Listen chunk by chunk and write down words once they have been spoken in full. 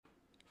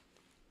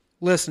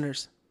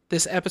Listeners,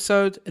 this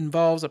episode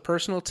involves a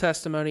personal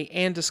testimony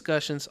and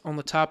discussions on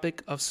the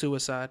topic of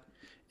suicide.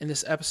 In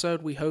this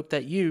episode, we hope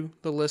that you,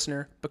 the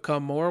listener,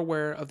 become more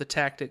aware of the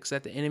tactics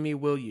that the enemy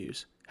will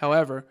use.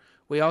 However,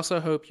 we also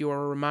hope you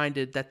are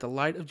reminded that the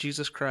light of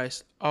Jesus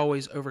Christ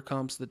always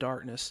overcomes the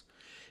darkness.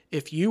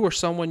 If you or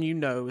someone you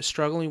know is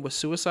struggling with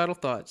suicidal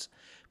thoughts,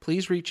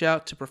 please reach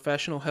out to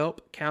professional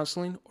help,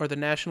 counseling, or the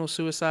National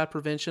Suicide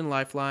Prevention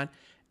Lifeline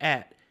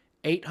at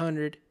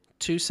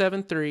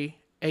 800-273-8255.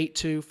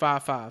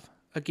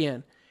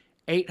 Again,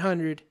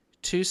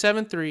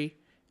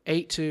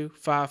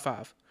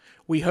 800-273-8255.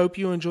 We hope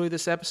you enjoy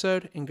this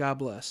episode, and God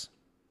bless.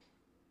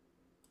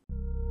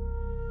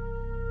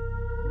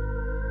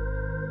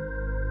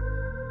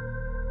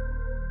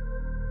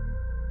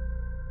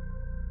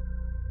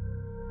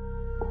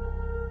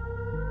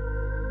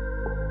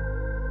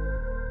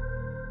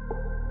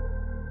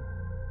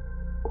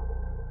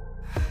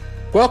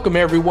 Welcome,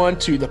 everyone,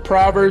 to the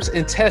Proverbs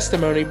and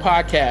Testimony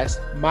podcast.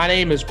 My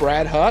name is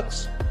Brad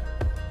Hucks.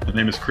 My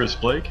name is Chris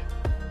Blake.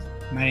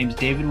 My name is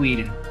David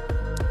Whedon.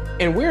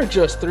 And we're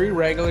just three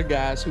regular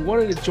guys who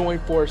wanted to join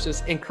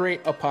forces and create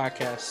a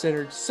podcast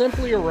centered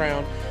simply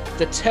around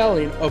the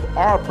telling of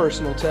our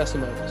personal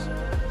testimonies.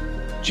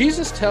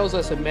 Jesus tells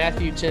us in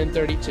Matthew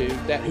 10:32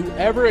 that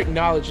whoever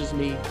acknowledges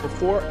me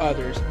before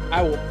others,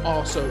 I will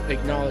also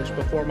acknowledge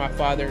before my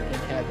Father in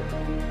heaven.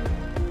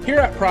 Here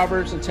at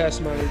Proverbs and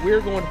Testimony, we are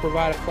going to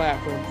provide a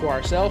platform for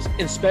ourselves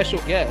and special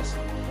guests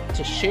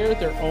to share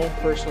their own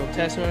personal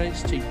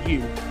testimonies to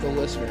you, the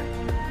listener.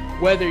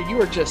 Whether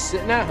you are just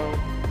sitting at home,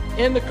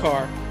 in the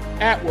car,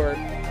 at work,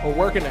 or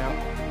working out,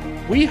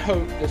 we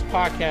hope this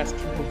podcast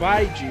can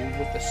provide you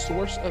with a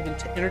source of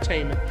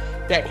entertainment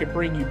that can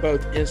bring you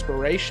both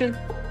inspiration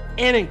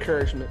and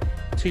encouragement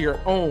to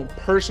your own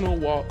personal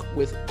walk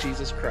with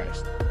Jesus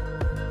Christ.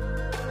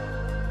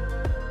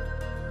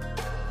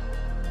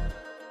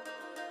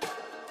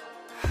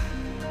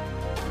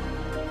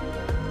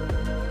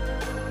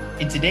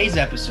 In today's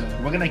episode,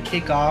 we're going to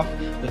kick off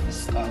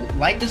with a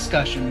light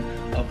discussion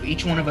of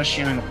each one of us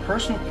sharing a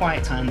personal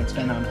quiet time that's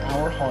been on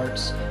our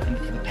hearts and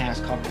for the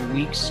past couple of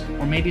weeks,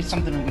 or maybe it's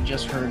something that we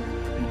just heard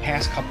in the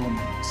past couple of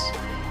minutes.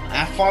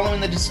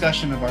 Following the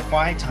discussion of our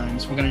quiet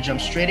times, we're going to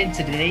jump straight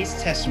into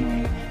today's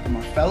testimony from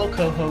our fellow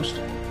co-host,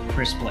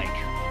 Chris Blake.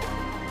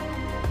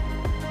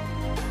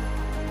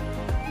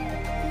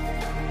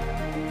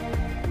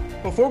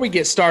 Before we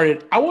get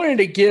started, I wanted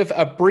to give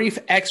a brief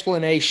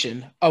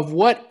explanation of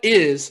what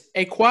is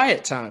a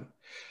quiet time.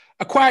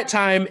 A quiet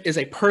time is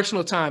a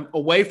personal time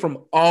away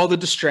from all the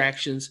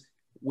distractions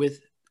with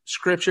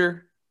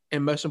Scripture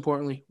and, most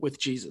importantly, with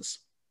Jesus.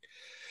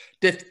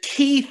 The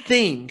key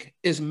thing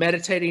is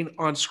meditating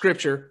on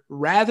Scripture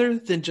rather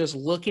than just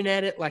looking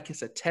at it like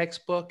it's a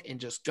textbook and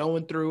just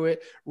going through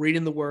it,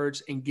 reading the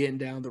words, and getting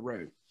down the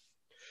road.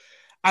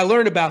 I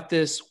learned about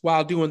this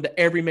while doing the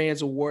Every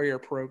Man's a Warrior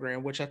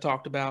program, which I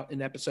talked about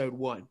in episode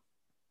 1.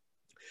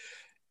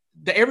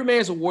 The Every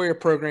Man's a Warrior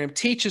program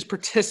teaches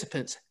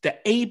participants the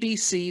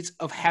ABCs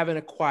of having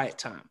a quiet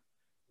time,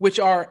 which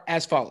are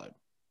as follows.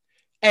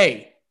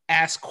 A,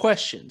 ask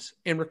questions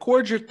and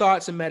record your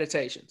thoughts and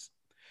meditations.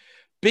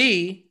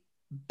 B,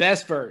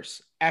 best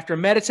verse. After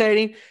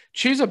meditating,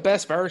 choose a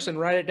best verse and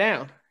write it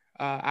down.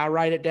 I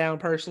write it down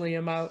personally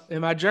in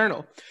my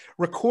journal.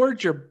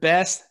 Record your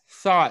best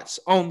thoughts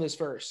on this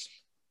verse.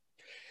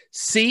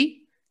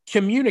 C,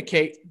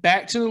 communicate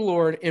back to the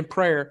Lord in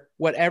prayer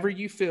whatever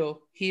you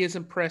feel He is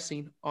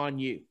impressing on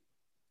you.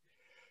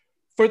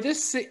 For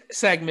this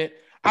segment,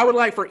 I would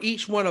like for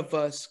each one of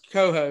us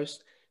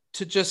co-hosts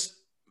to just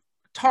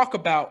talk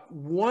about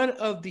one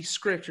of the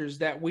scriptures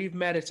that we've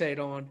meditated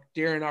on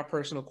during our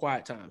personal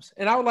quiet times.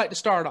 And I would like to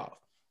start off.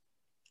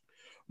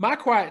 My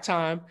quiet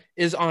time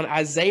is on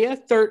Isaiah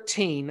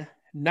 13,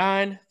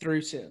 9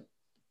 through 10.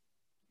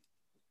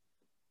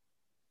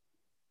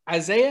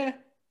 Isaiah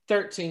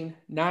 13,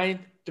 9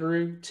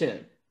 through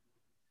 10.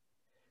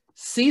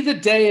 See, the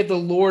day of the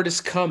Lord is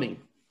coming,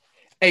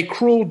 a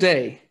cruel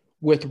day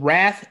with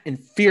wrath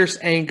and fierce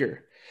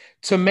anger,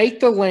 to make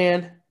the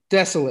land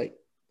desolate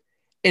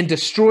and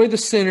destroy the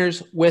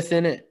sinners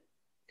within it.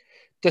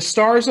 The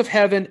stars of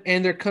heaven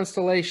and their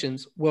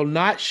constellations will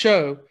not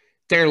show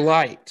their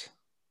light.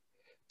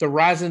 The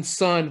rising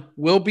sun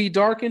will be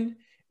darkened,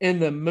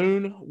 and the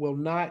moon will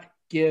not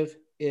give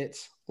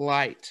its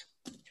light.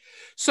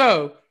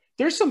 So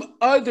there's some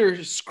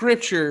other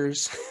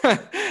scriptures,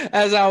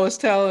 as I was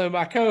telling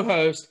my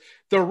co-host.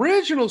 The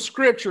original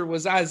scripture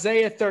was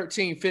Isaiah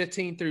 13,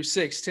 15 through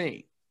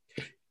 16.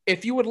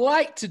 If you would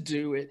like to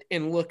do it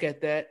and look at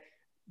that,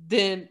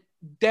 then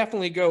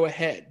definitely go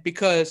ahead,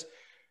 because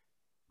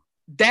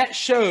that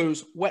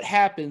shows what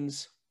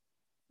happens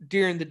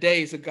during the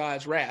days of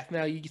God's wrath.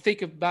 Now, you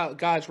think about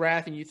God's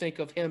wrath and you think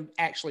of Him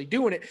actually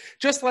doing it,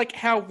 just like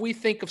how we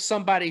think of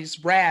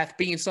somebody's wrath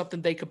being something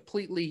they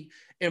completely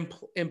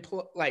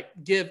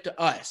give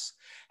to us.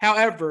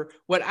 However,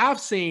 what I've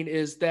seen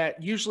is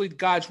that usually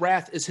God's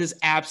wrath is His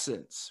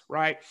absence,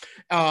 right?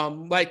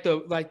 Like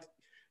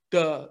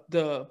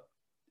the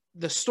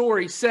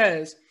story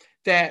says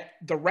that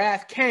the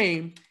wrath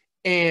came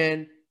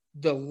and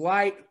the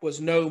light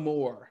was no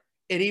more.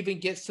 It even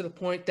gets to the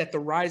point that the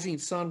rising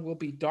sun will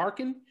be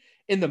darkened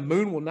and the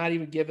moon will not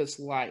even give us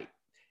light.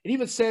 It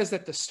even says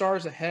that the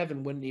stars of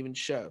heaven wouldn't even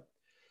show.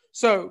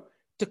 So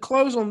to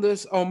close on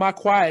this, on my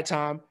quiet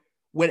time,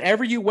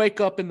 whenever you wake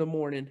up in the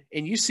morning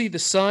and you see the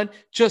sun,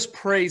 just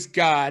praise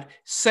God.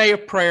 Say a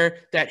prayer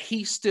that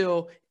he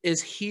still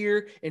is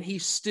here and he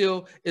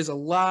still is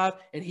alive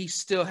and he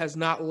still has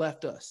not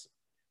left us.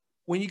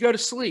 When you go to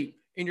sleep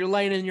and you're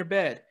laying in your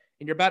bed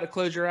and you're about to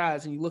close your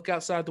eyes and you look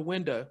outside the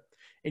window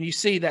and you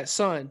see that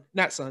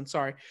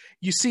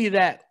you see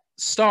that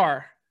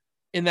star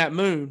in that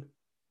moon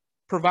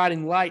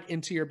providing light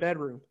into your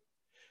bedroom.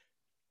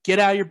 Get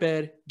out of your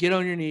bed, get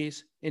on your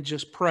knees, and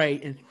just pray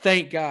and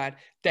thank God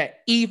that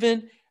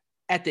even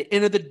at the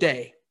end of the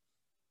day,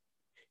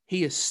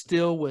 he is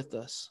still with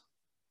us.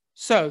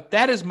 So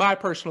that is my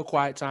personal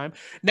quiet time.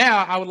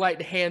 Now I would like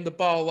to hand the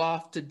ball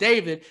off to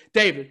David.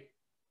 David,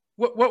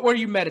 what are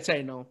you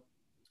meditating on?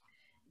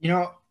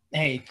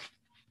 Hey,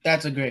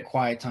 that's a great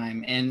quiet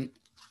time. And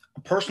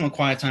a personal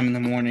quiet time in the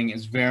morning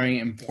is very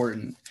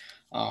important.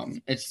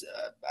 I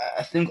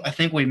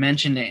think we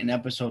mentioned it in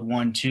episode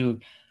 1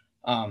 too.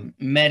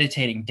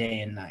 Meditating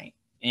day and night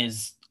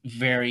is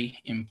very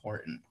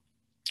important.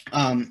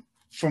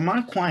 For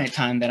my quiet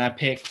time that I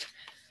picked,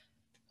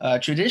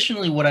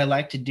 traditionally what I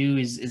like to do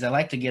is I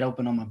like to get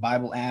open on my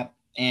Bible app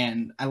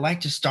and I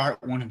like to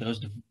start one of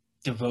those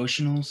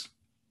devotionals.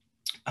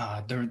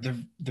 They're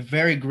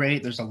very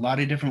great. There's a lot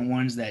of different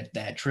ones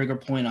that trigger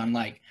point on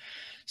like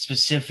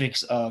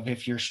specifics of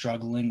if you're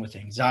struggling with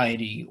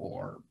anxiety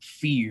or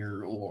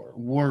fear or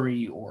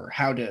worry or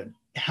how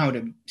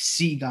to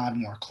see God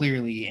more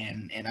clearly.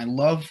 And I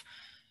love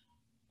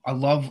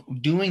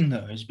doing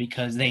those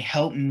because they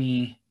help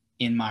me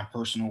in my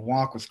personal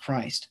walk with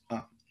Christ.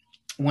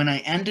 When I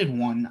ended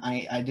one,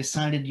 I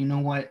decided, you know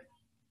what,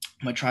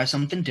 I'm gonna try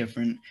something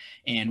different.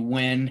 And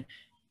when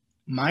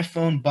my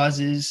phone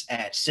buzzes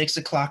at 6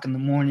 o'clock in the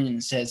morning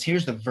and says,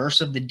 here's the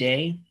verse of the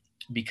day,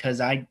 because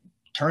I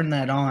turn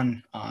that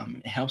on,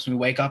 it helps me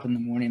wake up in the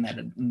morning that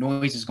a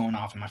noise is going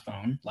off in my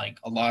phone, like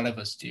a lot of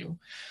us do.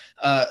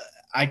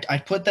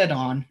 I put that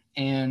on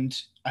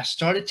and I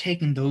started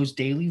taking those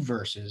daily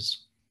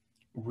verses,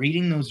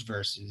 reading those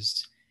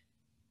verses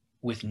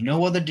with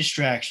no other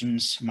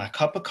distractions, my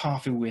cup of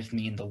coffee with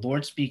me, and the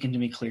Lord speaking to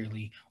me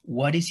clearly.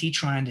 What is he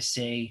trying to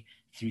say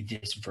through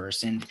this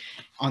verse? And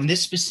on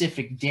this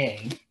specific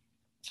day,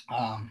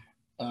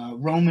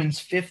 Romans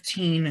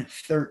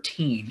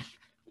 15:13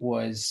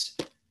 was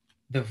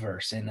the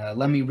verse. And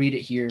let me read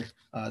it here.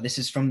 This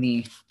is from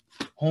the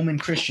Holman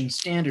Christian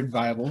Standard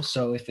Bible,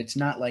 so if it's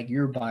not like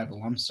your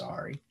Bible, I'm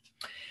sorry.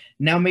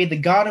 Now may the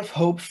God of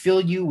hope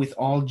fill you with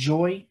all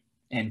joy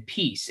and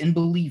peace in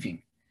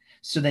believing,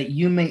 so that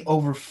you may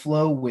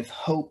overflow with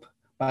hope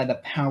by the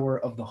power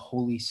of the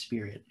Holy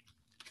Spirit.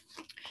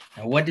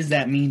 Now, what does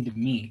that mean to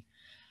me?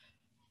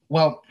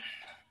 Well,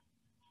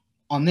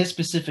 on this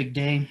specific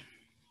day,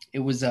 it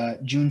was July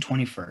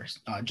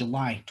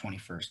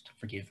 21st,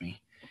 forgive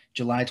me,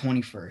 July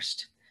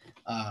 21st.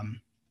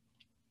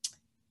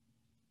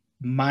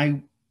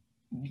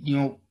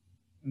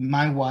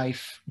 My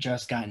wife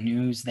just got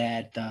news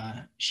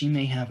that she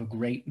may have a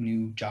great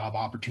new job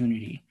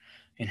opportunity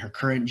in her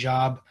current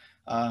job.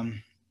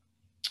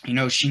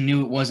 She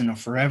knew it wasn't a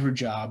forever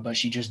job, but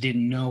she just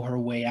didn't know her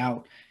way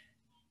out.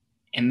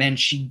 And then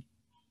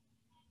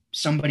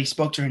somebody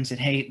spoke to her and said,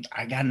 hey,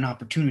 I got an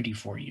opportunity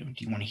for you.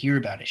 Do you want to hear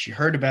about it? She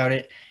heard about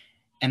it.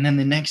 And then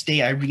the next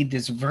day I read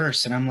this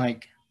verse and I'm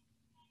like,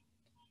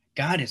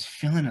 God is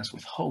filling us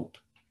with hope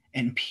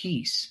and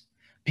peace,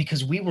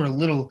 because we were a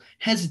little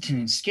hesitant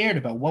and scared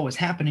about what was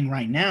happening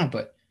right now,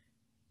 but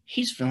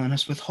he's filling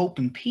us with hope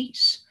and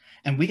peace.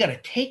 And we got to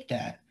take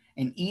that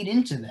and eat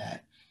into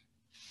that.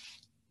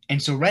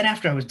 And so right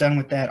after I was done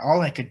with that,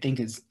 all I could think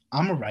is,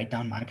 I'm going to write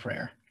down my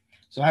prayer.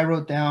 So I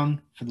wrote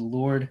down for the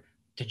Lord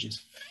to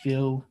just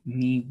fill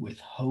me with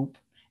hope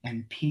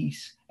and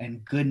peace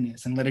and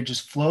goodness and let it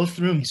just flow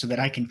through me so that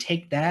I can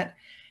take that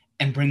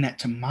and bring that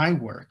to my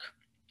work.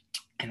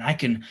 And I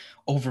can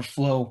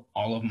overflow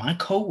all of my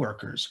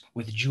coworkers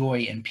with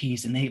joy and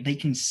peace. And they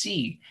can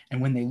see, and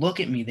when they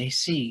look at me, they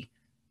see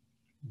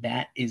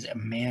that is a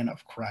man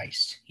of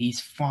Christ.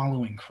 He's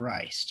following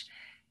Christ.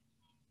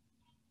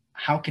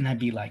 How can I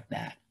be like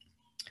that?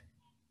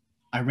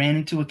 I ran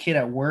into a kid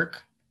at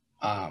work.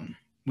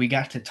 We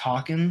got to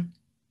talking,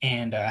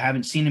 and I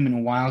haven't seen him in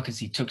a while because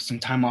he took some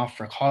time off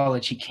for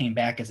college. He came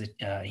back as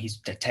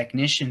he's a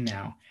technician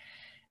now.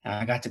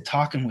 I got to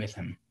talking with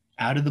him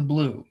out of the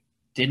blue.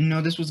 Didn't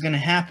know this was going to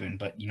happen,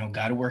 but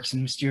God works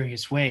in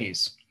mysterious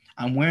ways.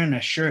 I'm wearing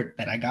a shirt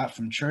that I got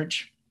from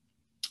church.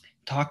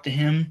 Talked to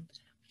him,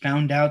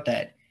 found out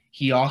that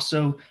he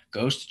also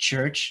goes to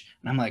church,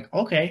 and I'm like,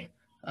 okay,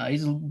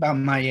 he's about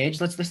my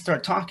age. Let's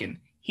start talking.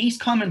 He's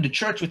coming to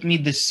church with me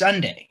this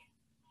Sunday.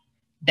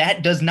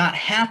 That does not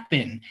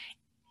happen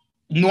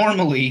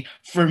normally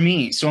for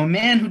me. So a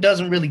man who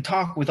doesn't really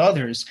talk with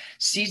others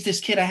sees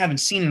this kid I haven't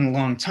seen in a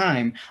long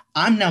time.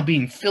 I'm now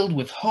being filled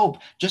with hope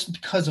just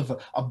because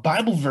of a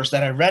Bible verse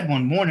that I read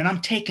one morning.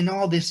 I'm taking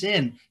all this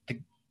in.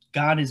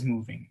 God is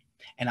moving.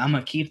 And I'm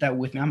going to keep that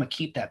with me. I'm going to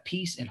keep that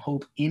peace and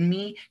hope in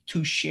me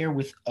to share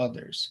with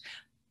others,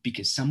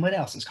 because somebody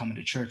else is coming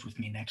to church with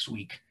me next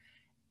week.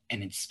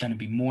 And it's going to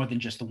be more than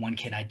just the one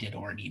kid I did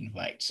already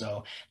invite.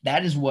 So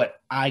that is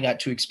what I got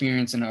to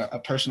experience in a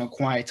personal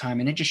quiet time.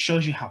 And it just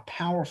shows you how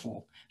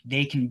powerful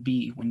they can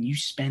be when you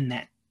spend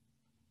that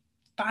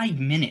 5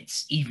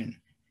 minutes even.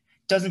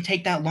 It doesn't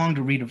take that long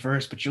to read a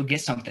verse, but you'll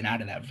get something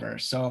out of that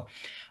verse. So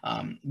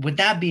with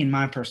that being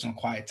my personal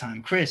quiet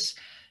time, Chris,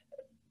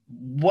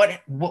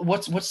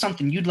 what's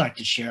something you'd like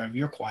to share of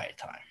your quiet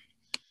time?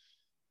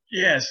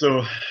 Yeah,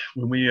 so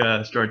when we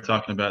started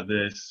talking about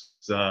this,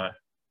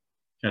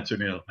 kind of took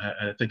me, I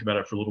had to think about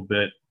it for a little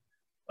bit.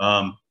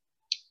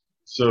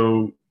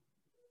 So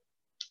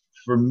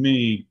for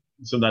me,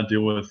 something I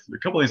deal with, a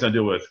couple of things I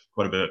deal with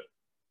quite a bit.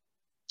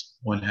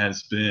 One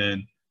has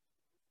been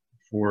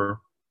for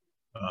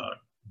a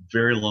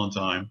very long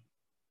time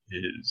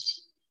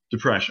is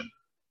depression,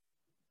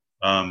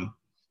 and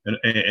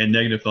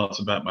negative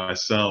thoughts about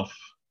myself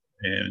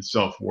and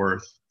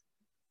self-worth.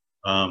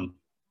 On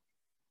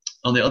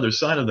the other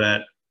side of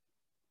that,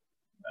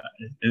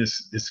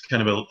 it's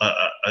kind of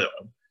a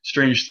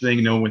strange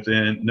thing known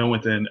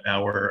within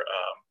our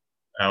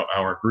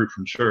group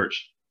from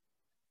church,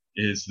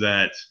 is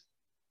that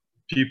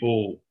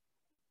people,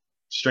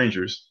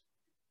 strangers,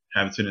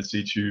 have a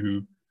tendency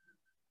to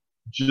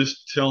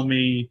just tell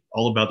me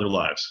all about their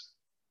lives.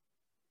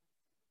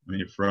 I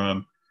mean,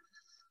 from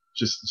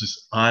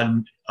just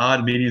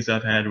odd meetings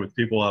I've had with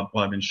people.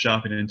 I've been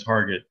shopping in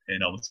Target,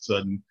 and all of a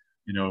sudden,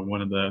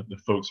 one of the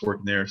folks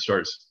working there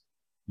starts,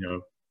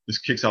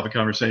 just kicks off a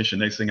conversation.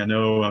 Next thing I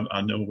know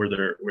where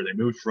they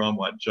moved from,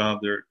 what job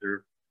they're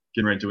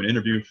getting ready to do an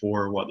interview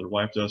for, what their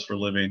wife does for a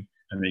living,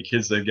 how many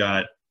kids they've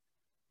got,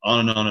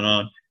 on and on and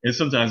on. And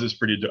sometimes it's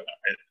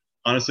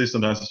honestly,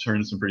 sometimes it's turned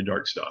into some pretty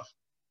dark stuff.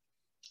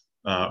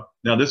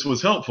 Now, this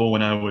was helpful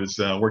when I was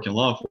working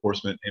law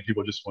enforcement, and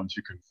people just wanted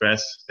to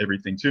confess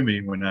everything to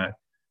me when I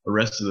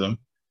arrested them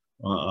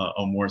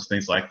on warrants,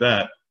 things like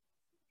that.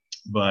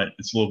 But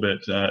it's a little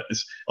bit,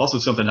 it's also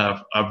something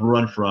I've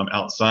run from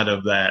outside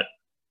of that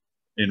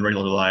in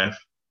regular life,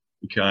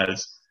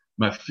 because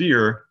my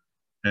fear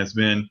has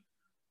been,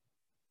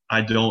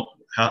 how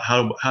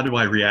do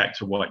I react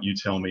to what you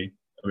tell me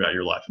about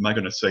your life? Am I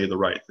going to say the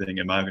right thing?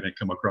 Am I going to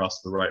come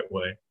across the right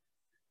way?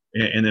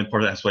 And then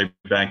part of that's way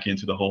back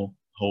into the whole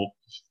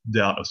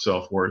doubt of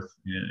self-worth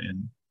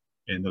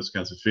and those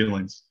kinds of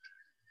feelings.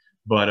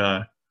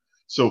 But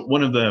so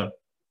one of the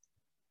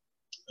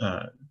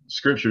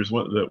scriptures,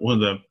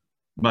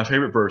 my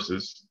favorite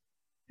verses,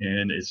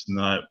 and it's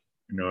not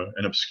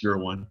an obscure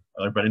one.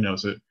 Everybody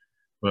knows it,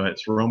 but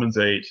it's Romans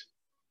 8.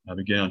 I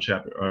begin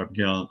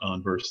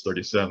on verse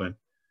 37.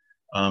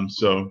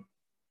 So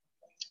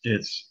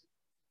it's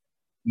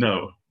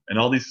no, and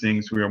all these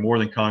things we are more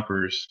than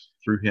conquerors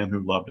through him who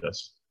loved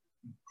us.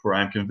 For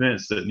I am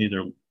convinced that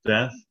neither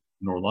death,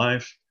 nor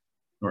life,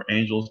 nor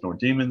angels, nor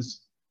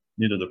demons,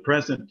 neither the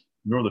present,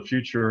 nor the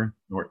future,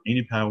 nor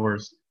any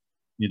powers,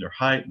 neither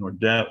height, nor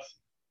depth,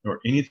 nor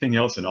anything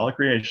else in all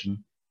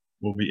creation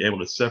will be able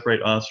to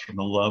separate us from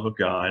the love of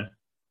God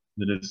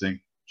that is in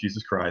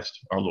Jesus Christ,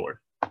 our Lord.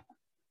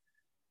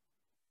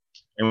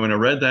 And when I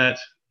read that,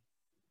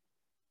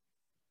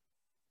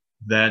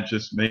 that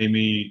just made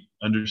me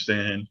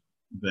understand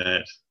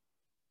that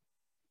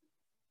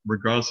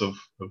regardless of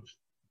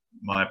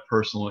my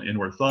personal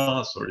inward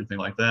thoughts or anything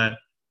like that,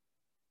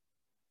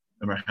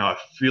 no matter how I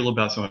feel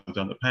about something I've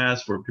done in the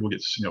past, where people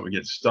we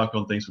get stuck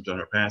on things we've done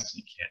in our past,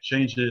 and you can't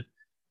change it,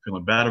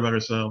 feeling bad about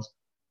ourselves,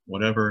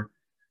 whatever,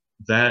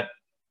 that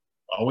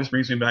always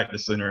brings me back to the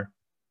center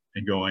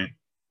and going,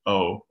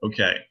 oh,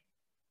 okay,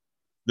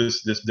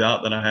 this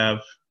doubt that I have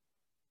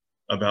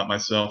about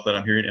myself that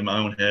I'm hearing in my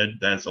own head,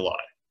 that's a lie.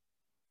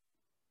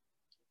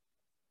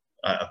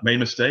 I've made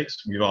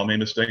mistakes. We've all made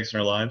mistakes in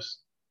our lives,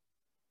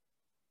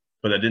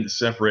 but that didn't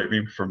separate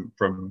me from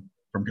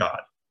God.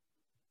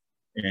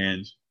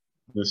 And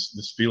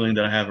this feeling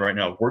that I have right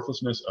now of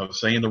worthlessness, of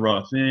saying the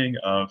wrong thing,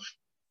 of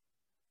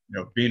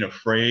being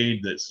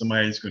afraid that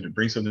somebody's going to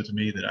bring something to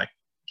me that I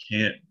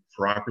can't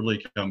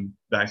properly come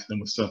back to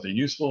them with something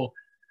useful.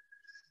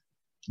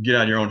 Get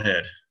out of your own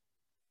head.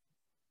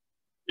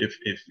 If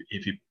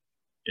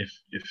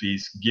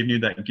he's giving you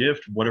that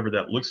gift, whatever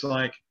that looks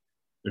like,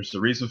 there's a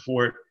reason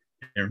for it.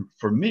 And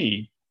for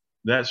me,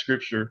 that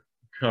scripture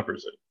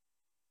covers it.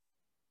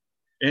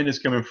 And it's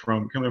coming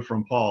from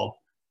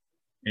Paul.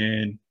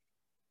 And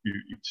you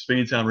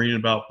spending time reading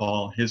about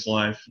Paul, his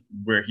life,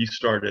 where he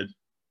started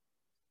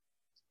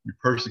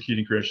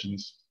persecuting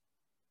Christians.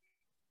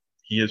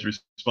 He is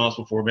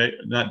responsible for,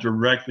 not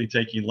directly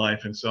taking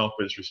life himself,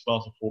 but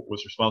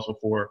was responsible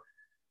for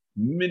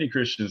many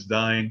Christians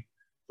dying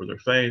for their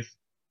faith.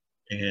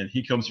 And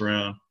he comes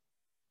around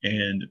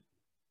and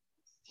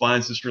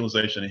finds this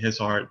realization in his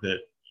heart that,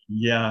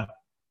 yeah,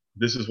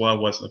 This is why I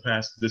was in the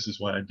past. This is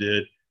what I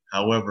did.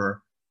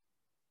 However,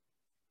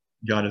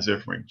 God is there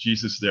for me.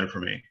 Jesus is there for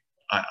me.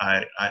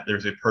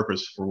 There's a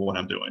purpose for what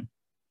I'm doing.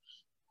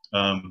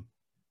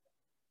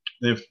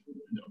 If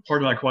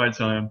part of my quiet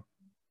time,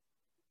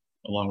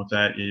 along with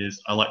that,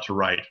 is I like to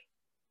write.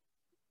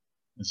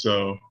 And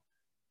so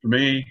for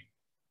me,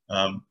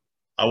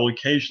 I will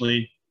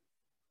occasionally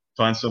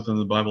find something in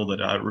the Bible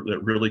that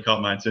really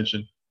caught my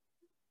attention,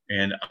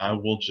 and I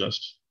will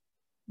just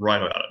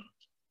write about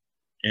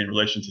it in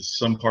relation to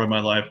some part of my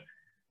life.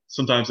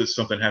 Sometimes it's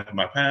something that happened in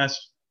my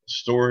past, a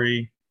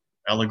story,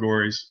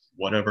 allegories,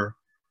 whatever.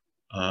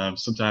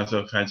 Sometimes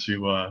I've had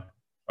to,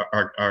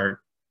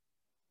 our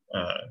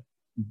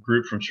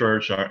group from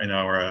church, in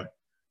our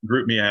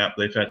GroupMe app,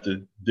 they've had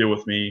to deal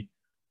with me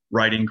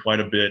writing quite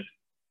a bit.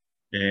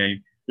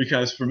 And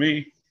because for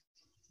me,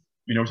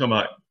 when you talk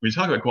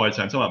about quiet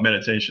time, talk about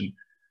meditation.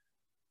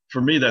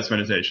 For me, that's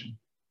meditation.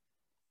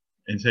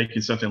 And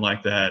taking something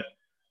like that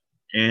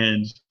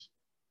and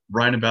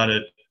writing about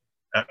it,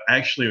 I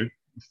actually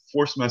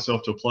forced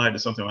myself to apply it to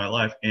something in my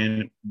life.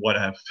 And what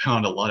I've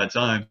found a lot of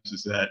times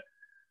is that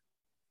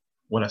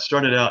what I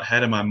started out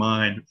had in my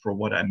mind for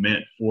what I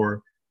meant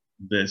for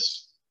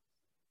this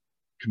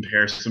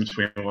comparison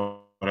between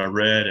what I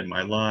read and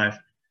my life,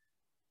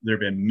 there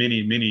have been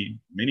many, many,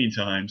 many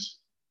times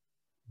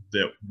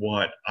that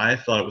what I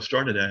thought it was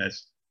started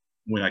as,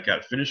 when I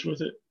got finished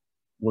with it,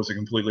 was a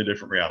completely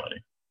different reality.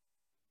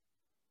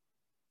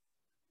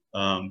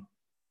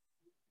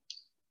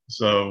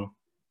 So,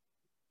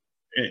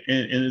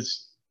 and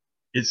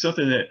it's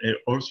something that,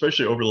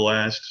 especially over the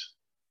last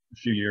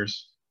few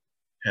years,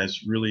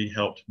 has really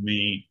helped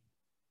me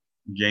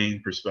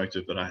gain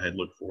perspective that I had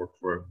looked for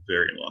a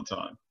very long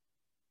time.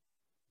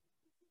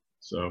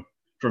 So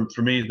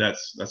for me,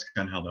 that's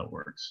kind of how that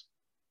works.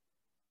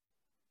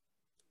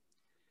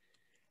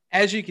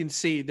 As you can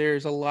see,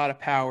 there's a lot of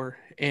power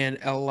and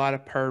a lot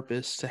of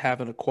purpose to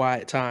having a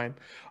quiet time.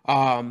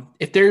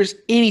 If there's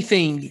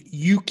anything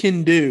you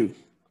can do,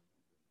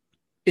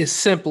 is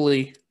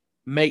simply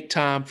make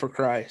time for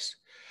Christ.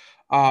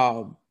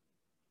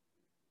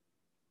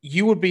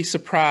 You would be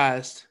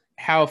surprised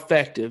how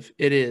effective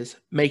it is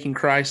making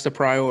Christ a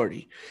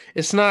priority.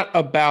 It's not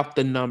about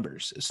the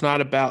numbers. It's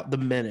not about the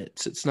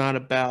minutes. It's not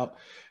about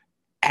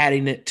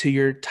adding it to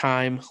your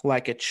time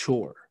like a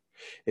chore.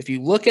 If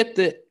you look at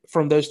it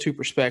from those two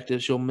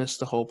perspectives, you'll miss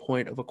the whole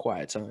point of a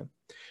quiet time.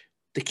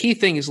 The key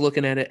thing is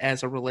looking at it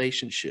as a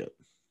relationship.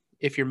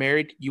 If you're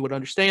married, you would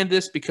understand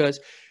this because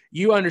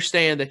you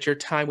understand that your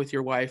time with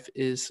your wife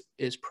is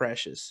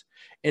precious.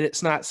 And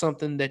it's not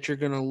something that you're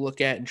going to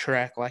look at and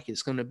track like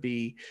it's going to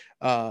be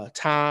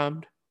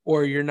timed,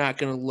 or you're not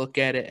going to look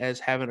at it as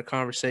having a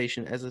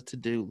conversation as a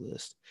to-do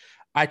list.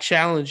 I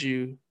challenge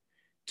you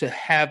to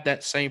have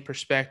that same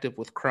perspective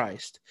with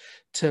Christ,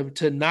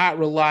 to not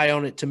rely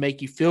on it to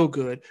make you feel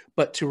good,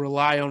 but to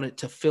rely on it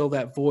to fill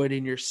that void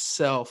in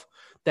yourself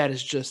that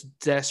is just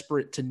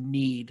desperate to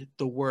need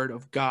the word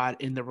of God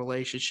in the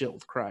relationship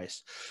with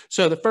Christ.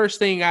 So the first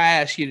thing I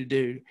ask you to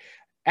do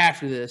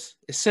after this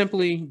is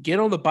simply get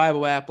on the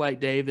Bible app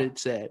like David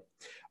said.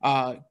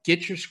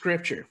 Get your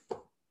scripture.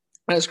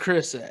 As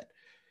Chris said,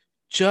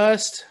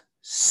 just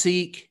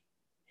seek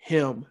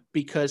him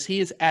because he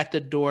is at the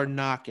door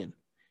knocking.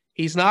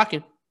 He's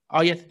knocking.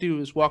 All you have to do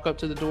is walk up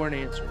to the door and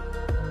answer it.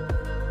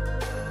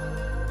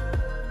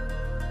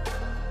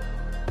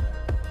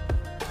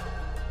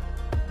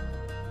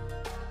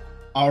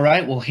 All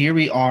right. Well, here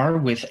we are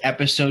with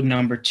episode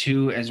number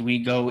 2 as we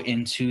go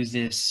into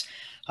this.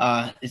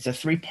 It's a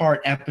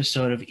 3-part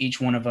episode of each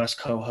one of us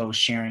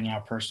co-hosts sharing our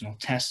personal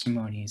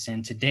testimonies.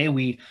 And today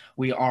we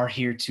are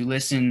here to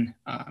listen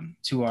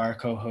to our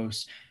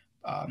co-host,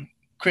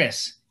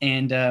 Chris.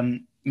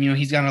 And,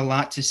 he's got a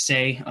lot to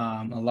say.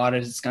 A lot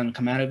of it's going to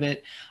come out of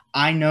it.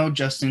 I know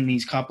just in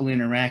these couple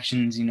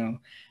interactions,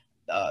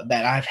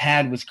 that I've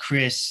had with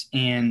Chris,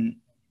 and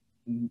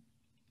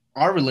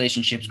our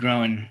relationship's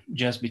growing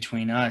just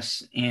between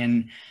us,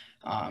 and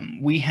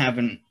we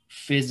haven't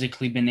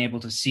physically been able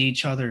to see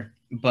each other,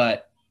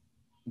 but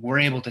we're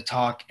able to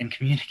talk, and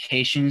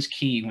communication is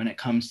key when it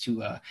comes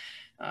to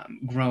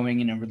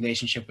growing in a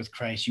relationship with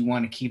Christ. You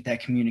want to keep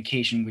that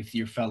communication with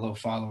your fellow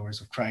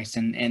followers of Christ,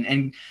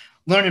 and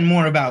learning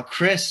more about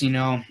Chris,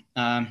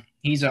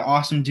 he's an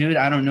awesome dude.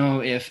 I don't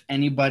know if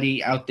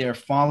anybody out there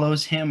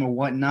follows him or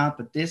whatnot,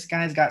 but this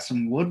guy's got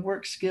some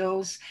woodwork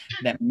skills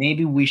that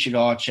maybe we should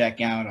all check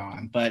out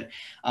on. But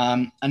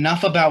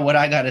enough about what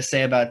I got to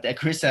say about that.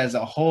 Chris has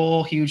a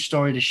whole huge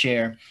story to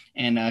share.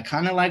 And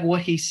kind of like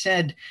what he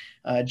said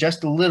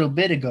just a little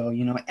bit ago,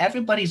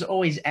 everybody's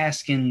always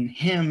asking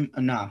him,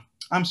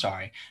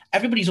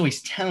 everybody's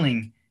always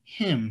telling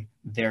him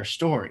their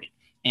story.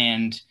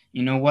 And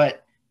you know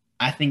what?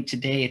 I think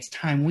today it's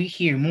time we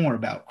hear more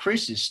about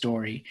Chris's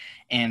story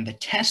and the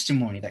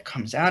testimony that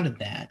comes out of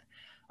that.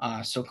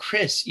 So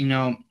Chris,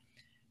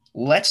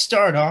 let's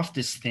start off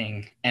this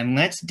thing and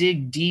let's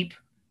dig deep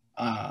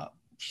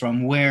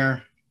from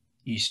where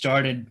you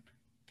started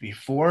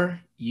before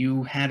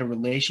you had a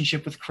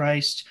relationship with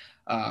Christ,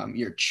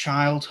 your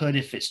childhood,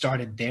 if it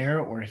started there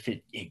or if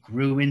it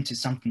grew into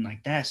something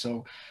like that.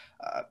 So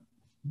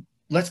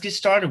let's get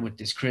started with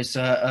this, Chris.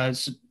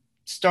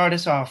 Start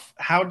us off.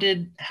 How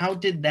did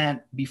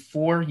that,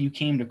 before you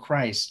came to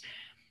Christ,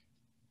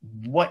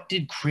 what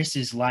did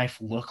Chris's life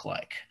look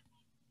like?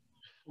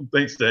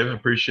 Thanks, Dave. I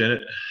appreciate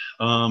it.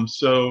 When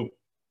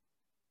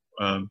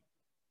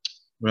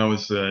I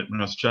was a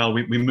child,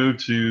 we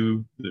moved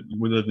we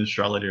lived in the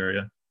Charlotte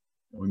area.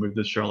 We moved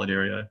to the Charlotte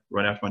area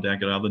right after my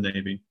dad got out of the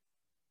Navy.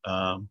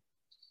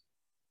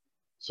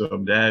 So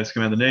dad's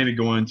coming out of the Navy,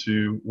 going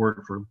to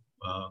work for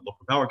a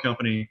local power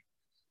company.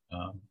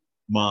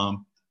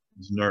 Mom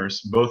was a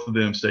nurse. Both of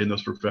them stayed in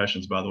those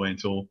professions, by the way,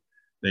 until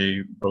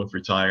they both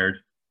retired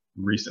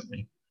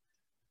recently.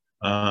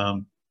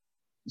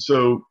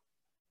 So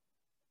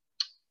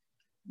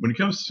when it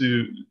comes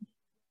to,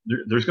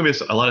 there's going to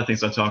be a lot of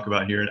things I talk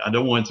about here, and I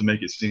don't want to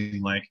make it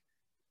seem like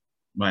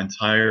my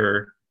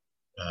entire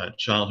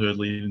childhood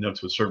leading up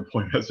to a certain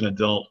point as an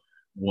adult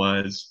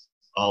was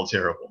all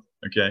terrible.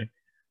 Okay,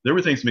 there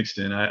were things mixed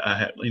in. I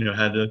had,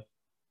 had a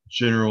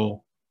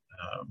general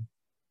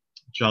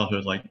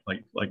childhood like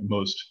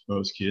most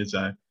kids.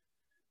 I,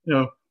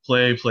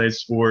 played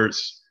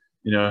sports.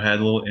 Had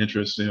a little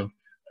interest.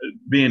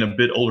 Being a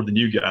bit older than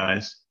you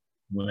guys,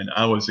 when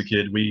I was a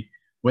kid, we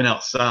went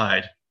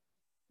outside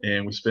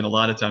and we spent a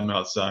lot of time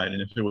outside.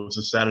 And if it was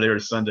a Saturday or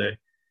a Sunday,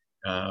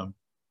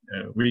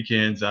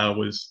 weekends, I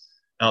was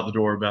out the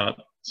door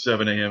about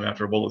 7 a.m.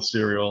 after a bowl of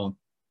cereal. And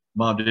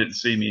Mom didn't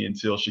see me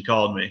until she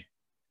called me.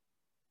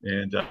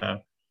 And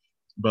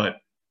but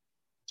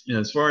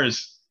as far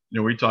as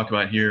we talk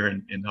about here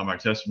in our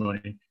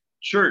testimony,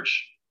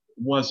 church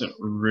wasn't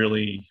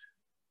really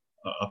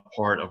a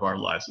part of our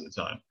lives at the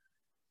time.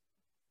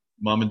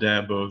 Mom and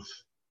Dad both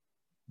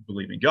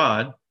believe in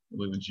God,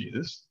 believe in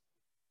Jesus,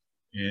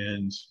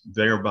 and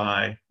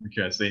thereby,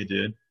 because they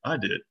did, I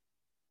did.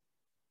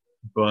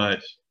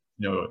 But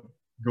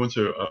going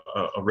to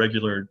a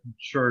regular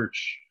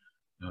church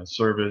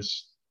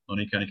service on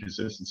any kind of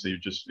consistency,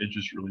 it just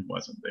really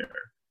wasn't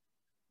there.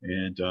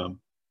 And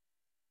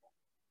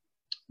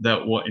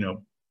that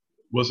wasn't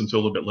until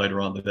a little bit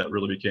later on that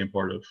really became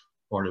part of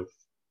kind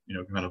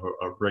of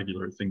a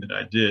regular thing that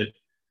I did.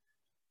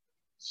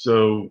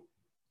 So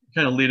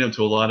kind of leading up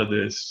to a lot of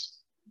this,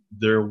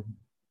 my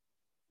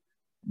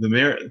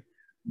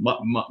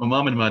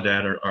mom and my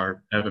dad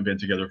haven't been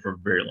together for a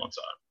very long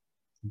time.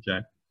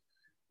 Okay,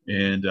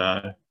 and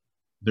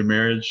their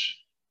marriage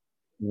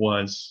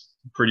was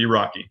pretty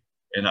rocky,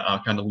 and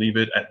I'll kind of leave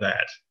it at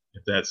that,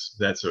 if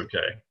that's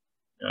okay.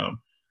 A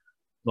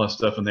lot of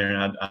stuff in there,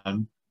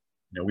 and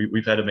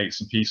we've had to make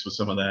some peace with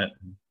some of that.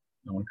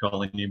 I don't want to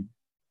call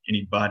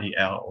anybody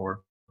out or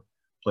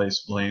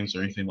place blames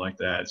or anything like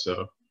that.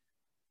 So,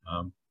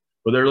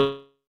 but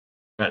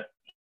that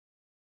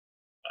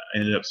I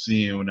ended up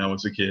seeing when I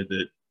was a kid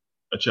that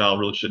a child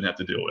really shouldn't have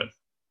to deal with,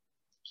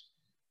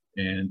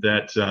 and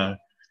that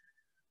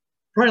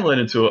probably led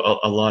into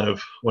a lot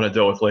of what I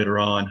dealt with later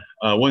on.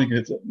 One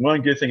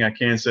good thing I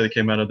can say that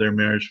came out of their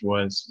marriage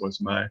was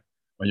my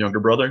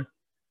younger brother.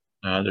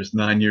 There's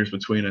 9 years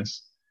between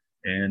us,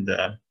 and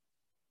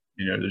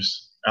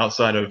there's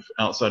outside of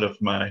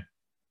my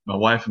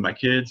wife and my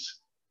kids,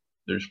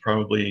 there's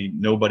probably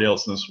nobody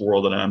else in this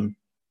world that I'm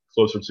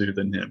closer to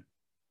than him.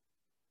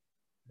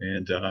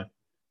 And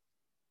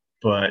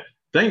but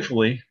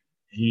thankfully,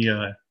 he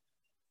a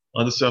lot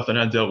of the stuff that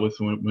I dealt with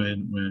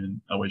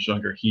when I was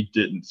younger, he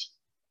didn't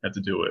have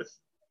to deal with.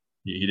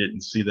 He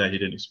didn't see that. He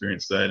didn't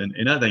experience that,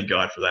 and I thank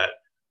God for that.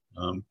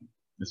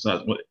 It's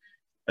not what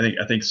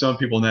I think some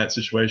people in that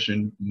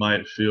situation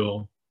might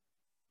feel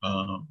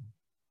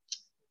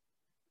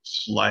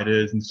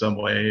slighted in some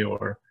way,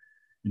 or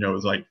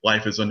it's like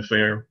life is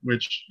unfair,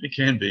 which it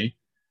can be,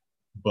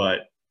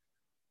 but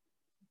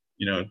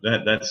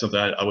that's something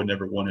I would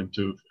never want him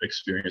to have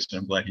experienced,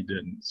 and I'm glad he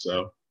didn't.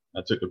 So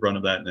I took the brunt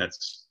of that, and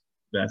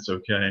that's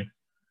okay.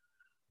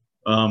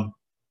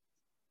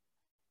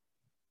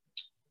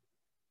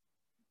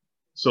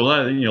 So a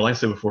lot of, like I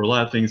said before, a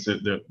lot of things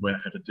that I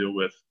had to deal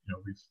with,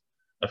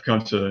 I've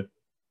come to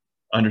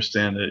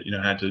understand that,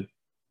 I had to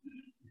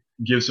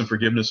give some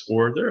forgiveness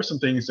for. There are some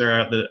things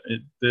there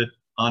that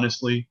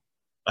honestly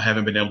I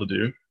haven't been able to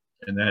do,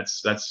 and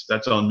that's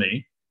on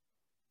me.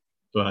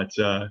 But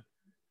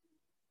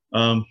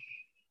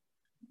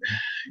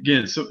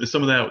again,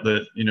 some of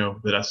that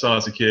that I saw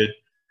as a kid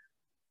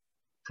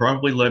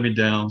probably led me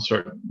down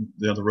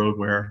the road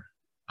where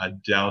I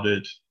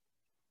doubted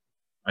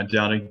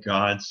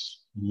God's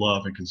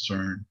love and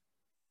concern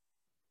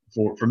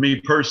for me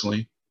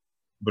personally,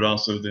 but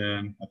also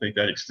then I think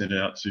that extended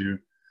out to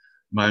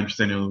my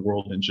understanding of the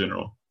world in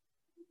general.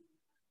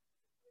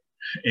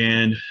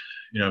 And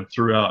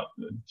throughout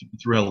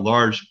a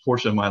large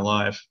portion of my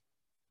life,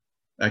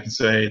 I can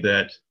say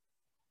that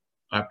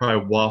I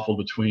probably waffled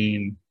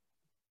between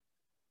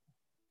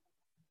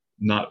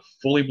not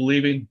fully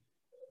believing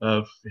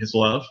of his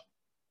love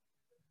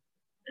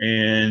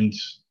and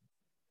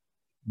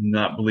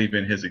not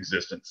believing his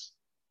existence.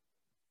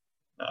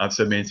 I've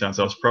said many times,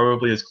 I was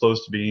probably as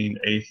close to being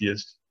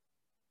atheist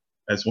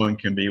as one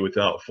can be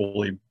without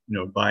fully,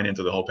 buying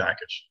into the whole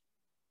package.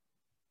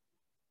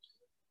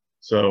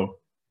 So,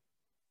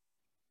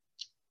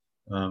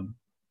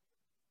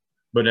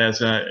 but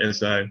as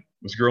I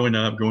was growing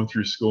up, going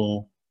through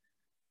school,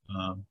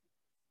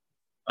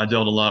 I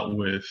dealt a lot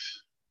with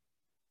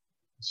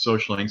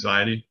social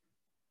anxiety,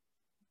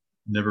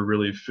 never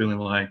really feeling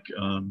like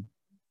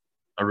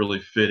I really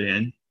fit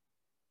in,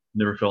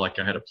 never felt like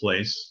I had a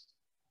place.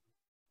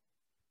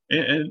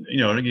 And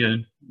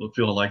again,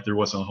 feeling like there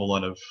wasn't a whole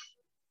lot of,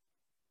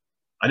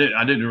 I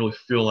didn't really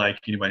feel like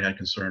anybody had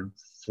concern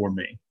for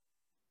me.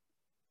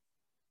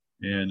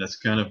 And that's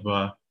kind of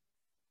a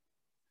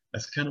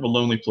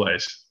lonely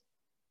place.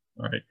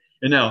 All right.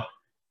 And now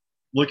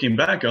looking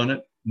back on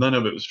it, none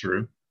of it was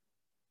true.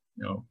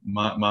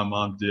 My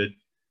mom did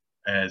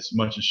as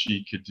much as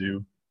she could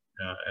do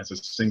as a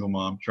single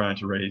mom, trying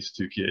to raise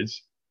 2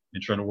 kids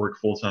and trying to work a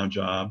full-time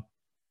job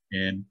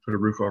and put a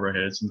roof over our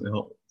heads and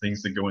the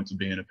things that go into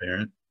being a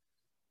parent.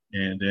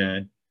 And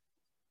then,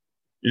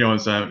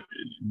 as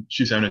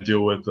she's having to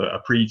deal with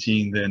a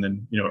preteen then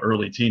and,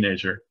 early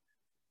teenager.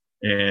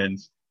 And,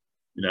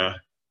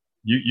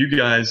 you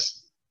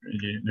guys,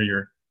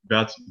 you're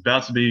about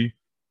to be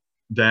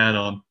dad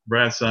on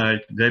Brad's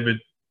side. David,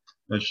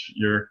 that's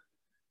your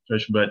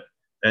judgment. But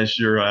as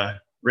you're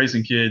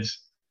raising kids,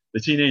 the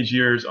teenage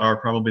years are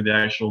probably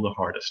the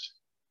hardest.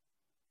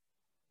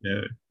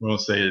 We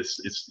won't say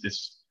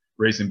it's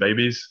raising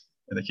babies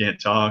and they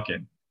can't talk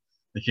and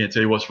they can't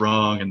tell you what's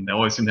wrong and they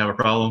always seem to have a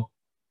problem.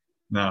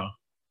 No,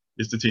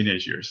 it's the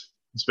teenage years,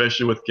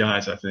 especially with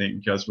guys, I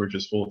think, because we're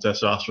just full of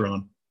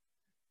testosterone.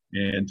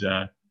 And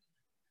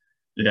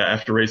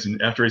after raising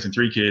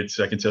 3 kids,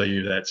 I can tell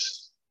you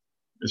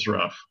it's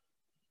rough.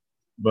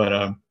 But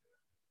I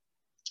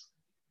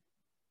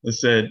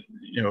said,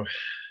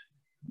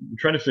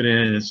 trying to fit in,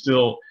 and it's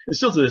still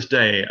to this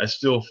day, I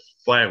still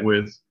fight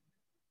with,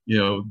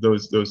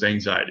 those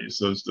anxieties,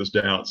 those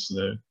doubts,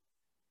 the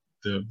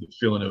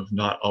feeling of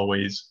not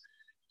always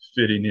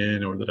fitting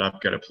in or that I've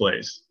got a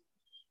place.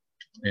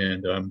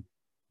 And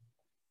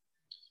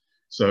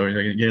so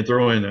again,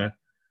 throw in a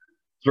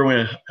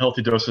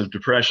healthy dose of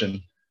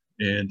depression,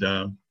 and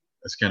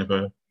that's kind of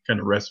a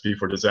recipe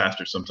for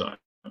disaster sometimes.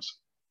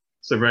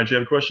 So Brad, do you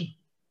have a question?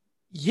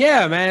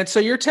 Yeah, man. So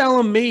you're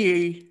telling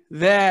me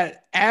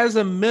that as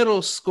a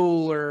middle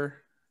schooler,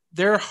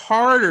 they're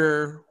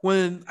harder,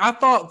 when I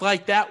thought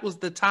like that was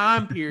the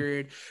time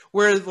period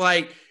where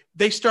like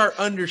they start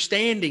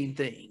understanding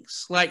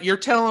things. Like, you're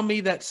telling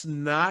me that's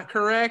not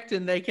correct,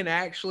 and they can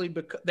actually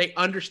they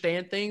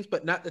understand things,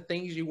 but not the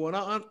things you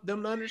want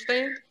them to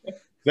understand?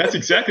 That's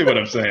exactly what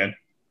I'm saying.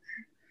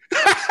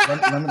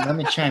 Let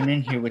me chime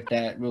in here with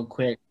that real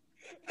quick.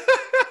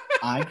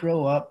 I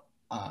grow up,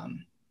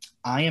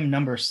 I am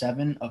number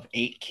 7 of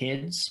 8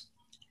 kids.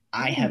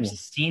 I have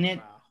seen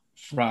it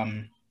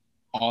from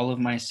all of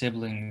my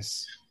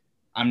siblings.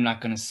 I'm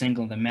not going to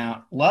single them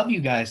out. Love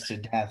you guys to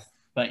death,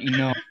 but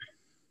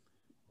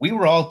we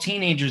were all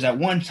teenagers at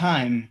one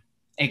time,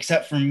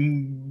 except for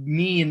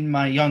me and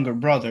my younger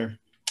brother.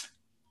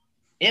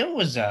 It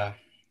was an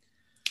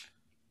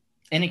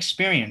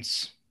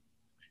experience.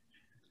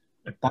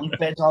 Bunk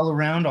beds all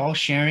around, all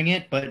sharing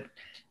it. But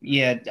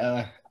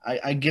yeah,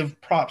 I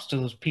give props to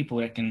those people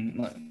that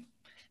can.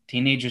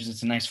 Teenagers,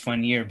 it's a nice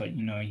fun year, but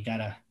you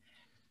gotta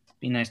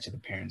be nice to the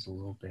parents a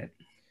little bit.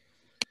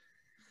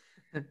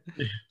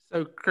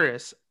 So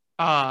Chris,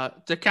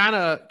 to kind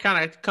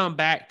of come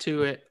back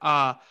to it,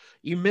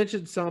 you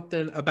mentioned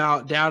something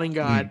about doubting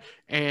God,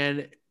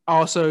 and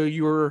also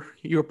you're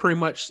pretty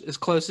much as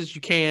close as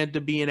you can to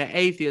being an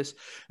atheist.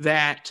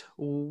 That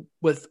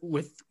with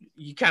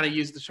you kind of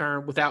use the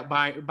term without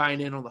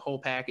buying in on the whole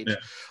package. Yeah.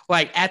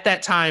 Like at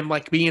that time,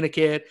 like being a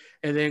kid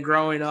and then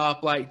growing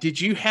up, like did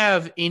you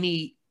have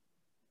any?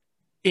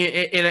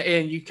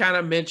 And you kind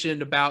of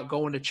mentioned about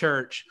going to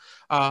church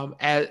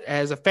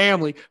as a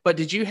family, but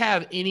did you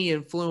have any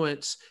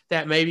influence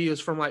that maybe it was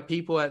from like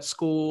people at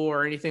school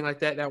or anything like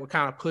that would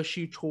kind of push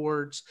you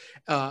towards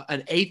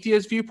an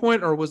atheist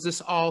viewpoint, or was this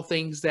all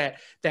things that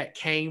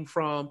came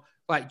from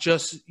like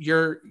just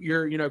your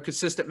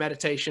consistent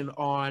meditation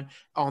on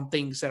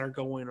things that are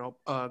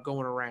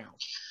going around?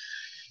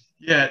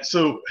 Yeah.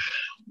 So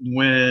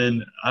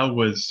when I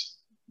was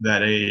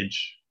that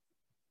age,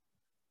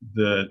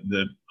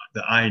 the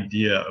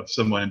idea of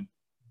someone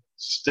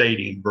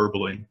stating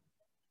verbally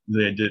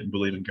they didn't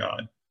believe in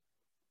God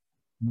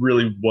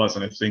really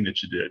wasn't a thing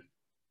that you did.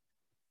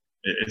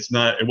 It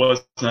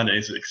was not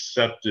as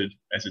accepted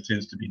as it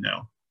tends to be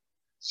now.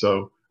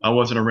 So I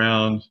wasn't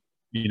around,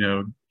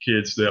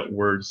 kids that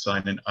were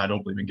deciding, I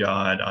don't believe in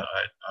God. I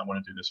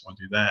want to do this, I want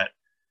to do that.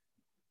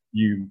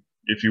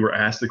 If you were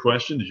asked the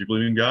question, did you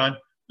believe in God?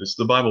 This is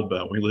the Bible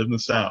Belt. We live in the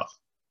South.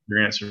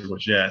 Your answer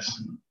was yes,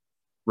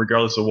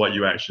 regardless of what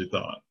you actually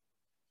thought.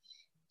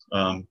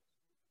 And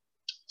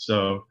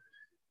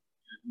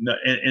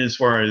as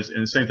far as,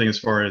 and the same thing as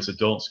far as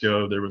adults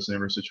go, there was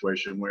never a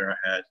situation where I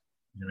had,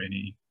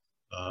 any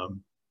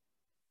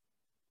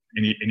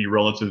any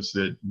relatives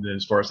that,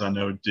 as far as I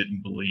know,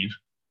 didn't believe.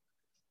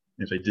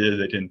 If they did,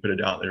 they didn't put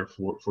it out there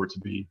for it to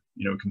be,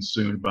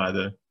 consumed by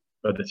the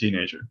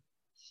teenager.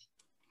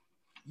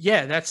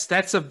 Yeah,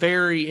 that's a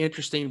very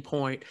interesting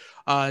point.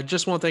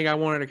 Just one thing I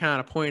wanted to kind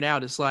of point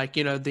out is like,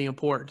 the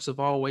importance of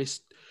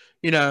always,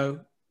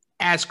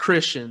 as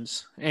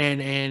Christians,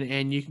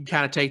 and you can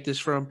kind of take this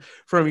from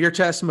your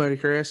testimony,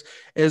 Chris,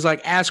 is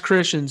like, as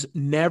Christians,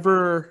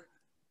 never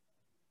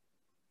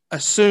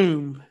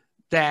assume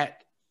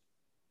that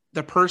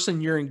the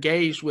person you're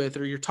engaged with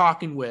or you're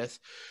talking with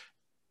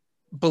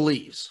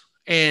believes.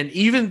 And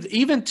even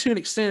to an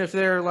extent, if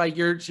they're like,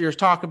 you're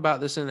talking about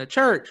this in the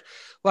church,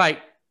 like,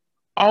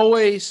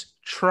 always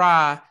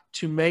try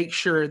to make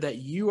sure that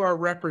you are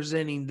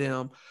representing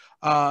them,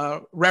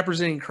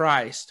 representing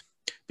Christ,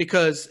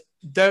 because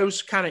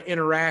those kind of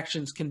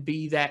interactions can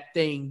be that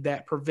thing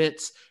that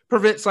prevents,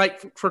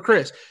 like for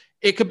Chris,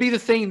 it could be the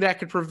thing that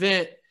could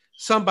prevent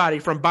somebody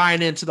from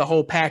buying into the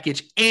whole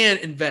package and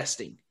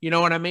investing. You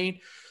know what I mean?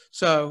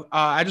 So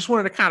I just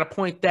wanted to kind of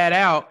point that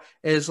out,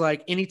 as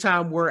like,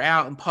 anytime we're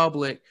out in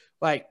public,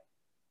 like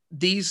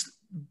these,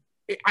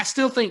 I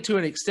still think to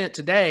an extent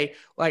today,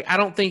 like, I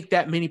don't think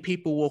that many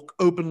people will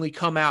openly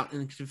come out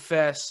and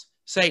confess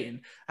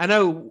Satan. I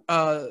know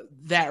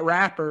that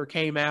rapper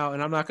came out,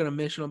 and I'm not going to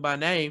mention him by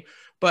name,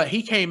 but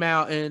he came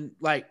out and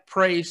like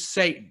praised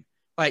Satan.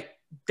 Like,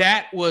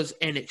 that was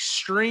an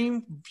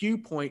extreme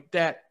viewpoint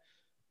that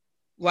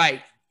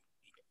like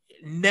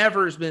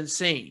never has been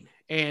seen.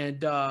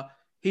 And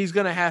he's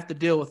going to have to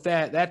deal with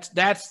that.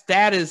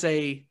 That is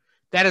a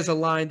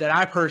line that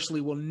I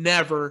personally will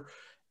never,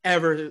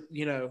 ever,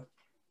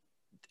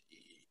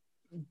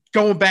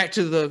 going back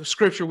to the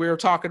scripture we were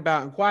talking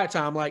about in quiet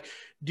time, like,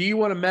 do you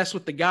want to mess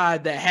with the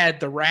God that had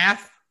the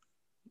wrath?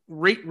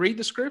 Read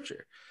the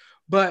scripture.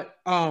 But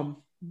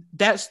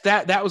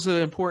that was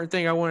an important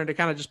thing I wanted to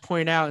kind of just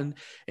point out and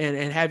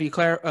have you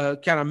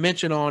kind of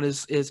mention on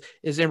is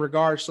in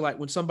regards to, like,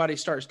 when somebody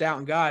starts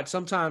doubting God,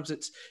 sometimes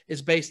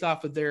it's based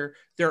off of their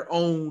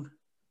own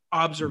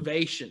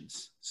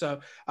observations.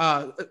 So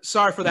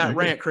sorry for that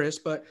rant, Chris,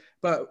 but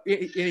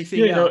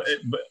anything else?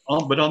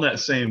 But on that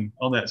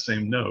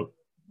same note,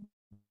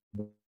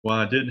 while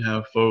I didn't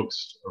have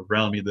folks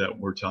around me that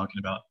were talking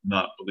about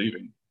not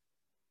believing,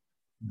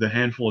 the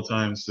handful of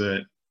times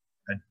that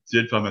I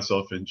did find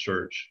myself in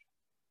church,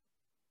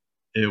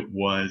 I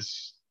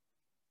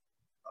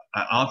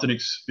often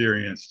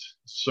experienced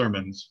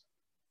sermons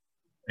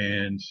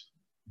and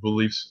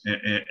beliefs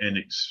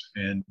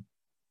and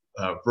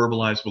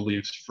verbalized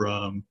beliefs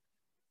from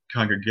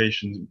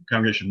congregation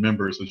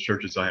members of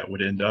churches I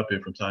would end up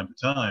in from time to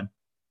time,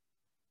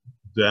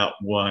 that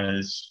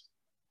was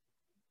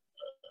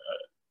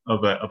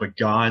of a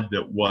God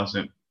that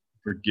wasn't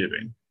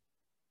forgiving.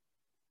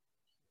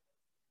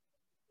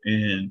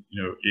 And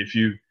this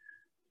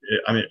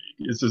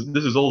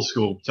is old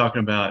school, talking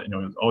about,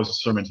 always a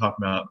sermon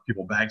talking about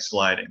people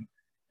backsliding,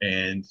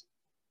 and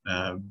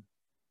are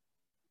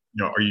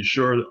you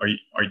sure?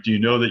 Do you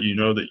know that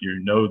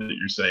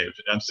you're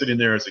saved? And I'm sitting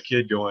there as a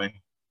kid going,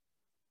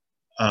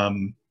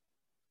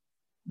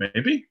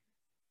 maybe,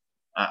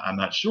 I'm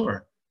not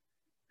sure,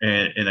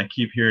 and I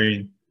keep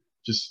hearing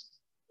just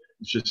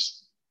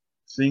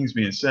things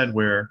being said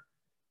where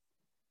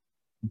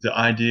the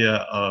idea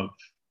of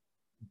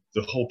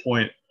the whole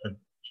point of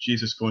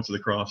Jesus going to the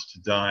cross to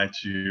die,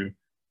 to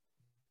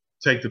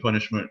take the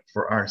punishment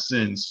for our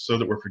sins so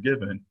that we're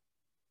forgiven,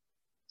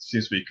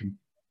 seems to be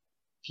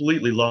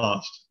completely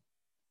lost.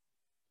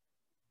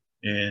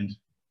 And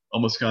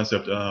almost the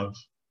concept of,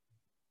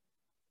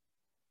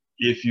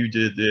 if you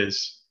did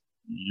this,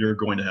 you're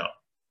going to hell.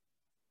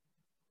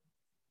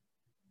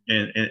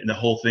 And the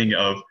whole thing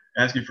of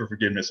asking for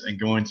forgiveness and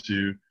going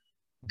to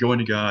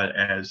God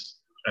as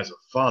a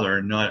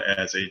father, not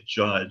as a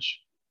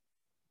judge,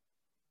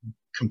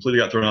 completely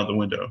got thrown out the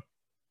window.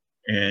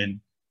 And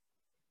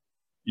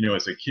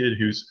as a kid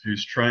who's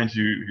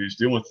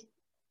dealing with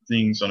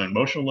things on an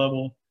emotional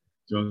level,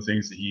 doing the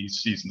things that he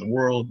sees in the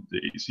world,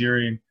 that he's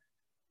hearing,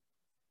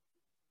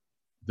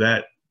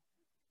 that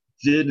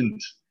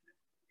didn't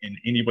in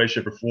any way,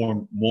 shape, or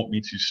form want me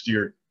to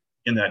steer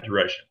in that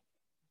direction.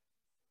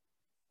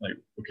 Like,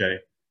 okay,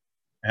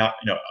 how,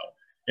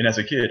 and as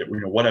a kid,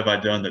 what have I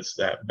done that's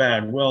that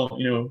bad? Well,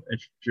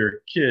 if you're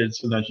a kid,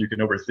 sometimes you can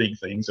overthink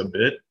things a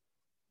bit,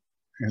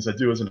 as I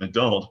do as an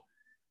adult.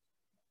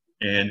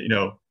 And,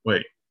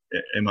 wait,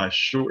 am I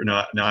sure?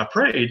 Now I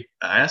prayed,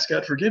 I asked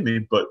God to forgive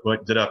me,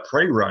 but did I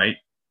pray right?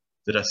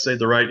 Did I say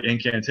the right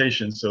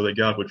incantation so that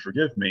God would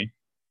forgive me?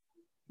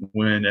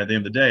 When at the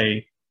end of the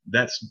day,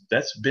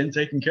 that's been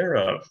taken care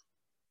of.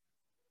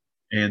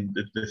 And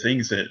the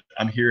things that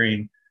I'm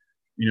hearing,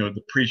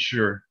 the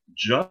preacher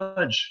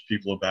judge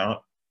people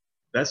about,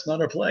 that's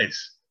not our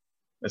place.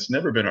 That's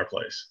never been our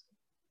place.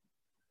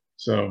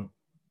 So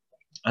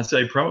I'd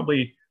say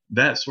probably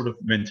that sort of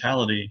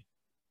mentality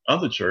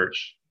of the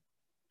church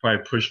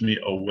probably pushed me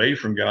away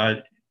from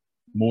God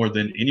more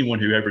than anyone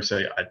who ever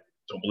say, I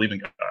don't believe in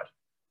God,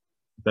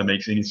 if that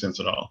makes any sense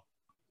at all.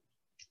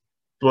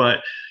 But,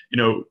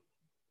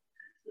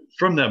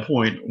 from that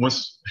point,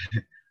 once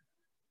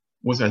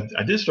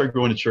I did start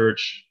going to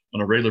church on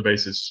a regular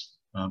basis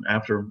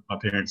after my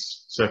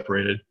parents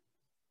separated,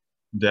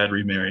 Dad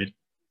remarried,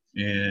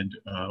 and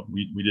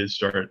we did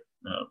start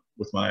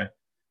with my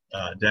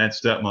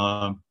dad's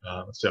stepmom,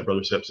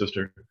 stepbrother,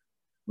 stepsister.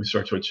 We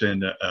started to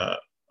attend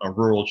a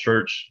rural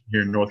church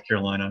here in North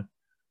Carolina,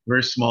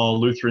 very small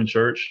Lutheran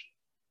church.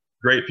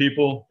 Great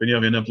people. If any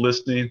of you end up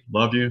listening,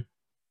 love you.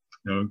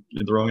 You know, you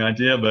had the wrong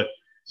idea, but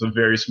it's a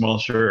very small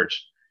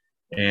church.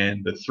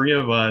 And the three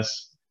of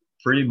us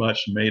pretty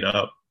much made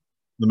up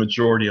the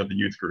majority of the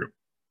youth group.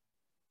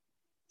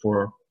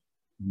 For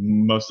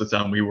most of the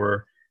time we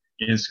were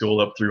in school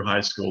up through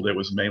high school, it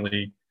was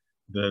mainly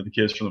the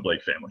kids from the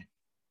Blake family.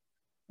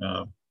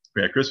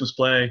 We had Christmas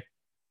play.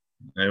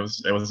 It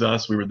was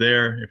us. We were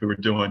there. If we were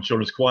doing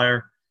children's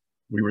choir,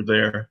 we were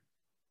there.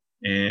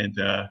 And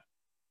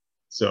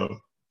so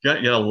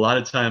got a lot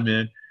of time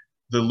in.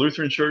 The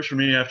Lutheran church for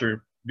me,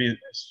 after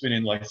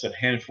spending, like I said, a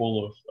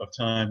handful of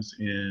times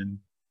in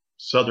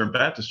Southern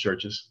Baptist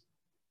churches,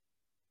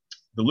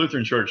 the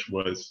Lutheran church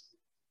was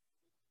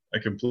a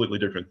completely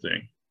different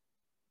thing.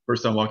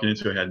 First time walking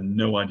into it, I had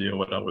no idea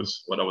what I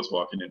was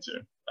walking into.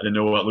 I didn't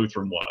know what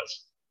Lutheran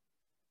was.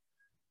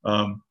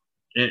 And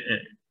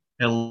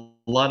a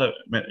lot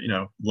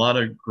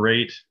of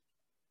great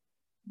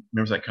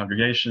members of that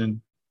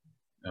congregation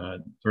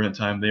during the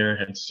time there.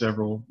 Had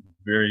several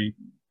very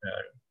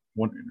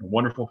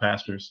wonderful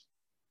pastors,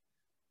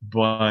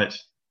 but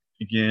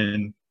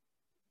again,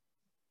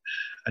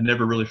 I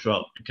never really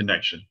felt a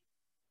connection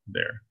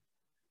there.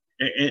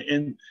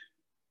 And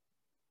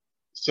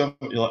so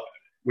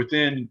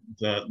within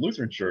the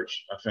Lutheran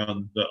church, I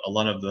found that a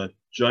lot of the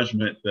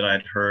judgment that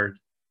I'd heard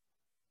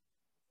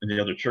in the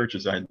other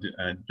churches I'd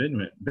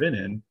been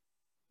in,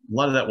 a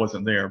lot of that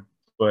wasn't there.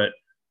 But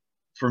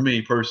for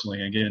me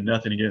personally, again,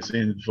 nothing against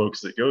any of the folks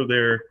that go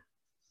there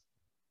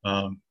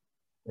or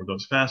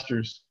those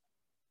pastors,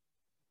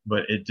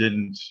 but it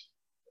didn't.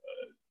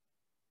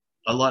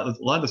 A lot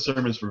of the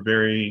sermons were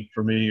very,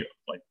 for me,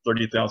 like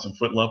 30,000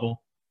 foot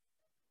level,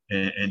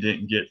 and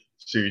didn't get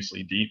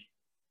seriously deep.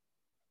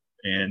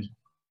 And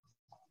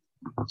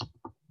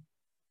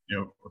you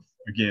know,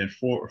 again,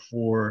 for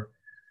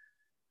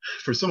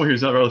someone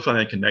who's not really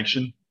finding that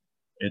connection,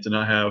 and to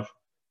not have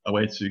a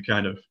way to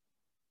kind of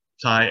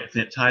tie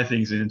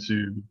things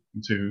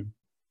into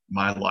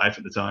my life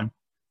at the time.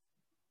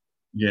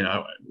 Again,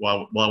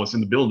 while I was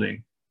in the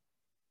building,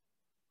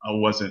 I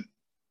wasn't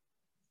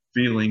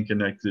feeling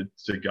connected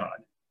to God.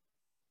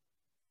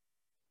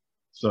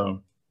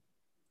 So,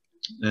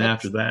 and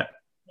after that,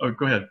 oh,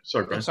 go ahead.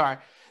 Sorry, Brian. I'm sorry.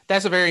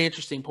 That's a very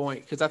interesting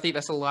point, because I think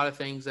that's a lot of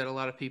things that a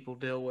lot of people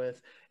deal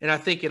with. And I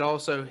think it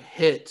also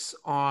hits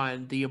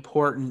on the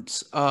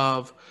importance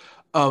of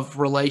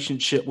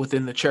relationship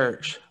within the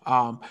church.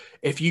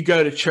 If you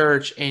go to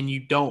church and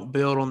you don't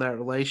build on that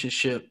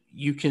relationship,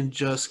 you can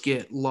just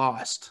get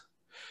lost.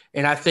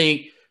 And I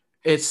think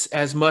it's,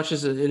 as much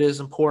as it is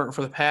important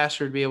for the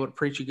pastor to be able to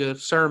preach a good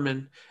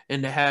sermon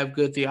and to have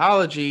good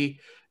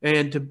theology,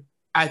 and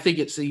I think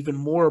it's even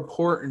more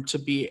important to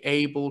be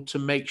able to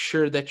make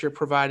sure that you're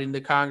providing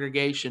the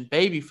congregation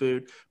baby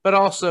food, but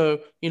also,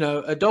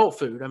 adult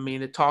food. I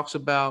mean, it talks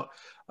about,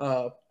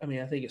 I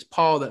think it's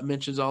Paul that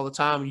mentions all the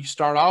time, you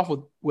start off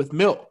with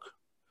milk,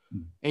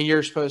 and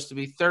you're supposed to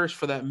be thirst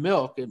for that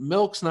milk. And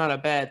milk's not a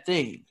bad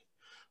thing,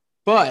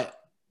 but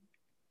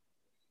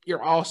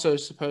you're also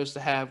supposed to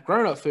have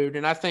grown-up food.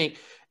 And I think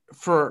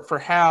for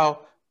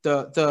how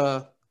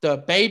the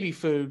baby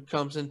food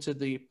comes into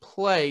the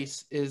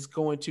place is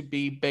going to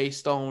be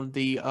based on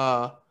the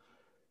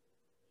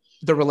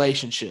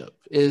relationship,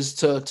 is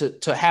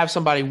to have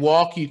somebody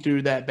walk you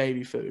through that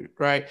baby food,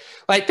 right?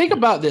 Like, think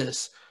about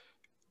this.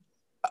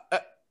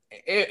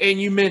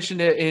 And you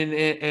mentioned it,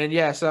 and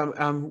yes,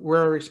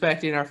 we're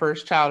expecting our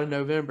first child in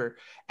November.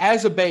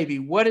 As a baby,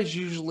 what is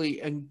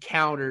usually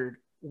encountered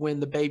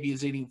when the baby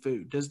is eating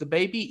food? Does the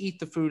baby eat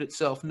the food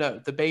itself? No,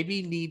 the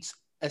baby needs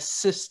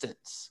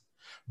assistance,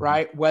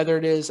 right? Whether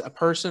it is a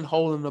person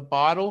holding the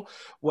bottle,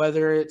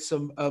 whether it's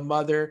a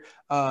mother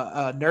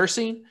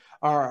nursing,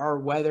 or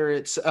whether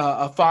it's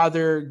a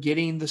father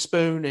getting the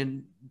spoon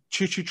and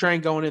choo-choo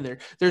train going in there.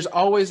 There's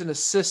always an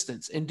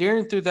assistance. And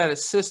through that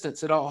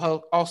assistance, it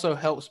also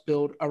helps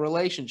build a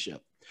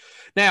relationship.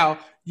 Now,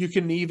 you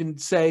can even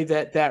say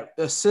that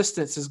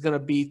assistance is going to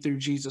be through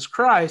Jesus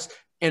Christ,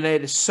 and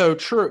it is so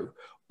true.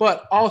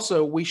 But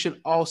also, we should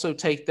also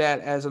take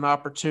that as an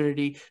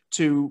opportunity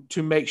to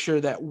make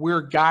sure that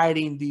we're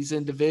guiding these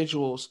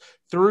individuals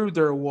through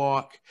their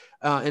walk,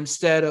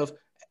 instead of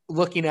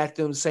looking at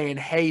them, saying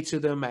hey to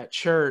them at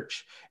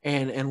church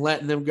and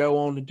letting them go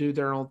on to do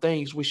their own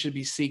things. We should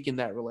be seeking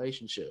that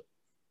relationship.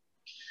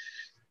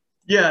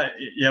 Yeah,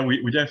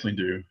 we definitely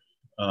do.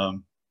 I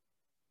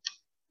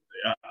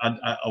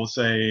will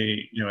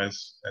say,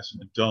 as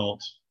an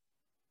adult,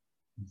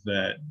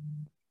 that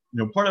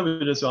part of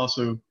it is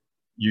also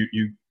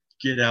you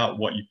get out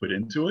what you put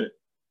into it.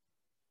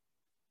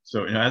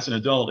 So as an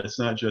adult, it's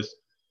not just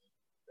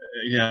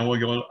yeah, I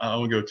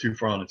won't go too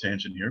far on a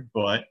tangent here,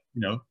 but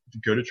you know, if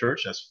you go to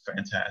church, that's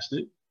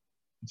fantastic.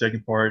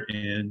 Taking part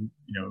in,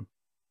 you know,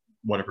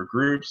 whatever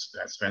groups,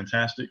 that's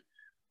fantastic.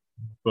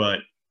 But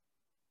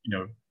you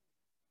know,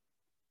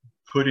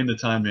 putting the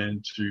time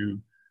in to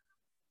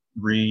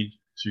read,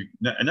 to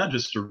not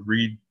just to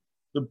read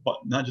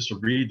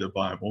the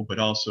Bible, but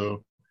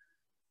also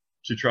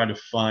to try to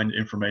find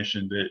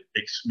information that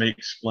may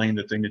explain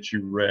the thing that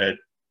you read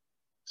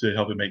to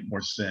help it make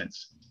more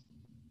sense.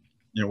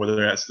 You know, whether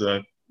that's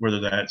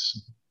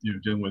you know,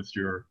 dealing with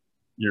your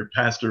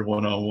pastor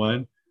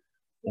one-on-one,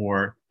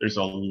 or there's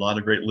a lot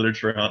of great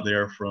literature out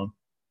there from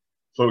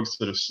folks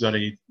that have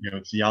studied, you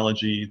know,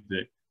 theology,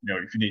 that, you know,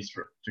 if you need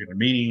particular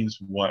meanings,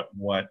 what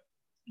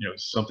you know,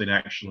 something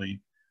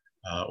actually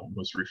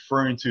was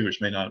referring to,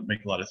 which may not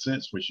make a lot of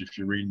sense, which if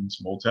you're reading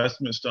some Old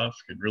Testament stuff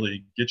could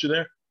really get you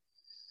there.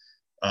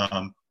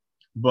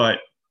 But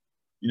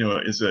you know,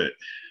 as a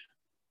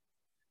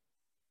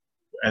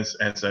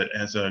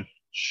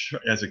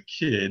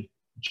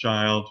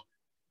child,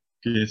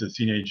 getting into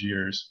teenage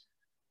years,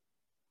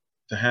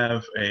 to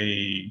have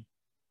a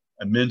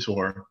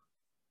mentor,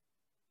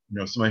 you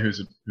know, somebody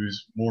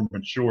who's more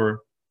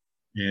mature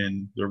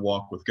in their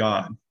walk with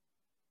God,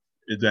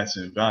 that's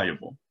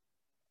invaluable.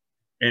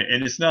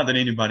 And it's not that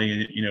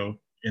anybody, you know,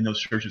 in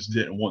those churches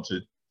didn't want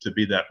to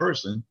be that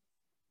person.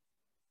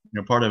 You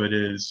know, part of it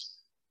is,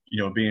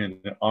 you know, being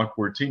an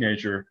awkward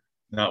teenager,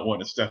 not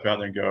wanting to step out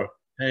there and go,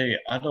 hey,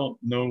 I don't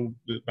know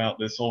about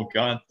this whole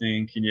God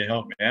thing. Can you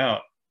help me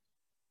out?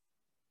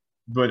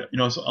 But, you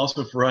know, it's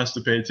also for us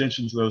to pay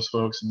attention to those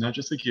folks, and not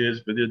just the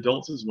kids, but the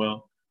adults as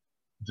well,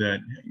 that,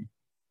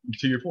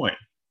 to your point,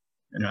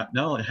 you know,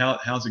 not only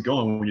how's it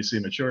going when you see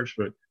them at church,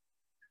 but,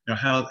 you know,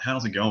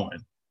 how's it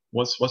going?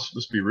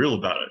 Let's be real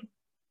about it.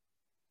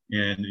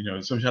 And, you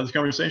know, sometimes there's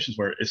conversations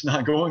where it's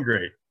not going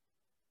great.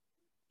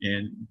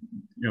 And,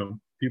 you know,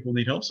 people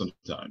need help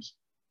sometimes.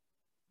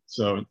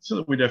 So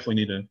we definitely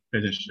need to pay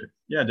attention to.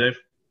 Yeah, Dave?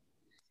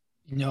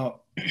 You know,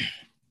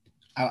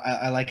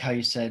 I like how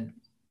you said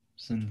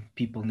some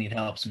people need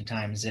help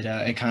sometimes.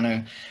 It kind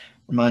of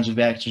reminds me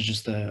back to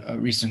just a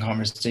recent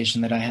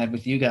conversation that I had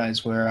with you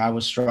guys where I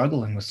was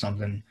struggling with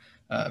something,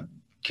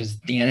 because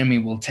the enemy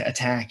will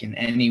attack in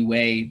any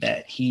way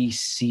that he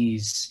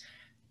sees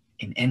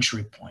an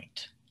entry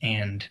point.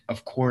 And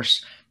of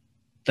course,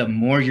 the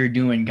more you're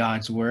doing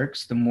God's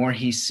works, the more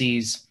he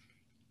sees,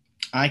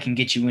 I can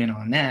get you in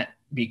on that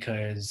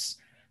because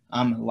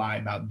I'm going to lie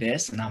about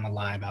this and I'm going to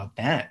lie about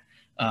that.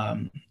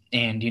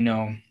 And, you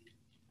know,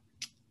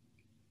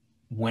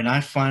 when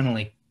I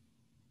finally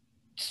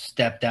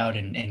stepped out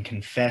and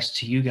confessed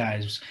to you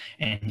guys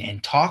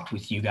and talked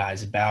with you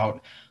guys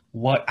about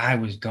what I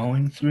was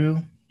going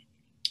through,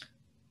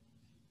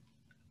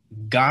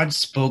 God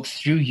spoke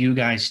through you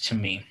guys to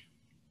me.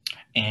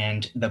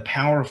 And the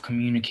power of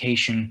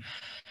communication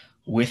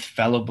with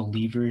fellow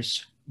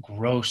believers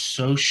grows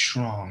so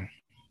strong.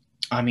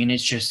 I mean,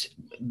 it's just,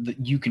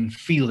 you can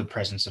feel the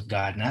presence of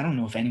God. And I don't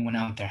know if anyone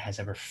out there has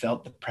ever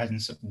felt the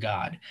presence of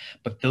God,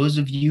 but those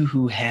of you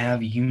who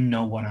have, you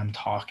know what I'm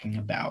talking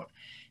about.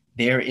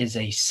 There is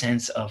a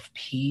sense of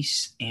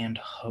peace and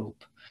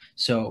hope.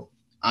 So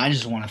I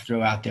just want to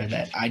throw out there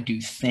that I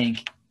do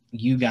thank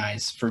you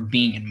guys for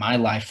being in my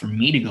life for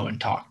me to go and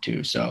talk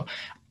to. So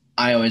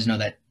I always know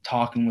that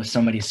talking with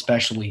somebody,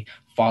 especially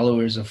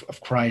followers of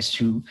Christ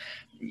who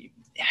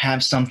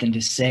have something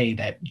to say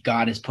that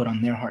God has put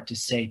on their heart to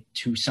say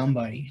to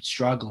somebody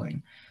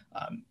struggling,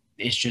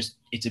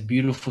 it's a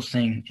beautiful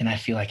thing, and I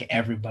feel like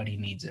everybody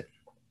needs it.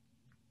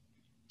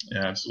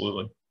 Yeah,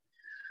 absolutely.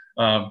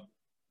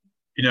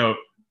 You know,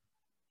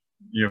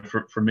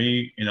 for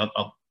me, you know,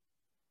 I'll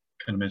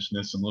kind of mention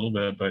this in a little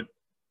bit, but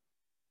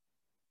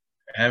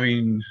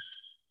having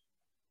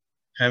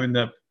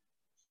that,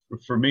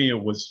 for me,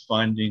 it was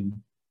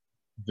finding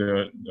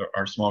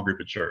our small group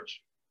at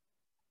church.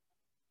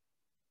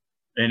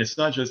 And it's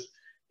not just,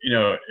 you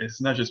know,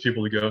 it's not just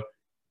people to go,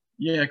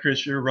 yeah,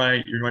 Chris, you're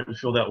right to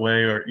feel that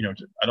way, or, you know,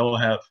 I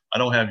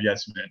don't have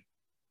yes men,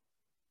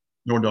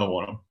 nor do I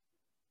want them.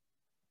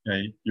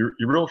 Okay? Your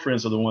real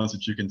friends are the ones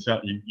that you can tell,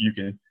 you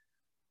can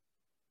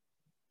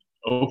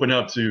open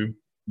up to.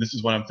 This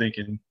is what I'm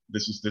thinking.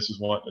 This is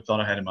what the thought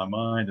I had in my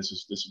mind. This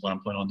is what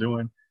I'm planning on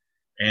doing.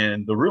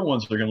 And the real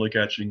ones are going to look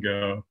at you and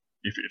go,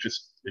 if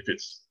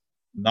it's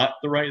not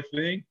the right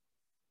thing,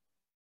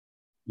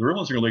 the real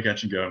ones are going to look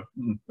at you and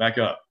go, back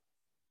up.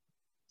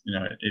 You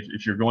know,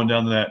 if you're going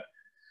down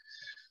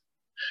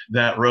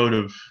that road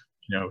of,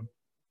 you know,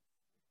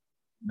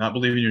 not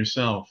believing in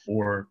yourself,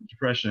 or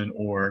depression,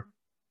 or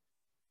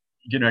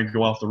getting ready to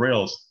go off the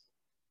rails,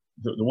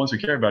 the ones who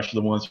care about you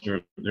are the ones who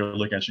they're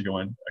looking at you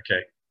going,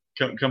 okay,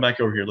 come back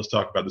over here. Let's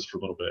talk about this for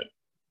a little bit,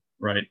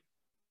 right?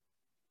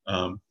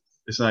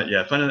 It's not,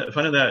 yeah, find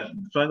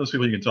those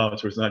people you can talk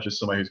to. It's not just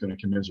somebody who's going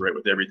to commiserate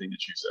with everything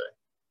that you say.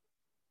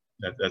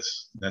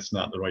 That's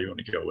not the way you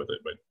want to go with it.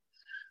 But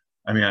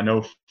I mean, I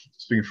know,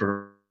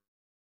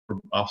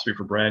 I'll speak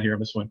for Brad here on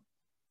this one.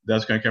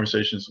 Those kind of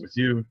conversations with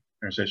you,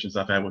 conversations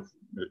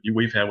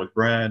we've had with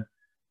Brad,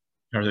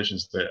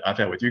 conversations that I've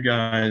had with you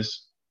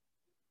guys,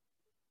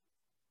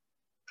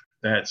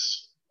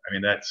 that's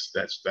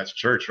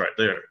church right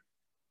there.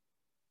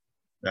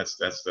 That's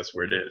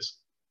where it is.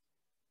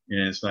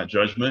 And it's not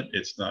judgment.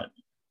 It's not,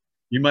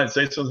 you might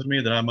say something to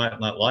me that I might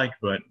not like,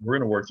 but we're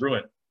going to work through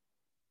it.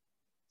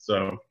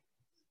 So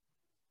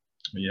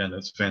yeah,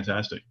 that's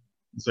fantastic.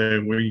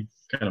 So we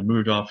kind of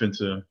moved off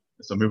into,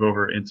 move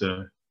over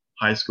into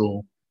high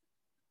school.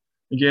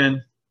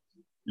 Again,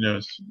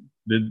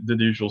 did the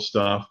usual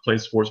stuff,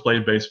 played sports,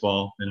 played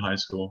baseball in high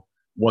school.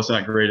 Was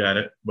not great at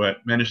it, but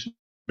managed to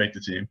make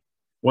the team.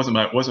 Wasn't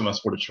my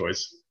sport of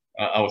choice.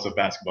 I was a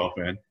basketball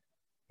fan,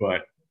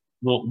 but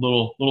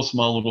little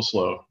small, little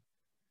slow.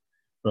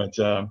 But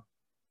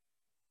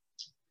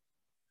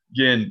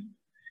again,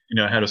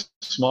 I had a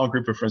small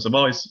group of friends.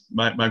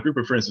 My group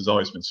of friends has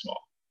always been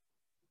small.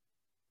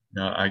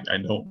 I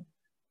don't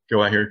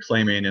go out here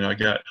claiming, I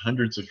got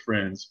hundreds of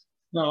friends.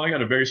 No, I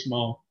got a very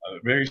small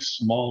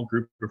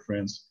group of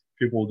friends,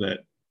 people that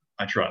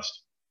I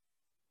trust.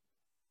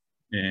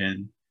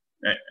 And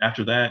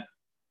after that,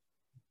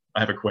 I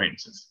have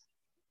acquaintances.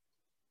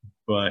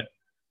 But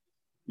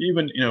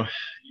even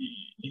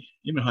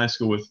high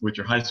school with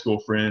your high school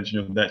friends,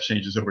 that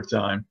changes over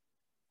time.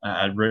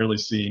 I rarely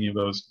see any of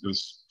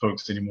those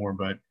folks anymore.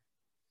 But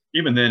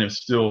even then, it's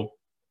still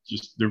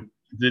just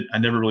I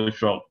never really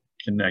felt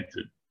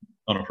connected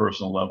on a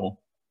personal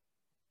level.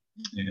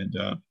 And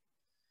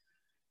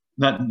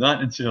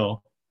not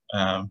until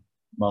my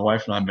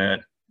wife and I met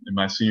in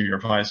my senior year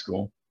of high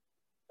school.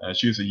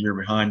 She was a year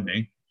behind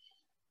me,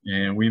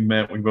 and we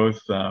met. We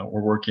both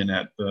were working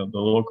at the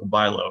local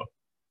Bilo,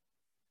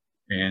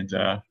 and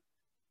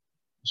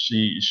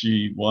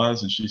she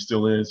was and she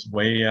still is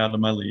way out of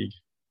my league.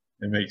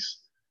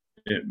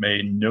 It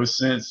made no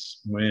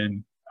sense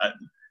when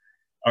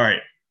all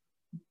right,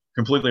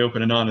 completely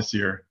open and honest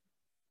here.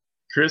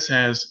 Chris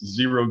has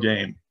 0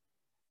 game.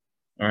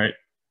 All right,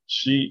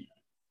 she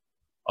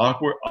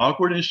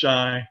awkward and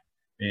shy,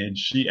 and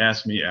she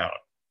asked me out,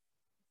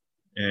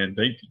 and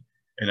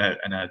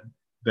I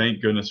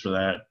thank goodness for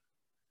that.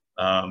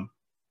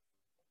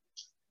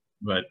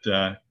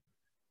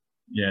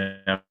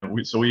 Yeah,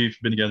 so we've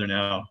been together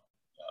now.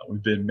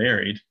 We've been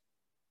married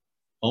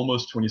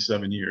almost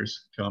 27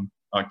 years come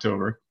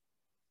October.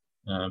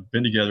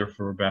 Been together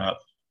for about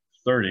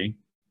 30,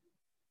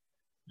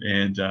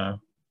 and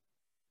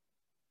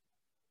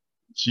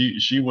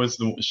she was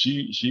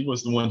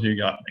the one who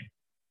got me.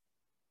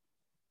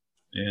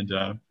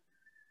 And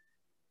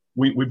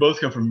we both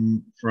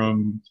come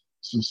from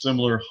some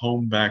similar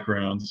home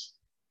backgrounds,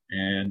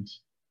 and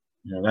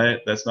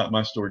that's not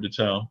my story to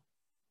tell,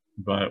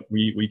 but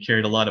we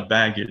carried a lot of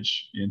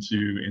baggage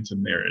into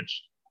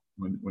marriage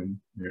when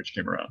marriage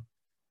came around,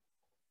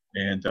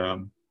 and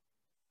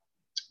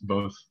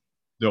both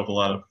dealt with a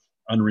lot of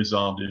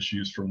unresolved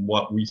issues from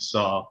what we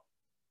saw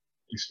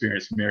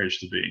experienced marriage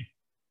to be,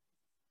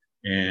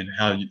 and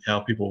how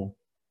people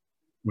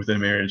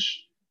within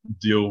marriage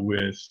deal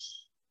with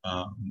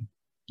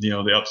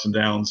the ups and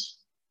downs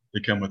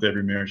that come with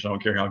every marriage. I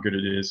don't care how good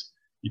it is.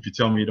 If you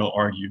tell me you don't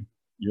argue,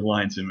 you're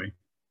lying to me.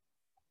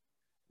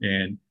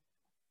 And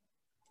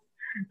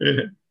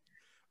I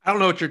don't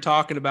know what you're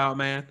talking about,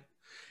 man.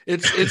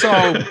 It's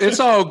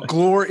all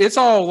glory. It's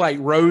all like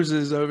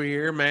roses over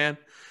here, man.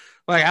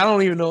 Like, I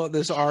don't even know what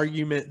this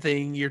argument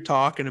thing you're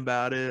talking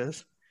about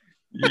is.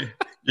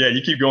 Yeah,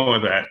 you keep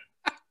going with that.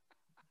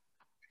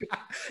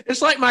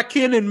 It's like my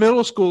kid in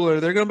middle schooler.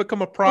 They're going to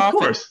become a prophet.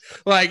 Of course.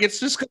 Like, it's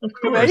just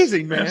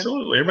amazing, man.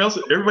 Absolutely.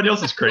 Everybody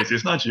else is crazy.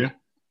 It's not you.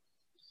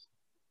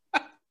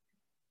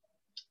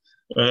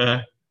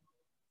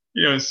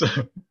 So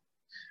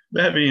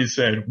that being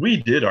said, we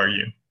did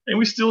argue, and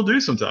we still do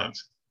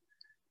sometimes.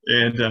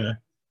 And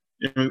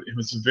it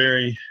was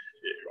very,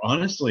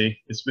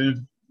 honestly, it's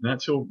been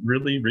not till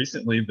really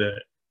recently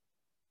that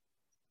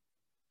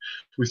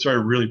we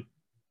started really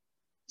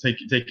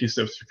taking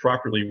steps to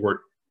properly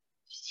work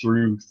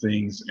through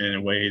things in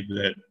a way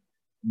that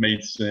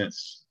made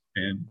sense,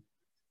 and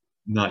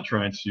not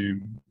trying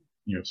to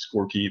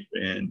score keep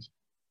and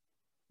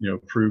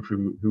prove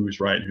who is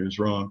right and who is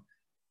wrong.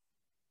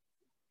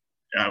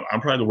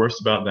 I'm probably the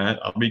worst about that.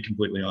 I'll be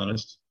completely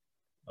honest.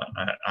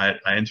 I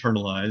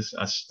internalize,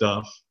 I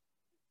stuff,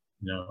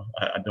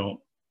 I don't,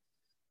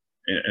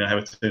 and I have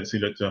a tendency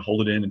to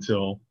hold it in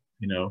until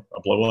I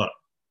blow up.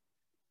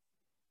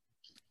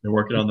 Been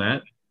working on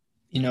that.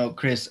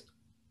 Chris,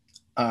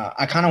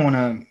 I kind of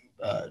want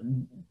to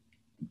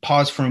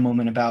pause for a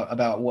moment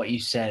about what you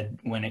said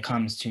when it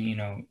comes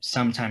to,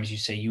 sometimes you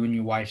say you and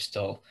your wife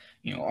still,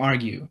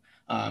 argue.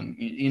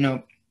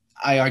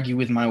 I argue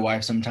with my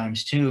wife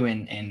sometimes too,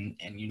 and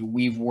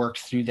we've worked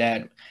through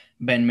that,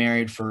 been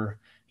married for,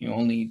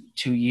 only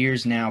 2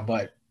 years now,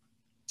 but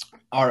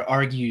our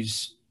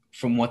argues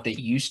from what they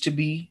used to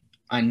be,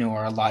 I know,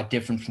 are a lot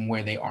different from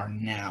where they are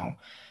now.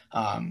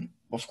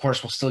 Of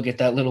course, we'll still get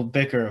that little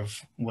bicker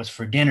of what's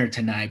for dinner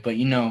tonight, but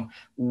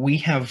we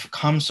have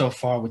come so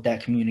far with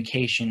that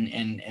communication,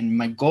 and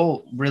my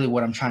goal, really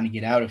what I'm trying to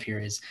get out of here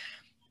is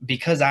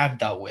because I've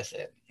dealt with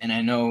it, and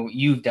I know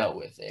you've dealt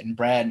with it, and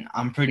Brad,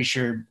 I'm pretty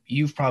sure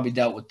you've probably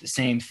dealt with the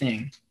same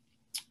thing.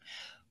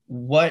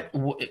 What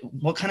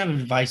kind of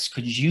advice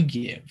could you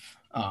give?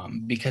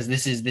 Because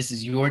this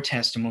is your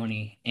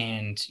testimony,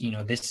 and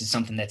this is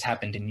something that's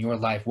happened in your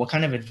life. What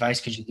kind of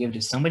advice could you give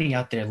to somebody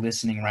out there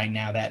listening right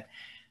now that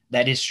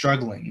is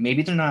struggling?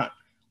 Maybe they're not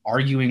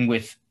arguing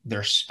with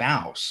their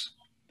spouse,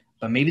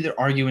 but maybe they're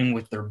arguing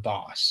with their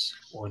boss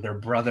or their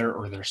brother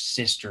or their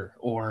sister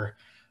or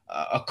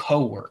a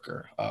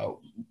coworker.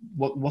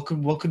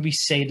 What could we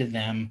say to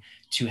them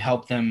to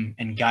help them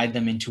and guide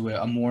them into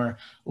a more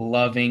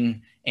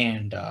loving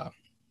and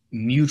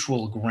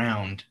mutual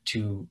ground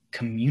to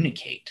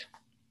communicate?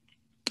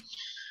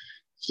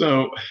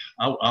 So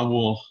I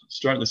will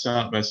start this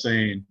out by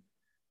saying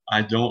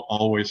I don't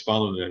always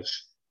follow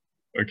this.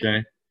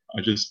 Okay,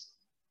 I just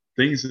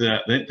things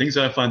that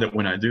I find that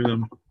when I do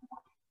them,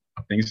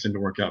 things tend to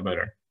work out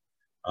better.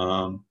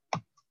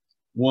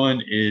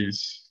 One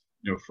is,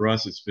 for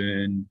us, it's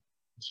been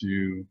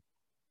to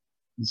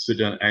sit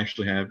down and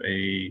actually have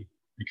a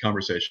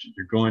conversation.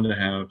 You're going to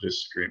have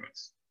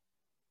disagreements,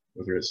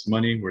 whether it's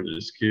money, whether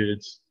it's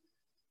kids,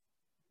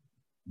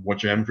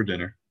 what you're having for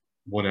dinner,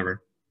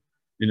 whatever.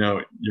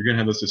 You're going to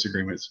have those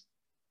disagreements.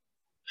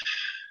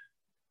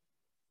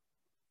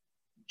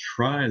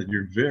 Try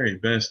your very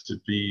best to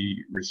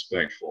be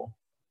respectful.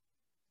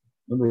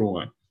 Number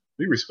one,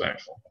 be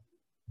respectful.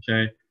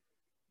 Okay?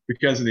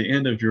 Because at the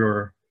end of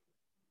your,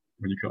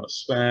 what you call a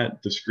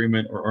spat,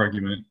 disagreement, or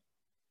argument,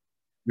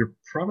 you're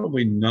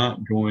probably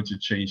not going to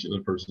change the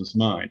other person's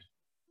mind.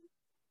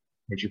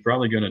 What you're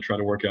probably going to try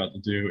to work out to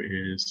do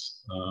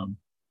is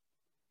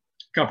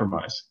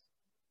compromise.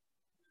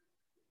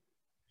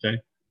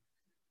 Okay?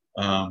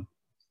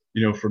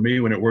 For me,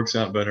 when it works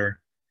out better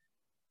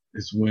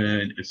is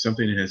when if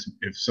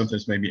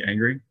something's made me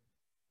angry,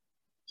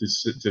 to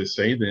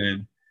say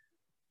then,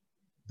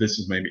 this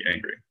has made me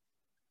angry.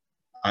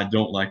 I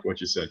don't like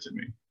what you said to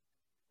me.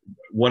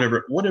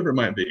 Whatever it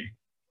might be.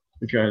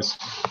 Because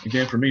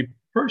again, for me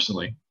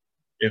personally,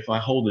 if I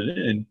hold it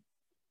in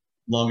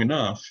long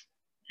enough,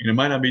 and it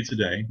might not be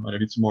today, it might not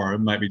be tomorrow,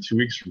 it might be 2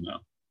 weeks from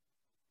now,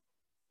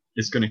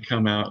 it's going to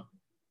come out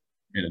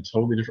in a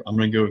totally different, I'm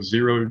going to go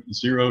 0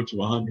 to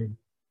 100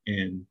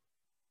 in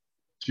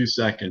 2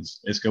 seconds.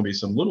 It's going to be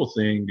some little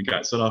thing that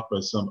got set off by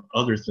some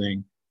other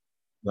thing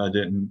that I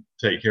didn't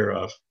take care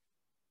of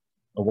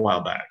a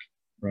while back,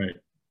 right?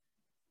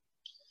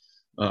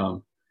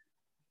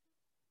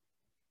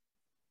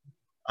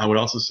 I would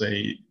also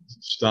say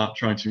stop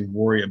trying to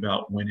worry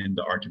about winning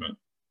the argument.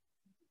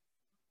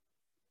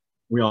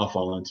 We all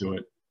fall into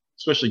it,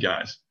 especially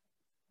guys.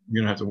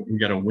 We got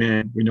to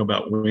win. We know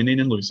about winning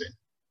and losing.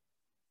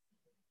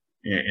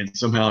 And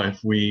somehow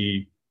if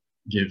we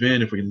give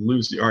in, if we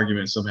lose the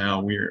argument,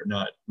 somehow we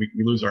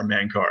lose our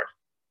man card,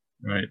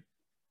 right?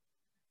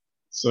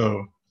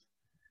 So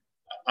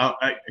a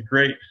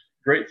great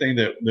thing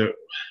that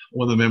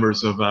one of the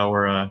members of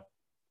our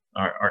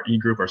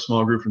e-group, our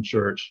small group from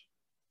church,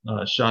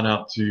 shout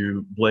out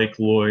to Blake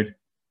Lloyd.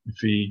 If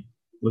he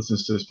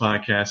listens to this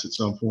podcast at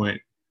some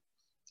point,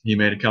 he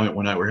made a comment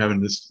one night. We're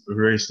having this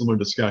very similar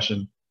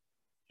discussion,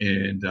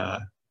 and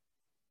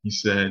he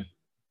said,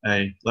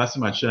 "Hey, last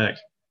time I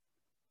checked,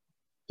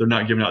 they're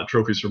not giving out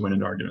trophies for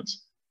winning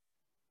arguments."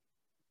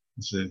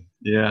 I said,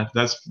 "Yeah,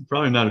 that's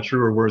probably not a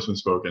truer words when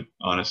spoken,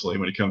 honestly,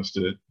 when it comes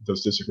to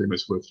those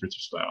disagreements with your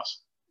spouse."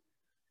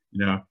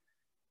 And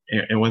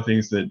one of the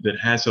things that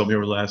has helped me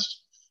over the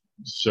last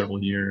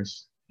several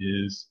years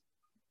is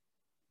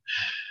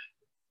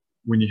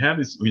when you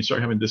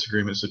start having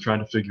disagreements, to try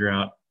to figure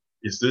out,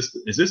 is this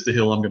the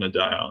hill I'm going to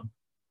die on?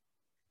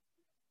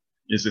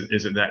 Is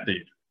it that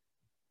deep?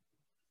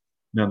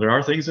 Now, there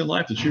are things in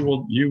life that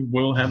you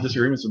will have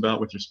disagreements about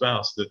with your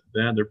spouse that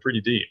they're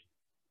pretty deep.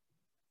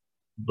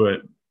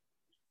 But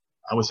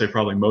I would say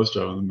probably most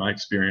of them, my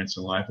experience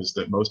in life is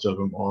that most of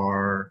them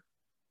are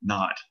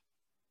not.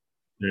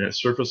 They're at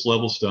surface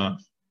level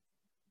stuff.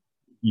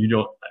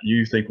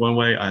 You think one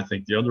way, I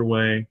think the other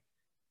way.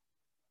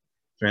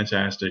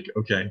 Fantastic.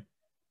 Okay.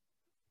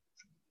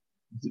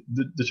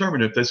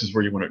 Determine if this is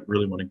where you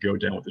really want to go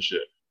down with the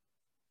ship.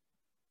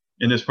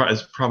 And it's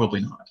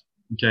probably not.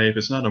 Okay, if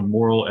it's not a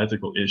moral,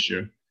 ethical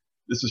issue,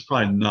 this is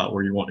probably not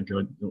where you want to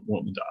go,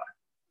 want to die,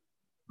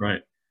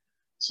 right?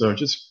 So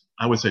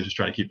I would say just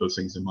try to keep those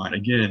things in mind.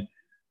 Again,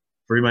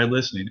 for everybody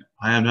listening,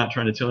 I am not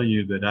trying to tell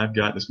you that I've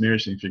got this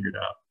marriage thing figured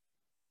out.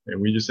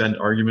 And we just had an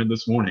argument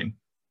this morning,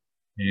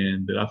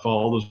 and did I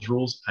follow all those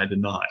rules? I did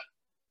not.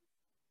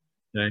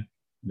 Okay,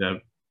 did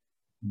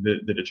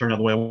it turn out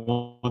the way I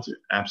want to?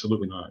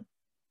 Absolutely not.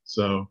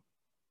 So,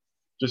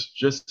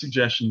 just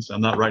suggestions.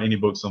 I'm not writing any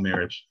books on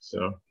marriage,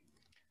 so.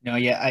 No,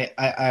 yeah,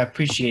 I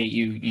appreciate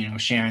you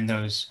sharing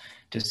those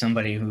to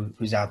somebody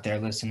who's out there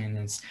listening.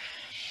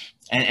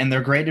 And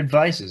they're great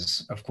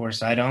advices. Of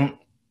course, I don't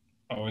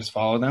always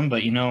follow them,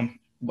 but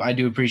I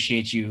do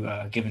appreciate you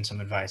giving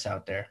some advice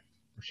out there.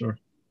 For sure.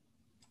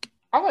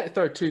 I like to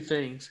throw two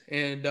things,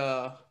 and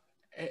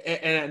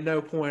at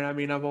no point,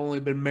 I've only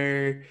been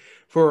married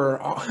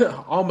for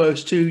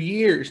almost 2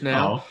 years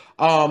now.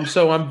 Oh,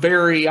 So I'm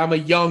a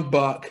young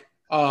buck.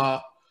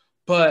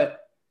 But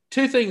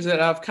two things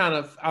that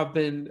I've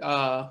been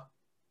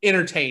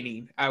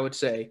entertaining, I would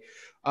say,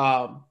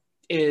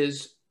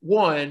 is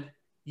one,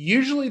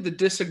 usually the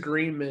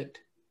disagreement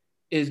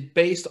is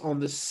based on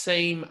the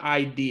same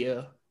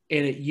idea,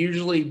 and it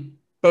usually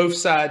both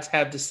sides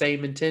have the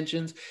same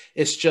intentions.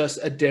 It's just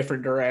a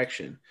different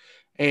direction.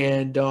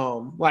 And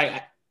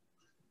like,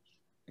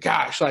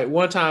 gosh, like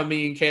one time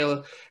me and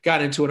Kayla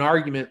got into an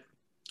argument.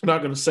 I'm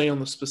not going to say on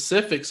the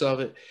specifics of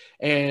it.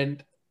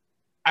 And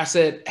I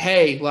said,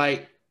 hey,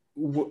 like,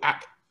 I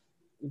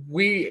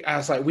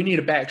was like, we need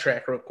to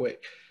backtrack real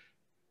quick.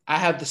 I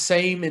have the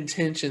same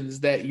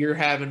intentions that you're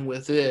having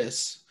with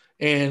this.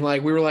 And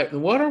like, we were like,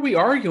 what are we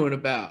arguing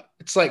about?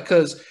 It's like,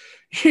 because,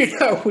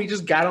 we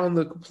just got on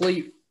the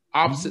complete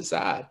opposite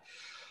side.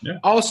 yeah.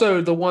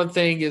 Also, the one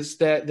thing is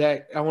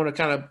that I want to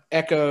kind of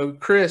echo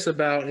Chris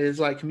about is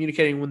like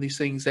communicating when these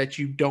things that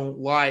you don't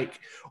like,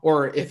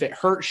 or if it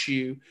hurts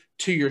you,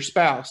 to your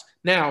spouse.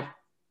 Now,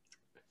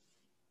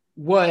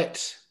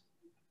 what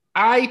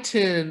I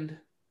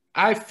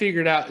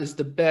figured out is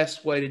the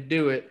best way to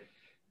do it,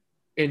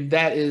 and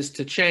that is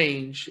to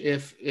change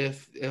if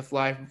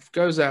life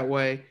goes that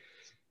way,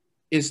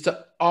 is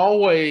to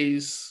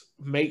always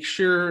make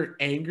sure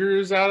anger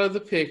is out of the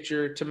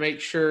picture, to make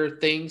sure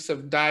things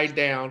have died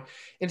down.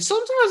 And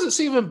sometimes it's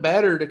even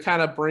better to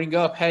kind of bring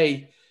up,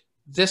 hey,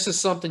 this is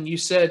something you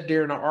said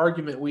during an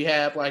argument we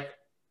had like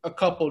a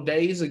couple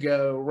days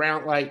ago,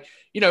 around like,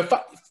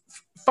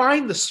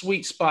 find the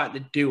sweet spot to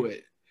do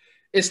it.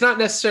 It's not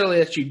necessarily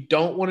that you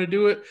don't want to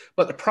do it,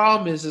 but the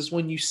problem is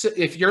when you sit,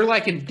 if you're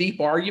like in deep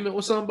argument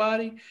with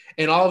somebody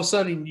and all of a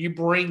sudden you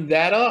bring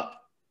that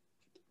up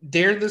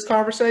during this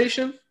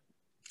conversation,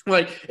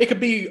 like it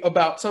could be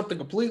about something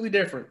completely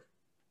different.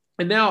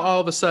 And now all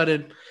of a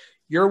sudden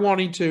you're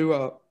wanting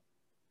to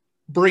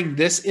bring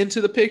this into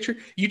the picture.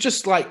 You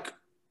just like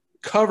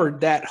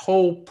covered that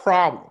whole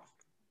problem,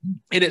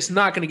 and it's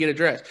not going to get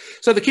addressed.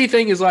 So the key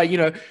thing is like,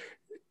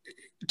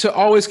 to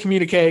always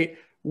communicate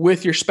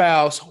with your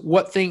spouse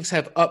what things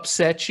have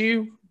upset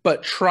you,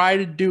 but try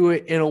to do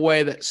it in a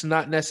way that's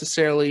not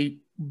necessarily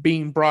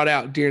being brought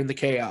out during the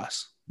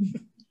chaos.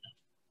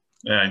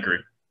 Yeah, I agree.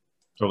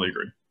 Totally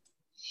agree.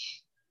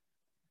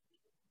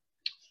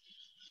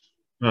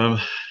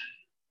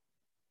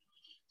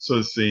 So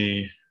let's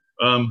see.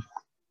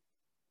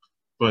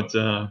 But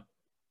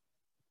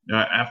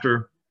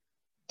after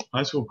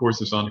high school, of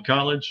course, it's on to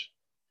college,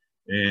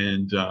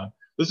 and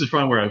this is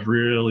probably where I've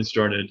really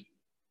started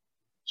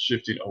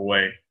shifting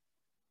away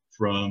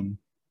from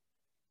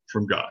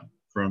God,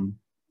 from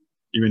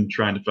even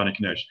trying to find a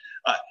connection.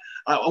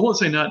 I won't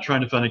say not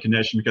trying to find a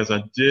connection, because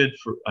I did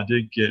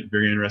get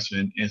very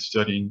interested in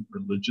studying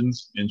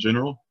religions in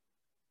general.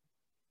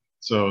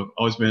 So I've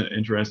always been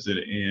interested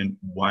in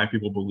why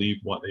people believe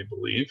what they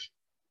believe.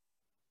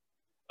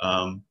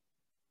 Not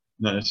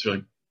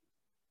necessarily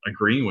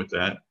agreeing with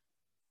that,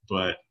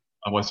 but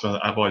I've always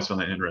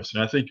found that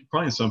interesting. I think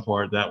probably in some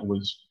part that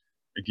was,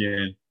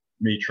 again,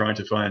 me trying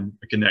to find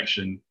a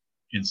connection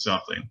in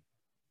something.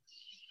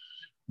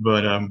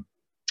 But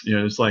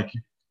it's like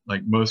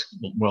most,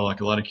 well,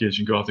 like a lot of kids,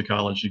 you go off to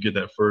college, you get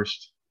that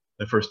first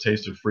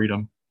taste of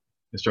freedom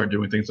and start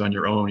doing things on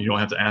your own. You don't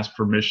have to ask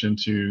permission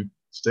to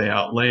stay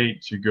out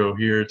late, to go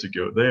here, to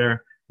go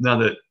there. Not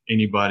that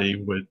anybody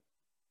would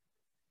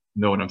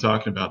know what I'm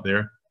talking about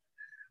there,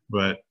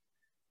 but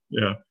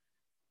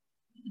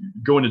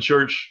going to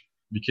church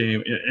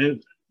became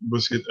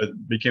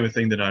a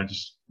thing that I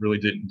just really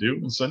didn't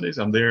do on Sundays.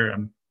 I'm there,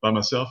 I'm by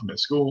myself, I'm at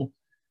school,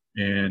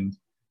 and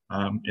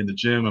I'm in the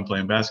gym, I'm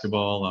playing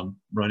basketball, I'm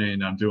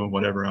running, I'm doing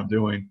whatever I'm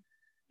doing.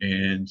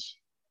 And,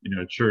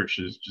 church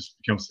just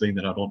becomes a thing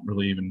that I don't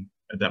really even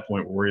at that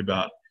point worry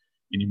about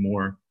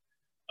anymore.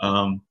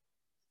 And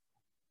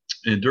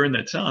during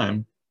that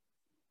time,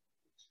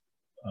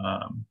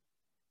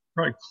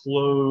 probably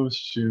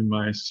close to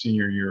my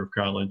senior year of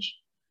college,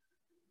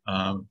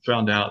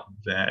 found out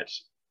that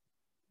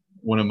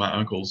one of my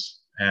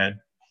uncles had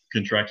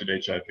contracted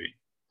HIV.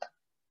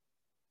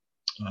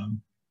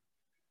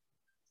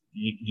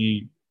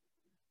 He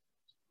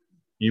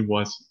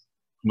was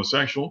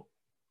homosexual.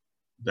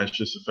 That's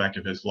just a fact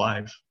of his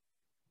life.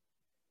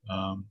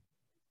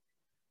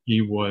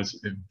 He was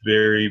a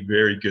very,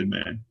 very good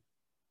man.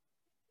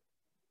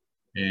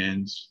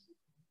 And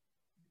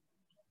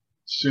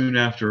soon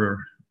after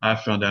I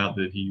found out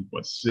that he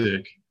was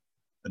sick,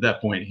 at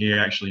that point he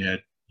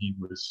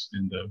was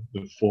in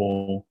the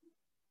full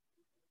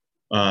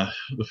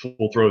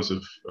throes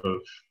of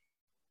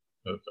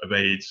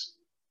AIDS,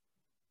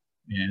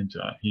 and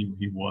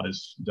he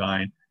was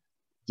dying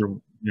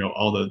through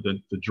all the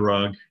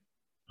drug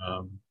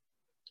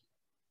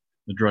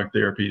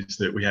therapies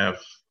that we have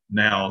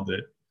now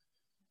that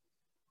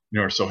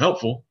are so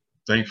helpful,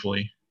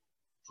 thankfully,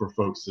 for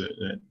folks that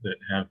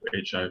have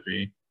HIV.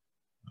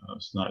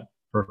 It's not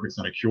perfect, it's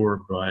not a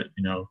cure, but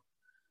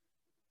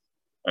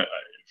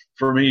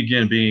for me,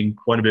 again, being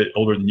quite a bit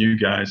older than you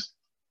guys,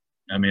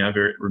 I mean, I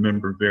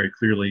remember very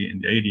clearly in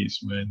the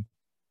 80s when,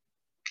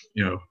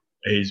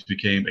 AIDS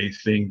became a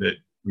thing that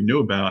we knew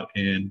about,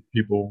 and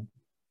people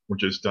were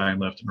just dying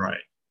left and right.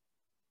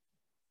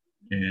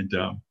 And,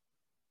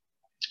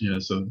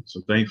 so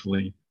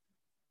thankfully,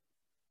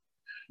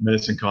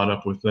 medicine caught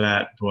up with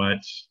that, but,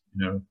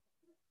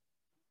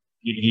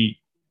 he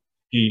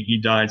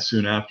died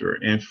soon after.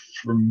 And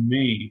for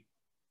me,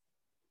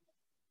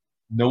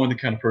 knowing the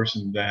kind of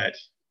person that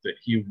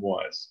he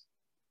was,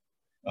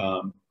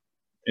 and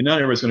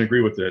not everybody's going to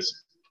agree with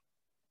this,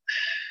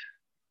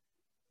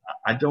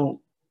 I don't,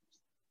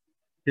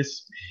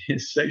 his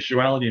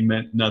sexuality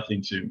meant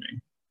nothing to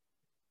me.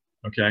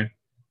 Okay?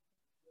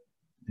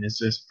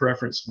 His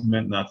preference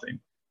meant nothing.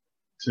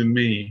 To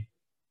me,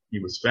 he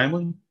was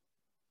family.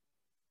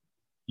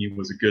 He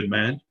was a good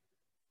man.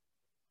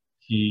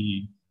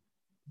 He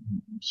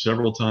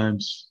several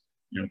times,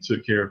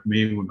 took care of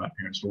me when my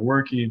parents were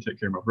working, took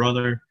care of my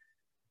brother.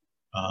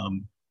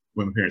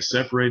 When my parents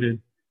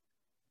separated,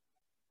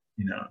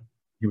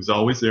 he was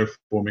always there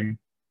for me.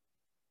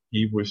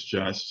 He was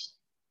just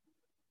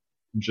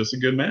a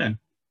good man.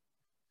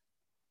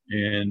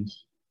 And,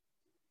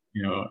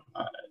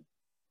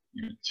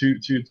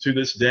 to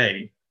this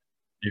day,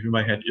 if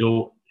anybody had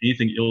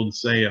anything ill to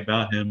say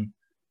about him,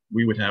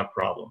 we would have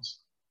problems.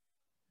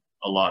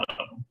 A lot of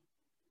them.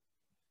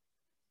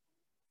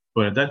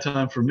 But at that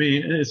time, for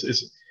me, this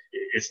is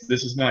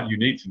not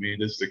unique to me.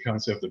 This is a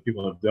concept that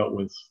people have dealt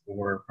with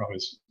for probably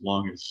as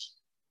long as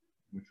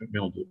we've been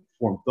able to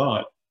form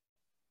thought.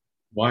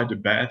 Why do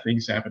bad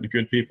things happen to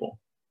good people?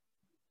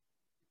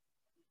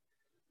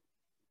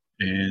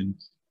 And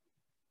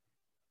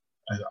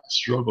I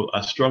struggled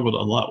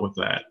a lot with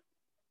that.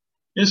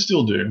 And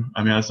still do.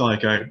 I mean, it's not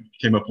like I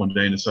came up one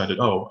day and decided,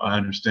 oh, I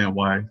understand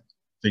why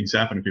things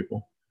happen to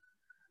people.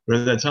 But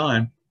at that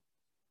time,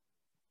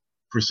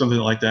 for something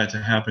like that to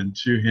happen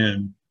to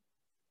him,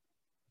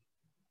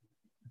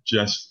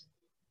 I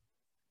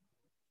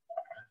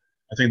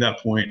think at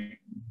that point,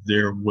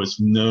 there was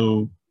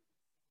no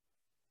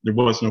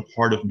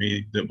part of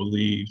me that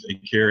believed a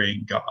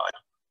caring God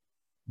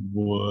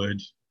would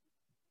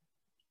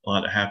allow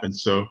it to happen.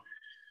 So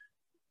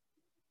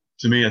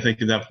to me, I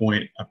think at that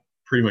point, I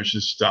pretty much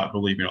just stopped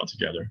believing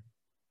altogether.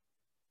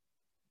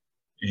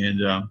 And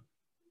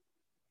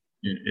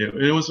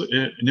it was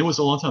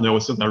a long time. That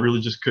was something I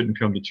really just couldn't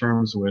come to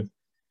terms with.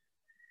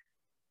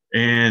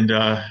 And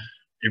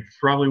it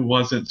probably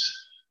wasn't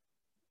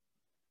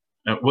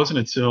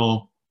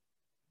until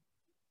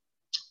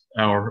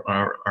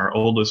our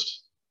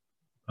oldest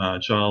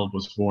child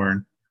was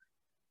born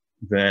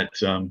that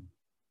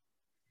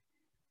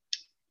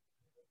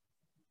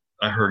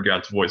I heard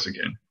God's voice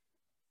again.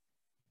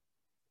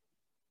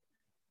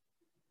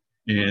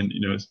 And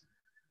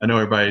I know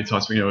everybody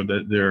talks about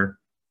that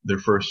their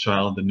first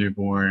child, the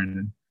newborn,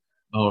 and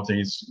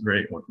everything's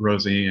great,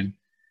 Rosie. And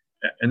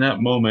in that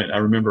moment, I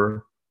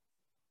remember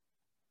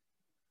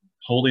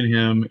holding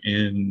him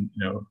in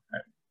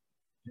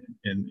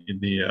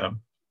the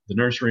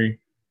nursery,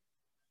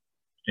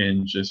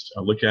 and just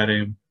I look at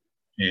him,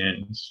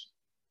 and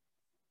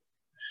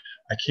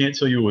I can't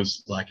tell you it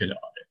was like I'm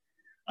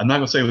not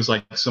gonna say it was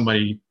like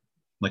somebody,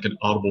 like an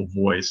audible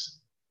voice.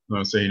 I'm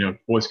gonna say,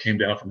 voice came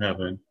down from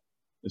heaven.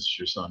 This is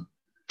your son.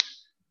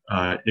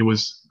 But it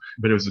was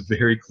a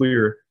very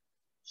clear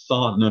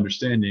thought and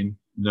understanding.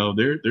 No,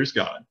 there's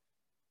God,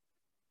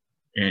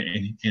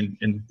 and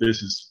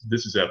this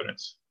is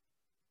evidence.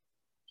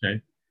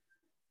 Okay,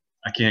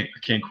 I can't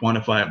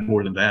quantify it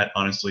more than that,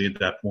 honestly, at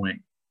that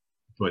point.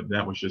 But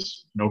that was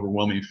just an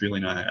overwhelming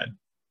feeling I had.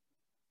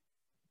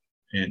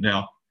 And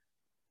now,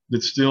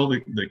 that still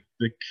the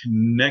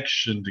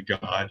connection to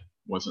God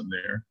wasn't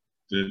there.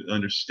 The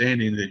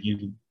understanding that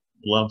He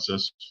loves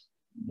us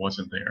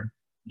wasn't there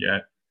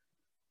yet.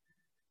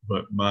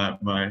 But my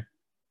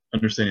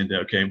understanding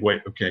that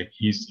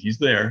He's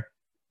there,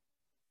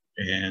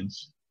 and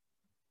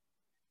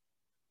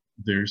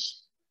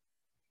there's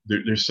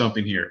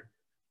something here.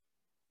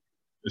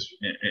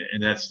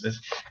 And that's as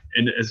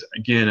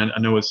again, I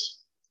know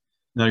it's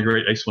not a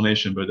great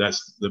explanation, but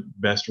that's the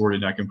best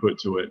wording I can put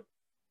to it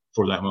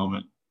for that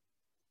moment.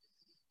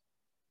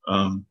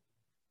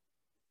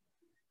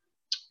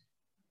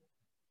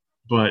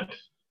 But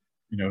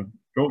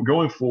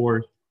going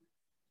forward,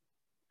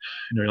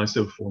 like I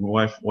said before,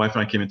 my wife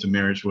and I came into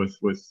marriage with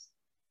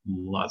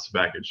lots of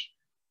baggage,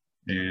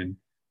 and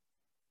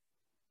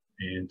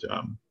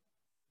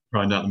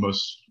probably not the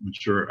most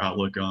mature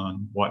outlook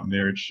on what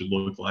marriage should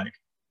look like.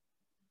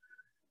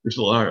 There's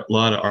a lot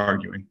of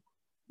arguing,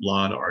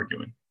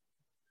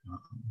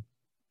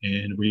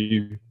 and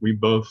we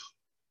both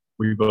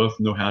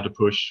know how to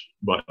push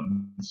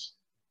buttons,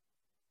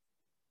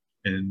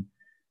 and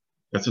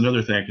that's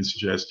another thing I can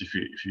suggest. If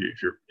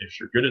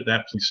you're good at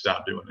that, please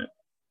stop doing it.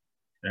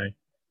 Okay,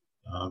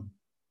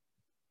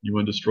 you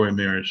want to destroy a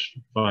marriage,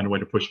 find a way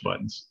to push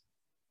buttons.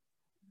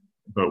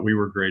 But we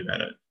were great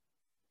at it,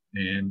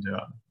 and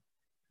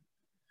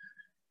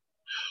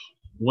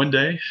one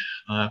day,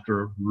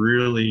 after a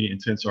really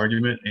intense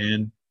argument,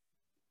 and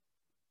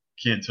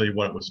can't tell you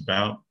what it was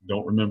about.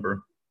 Don't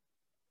remember,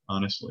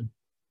 honestly.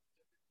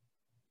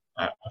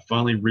 I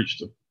finally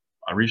reached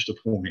a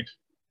point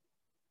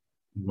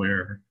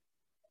where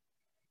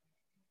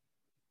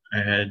I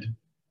had,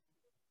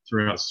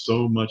 throughout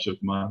so much of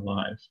my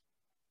life,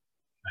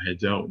 I had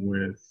dealt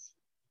with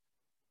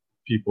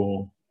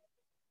people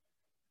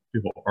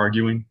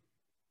arguing,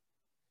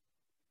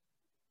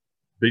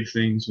 big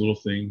things, little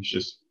things.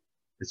 Just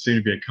it seemed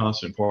to be a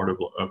constant part of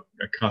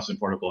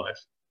life,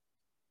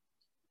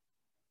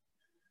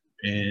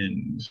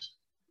 and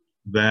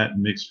that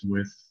mixed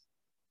with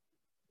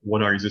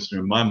what already existed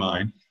in my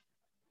mind,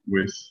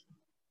 with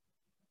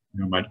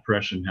my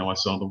depression, how I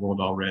saw the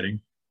world already.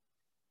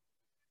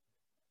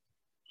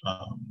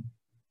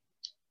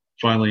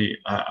 Finally,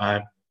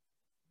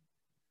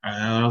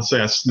 I'll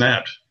say I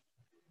snapped,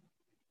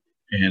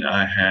 and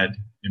I had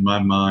in my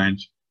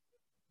mind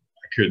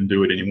I couldn't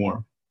do it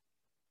anymore.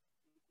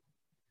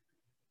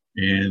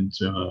 And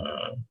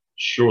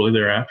shortly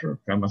thereafter,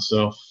 I found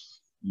myself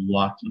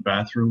locked in the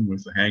bathroom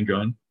with a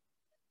handgun,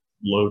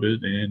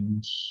 loaded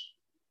and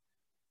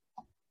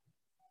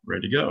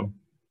ready to go.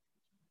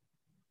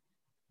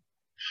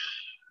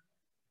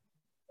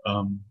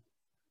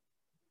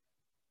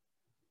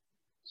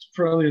 It's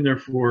probably in there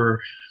for a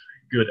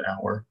good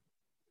hour.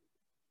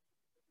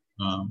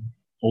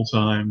 Whole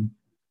time,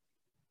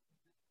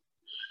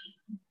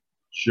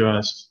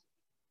 just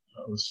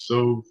I was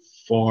so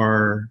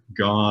far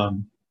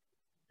gone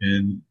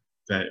in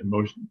that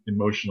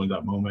emotionally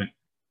that moment.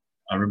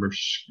 I remember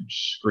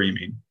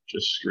screaming,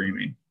 just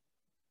screaming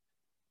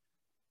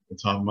at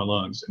the top of my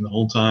lungs. And the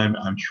whole time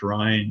I'm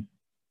trying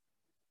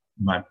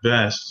my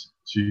best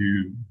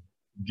to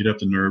get up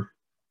the nerve.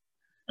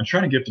 I'm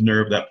trying to get the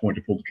nerve at that point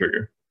to pull the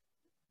trigger.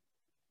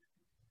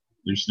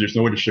 There's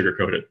no way to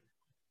sugarcoat it.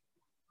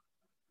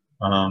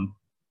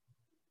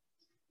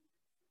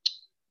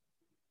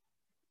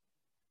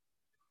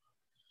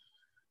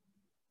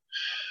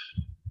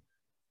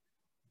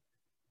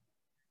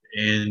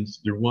 And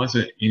there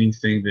wasn't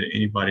anything that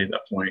anybody at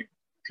that point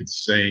could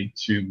say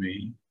to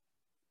me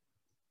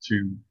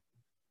to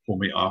pull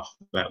me off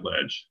that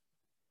ledge.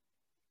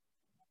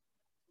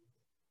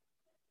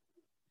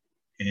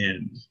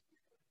 And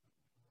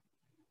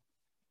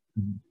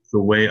the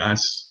way I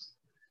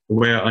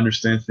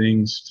understand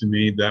things, to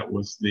me, that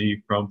was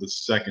probably the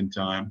second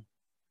time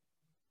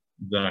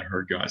that I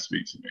heard God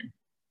speak to me.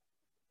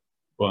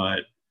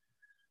 But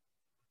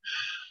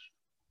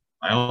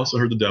I also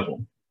heard the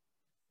devil.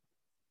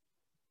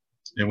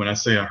 And when I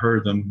say I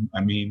heard them,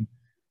 I mean,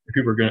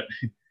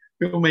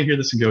 people may hear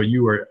this and go,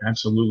 "You are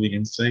absolutely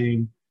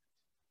insane.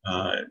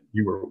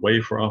 You were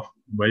way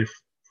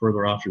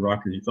further off your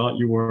rocker than you thought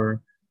you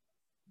were."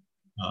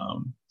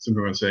 Some people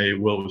are going to say,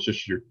 "Well, it was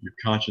just your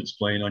conscience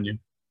playing on you."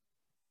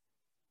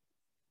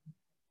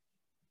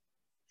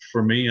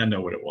 For me, I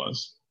know what it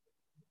was.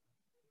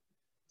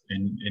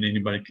 And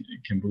anybody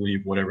can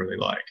believe whatever they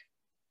like.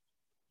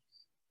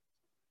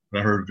 But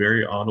I heard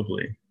very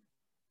audibly,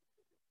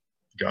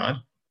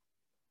 God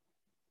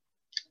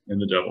and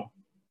the devil.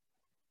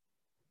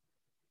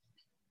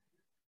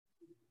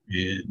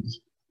 And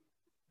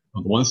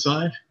on the one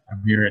side,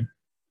 I'm hearing,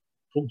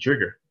 pull the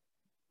trigger.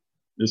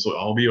 This will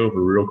all be over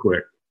real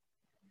quick.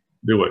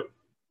 Do it.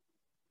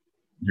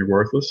 You're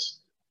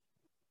worthless.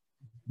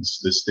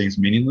 This thing's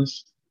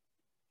meaningless.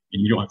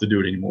 And you don't have to do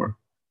it anymore.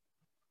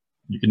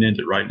 You can end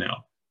it right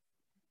now.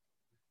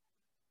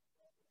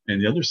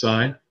 And the other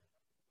side,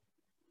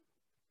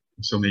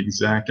 something the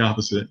exact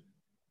opposite.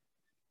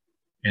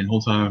 And the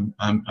whole time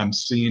I'm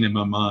seeing in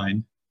my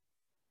mind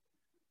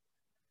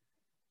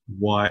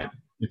what,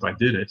 if I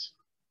did it,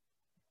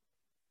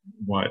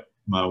 what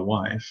my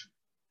wife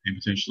and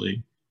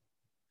potentially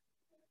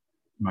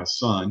my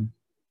son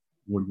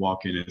would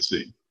walk in and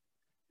see.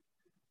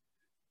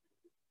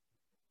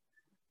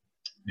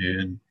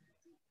 And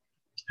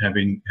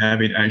having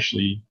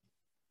actually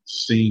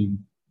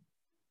seen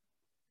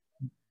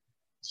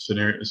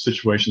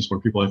situations where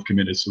people have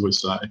committed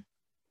suicide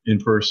in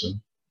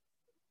person,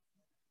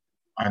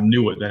 I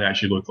knew what that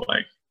actually looked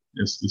like.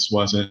 This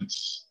wasn't a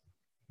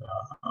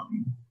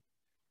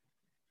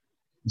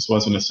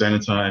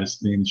sanitized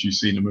thing that you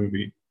see in a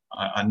movie.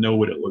 I know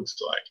what it looks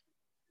like,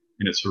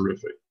 and it's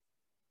horrific.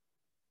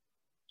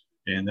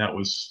 And that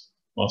was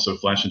also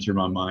flashing through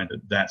my mind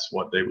that that's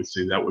what they would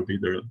see. That would be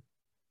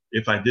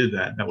if I did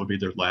that, that would be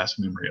their last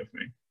memory of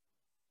me.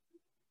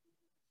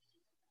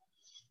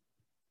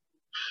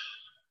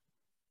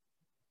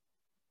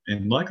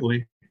 And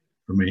luckily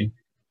for me,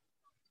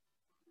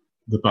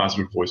 the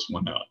positive voice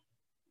won out.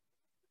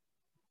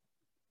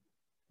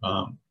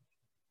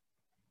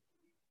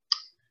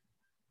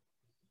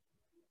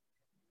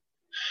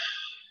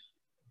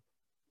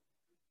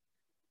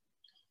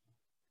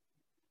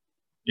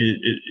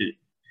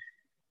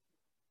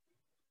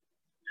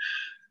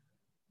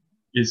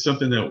 It's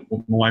something that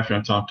my wife and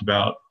I talked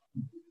about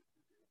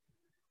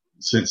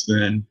since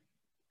then,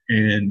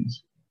 and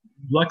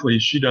luckily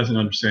she doesn't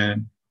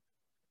understand.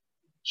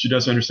 She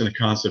doesn't understand the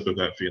concept of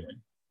that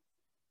feeling.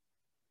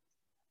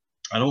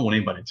 I don't want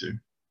anybody to.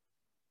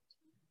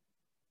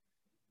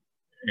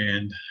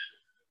 And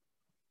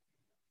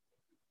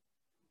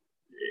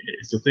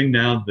it's a thing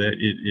now that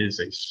it is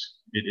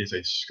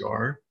a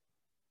scar,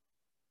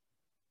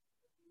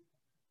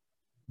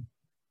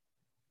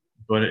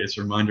 but it's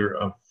a reminder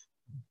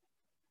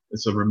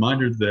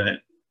that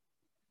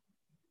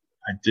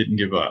I didn't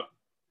give up.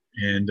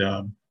 And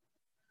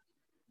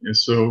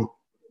so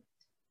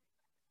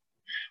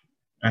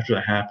after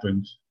that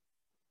happened,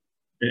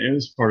 it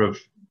was part of,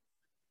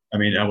 I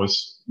mean, I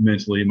was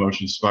mentally,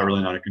 emotionally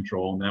spiraling out of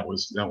control, and that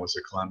was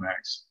the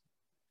climax.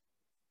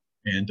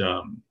 And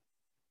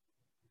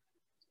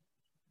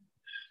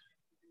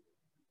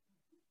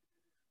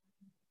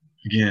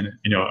again,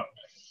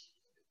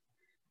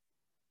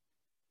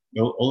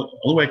 the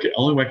only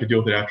way I could deal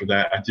with it after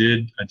that, I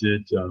did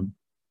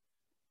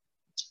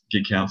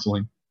get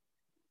counseling.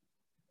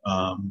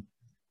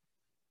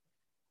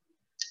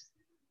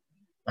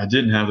 I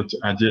didn't have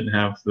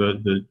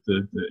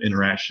the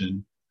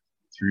interaction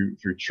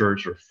through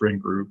church or friend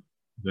group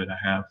that I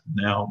have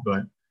now,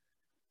 but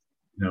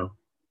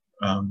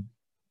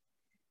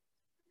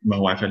my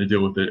wife had to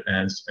deal with it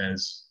as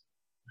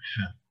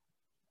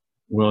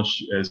well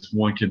as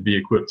one could be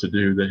equipped to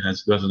do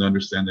that doesn't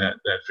understand that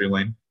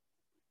feeling.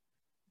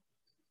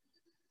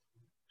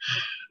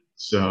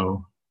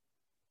 So,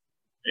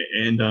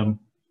 and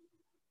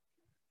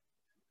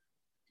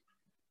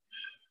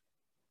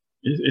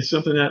it's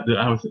something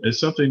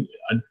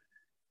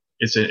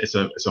it's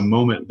a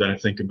moment that I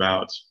think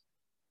about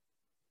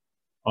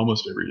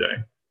almost every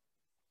day.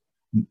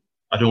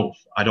 I don't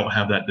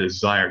have that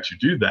desire to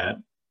do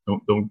that.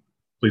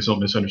 Please don't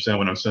misunderstand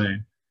what I'm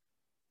saying.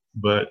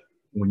 But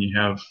when you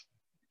have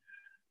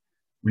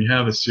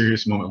a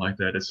serious moment like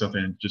that, it's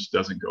something that just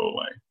doesn't go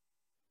away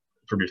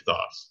from your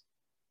thoughts.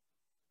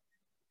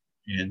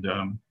 And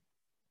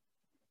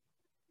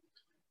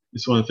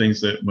it's one of the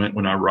things that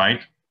when I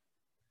write,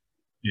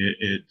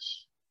 it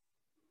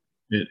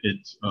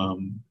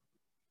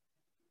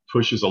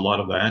pushes a lot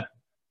of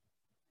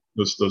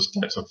those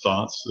types of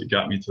thoughts that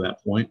got me to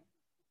that point.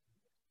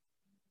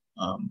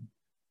 But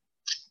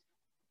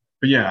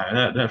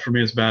yeah, that for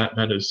me is about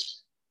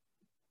as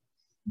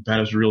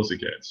real as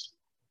it gets.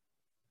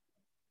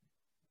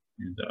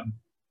 And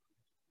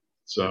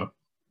so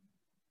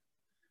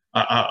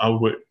I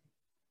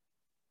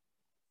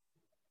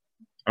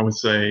would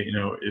say,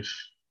 if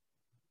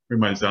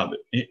everybody's out,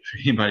 if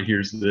anybody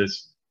hears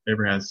this,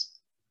 ever has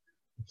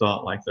a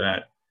thought like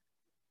that,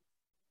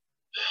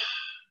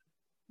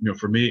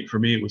 for me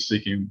it was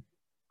seeking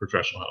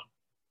professional help,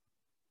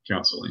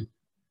 counseling,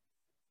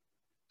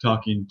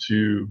 talking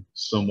to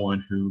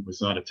someone who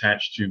was not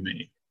attached to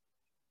me,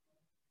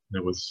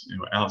 that was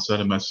outside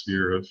of my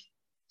sphere of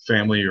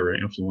family or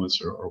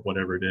influence or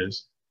whatever it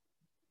is,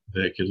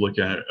 that could look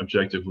at it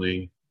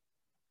objectively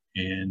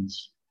and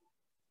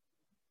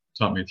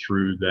talk me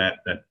through that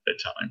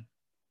time.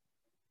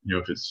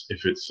 If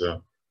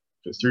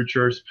it's through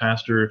church,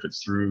 pastor, if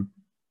it's through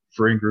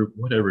friend group,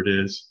 whatever it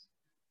is,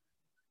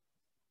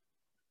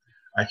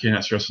 I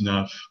cannot stress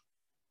enough,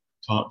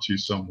 talk to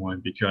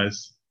someone,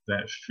 because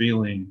that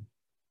feeling,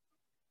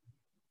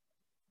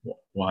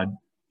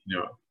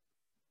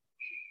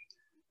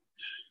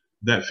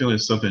 that feeling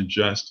is something,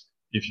 just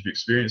if you've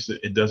experienced it,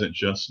 it doesn't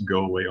just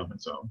go away on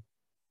its own.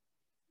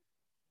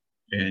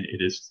 And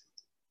it is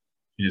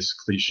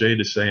cliche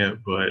to say it,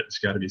 but it's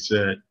got to be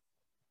said.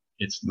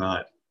 It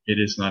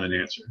is not an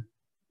answer.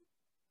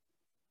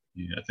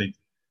 I think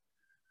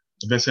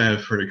the best way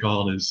I've heard it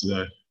called is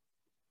the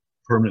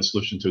permanent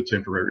solution to a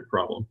temporary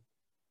problem.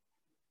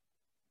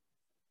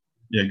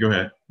 Yeah, go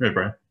ahead,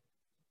 Brian.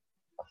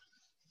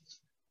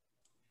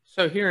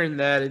 So hearing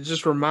that, it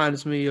just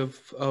reminds me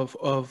of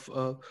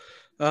the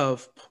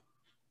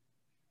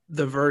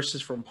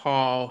verses from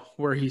Paul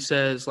where he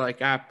says,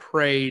 like, I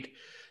prayed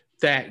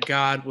that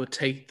God would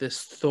take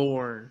this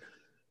thorn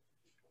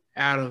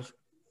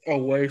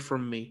away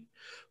from me,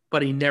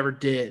 but he never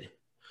did.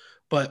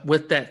 But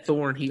with that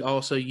thorn, he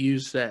also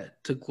used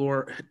that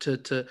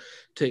to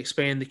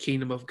expand the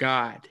kingdom of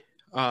God.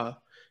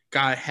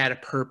 God had a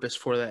purpose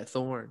for that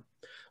thorn.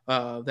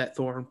 That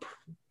thorn,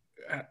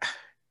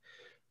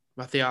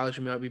 my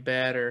theology might be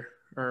bad, or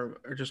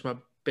just my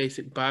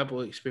basic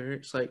Bible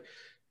experience. Like,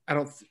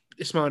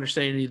 it's my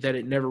understanding that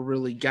it never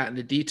really got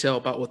into detail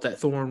about what that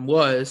thorn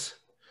was.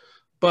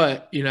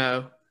 But,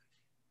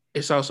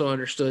 it's also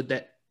understood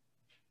that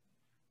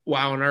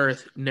while on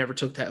earth never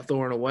took that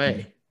thorn away.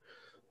 Mm-hmm.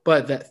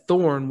 But that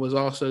thorn was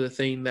also the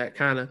thing that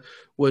kind of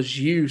was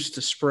used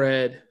to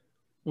spread.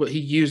 Well, he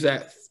used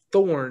that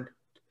thorn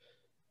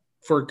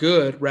for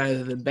good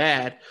rather than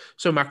bad.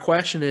 So my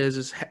question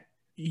is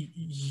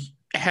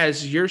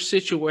has your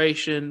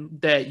situation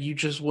that you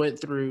just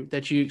went through,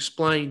 that you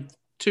explained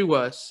to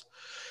us,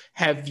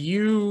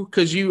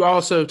 because you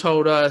also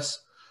told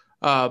us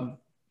that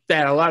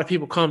a lot of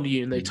people come to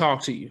you and they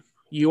talk to you.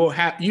 You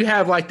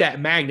have like that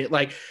magnet.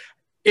 Like,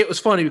 it was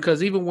funny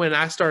because even when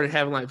I started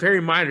having like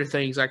very minor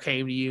things, I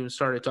came to you and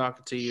started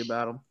talking to you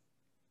about them.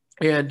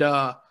 And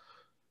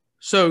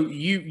so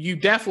you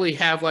definitely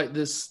have like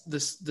this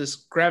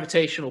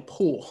gravitational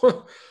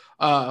pull.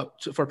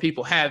 for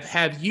people.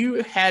 Have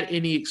you had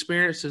any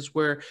experiences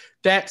where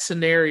that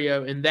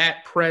scenario and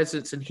that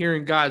presence and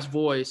hearing God's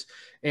voice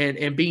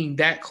and being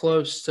that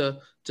close to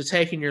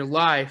taking your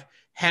life,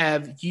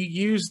 have you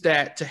used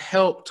that to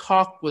help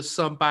talk with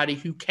somebody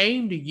who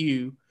came to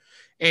you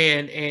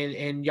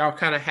and y'all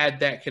kind of had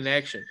that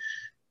connection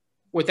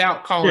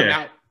without calling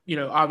out,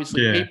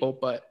 obviously people,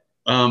 but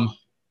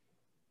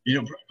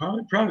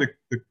probably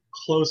the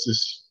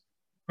closest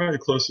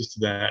to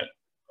that,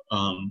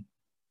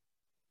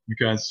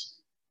 because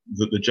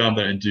the job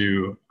that I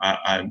do,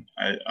 I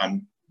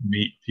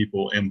meet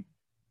people in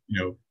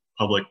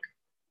public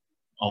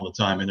all the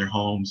time in their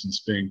homes and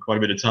spend quite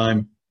a bit of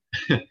time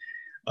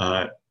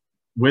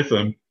with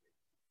them.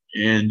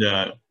 And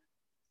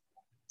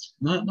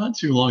not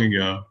too long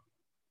ago,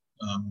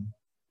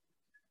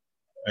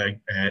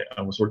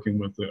 I was working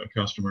with a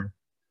customer,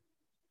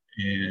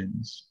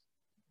 and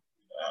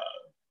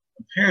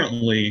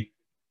apparently,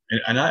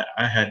 and I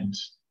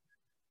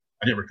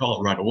didn't recall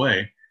it right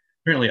away.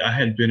 Apparently, I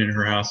had been in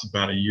her house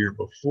about a year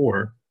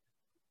before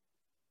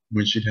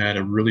when she'd had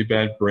a really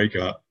bad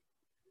breakup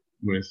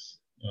with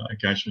a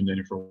guy she'd been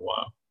dating for a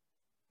while.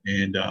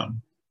 And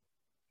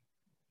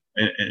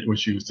when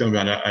she was telling me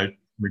about it, I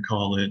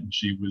recall it, and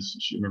she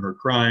remember her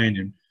crying,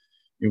 and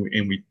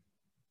we,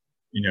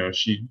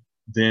 she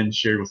then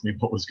shared with me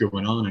what was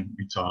going on, and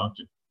we talked,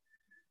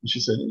 and she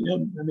said,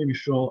 that made me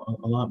feel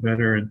a lot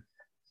better. And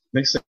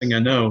next thing I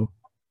know,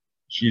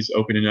 she's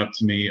opening up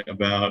to me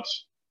about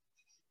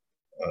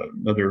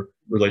another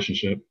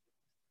relationship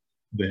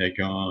that had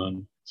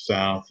gone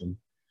south, and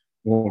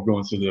we won't go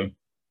into the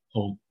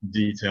whole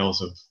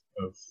details of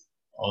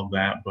all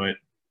that, but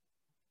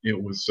it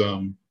was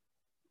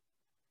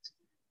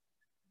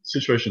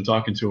situation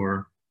talking to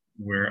her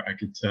where I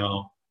could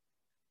tell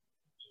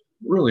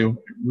really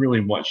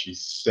what she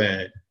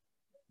said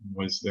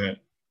was that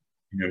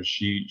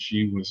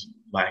she was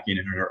lacking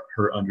in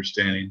her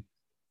understanding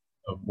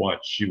of what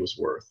she was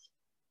worth.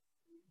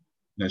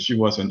 Now she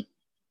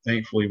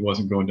thankfully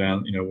wasn't going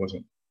down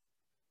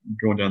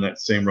that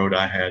same road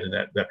I had in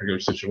that particular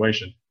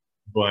situation,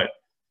 but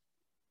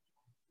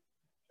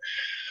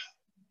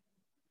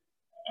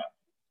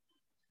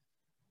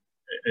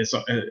as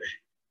I'm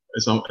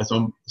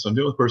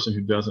dealing with a person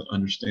who doesn't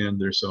understand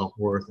their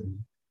self-worth,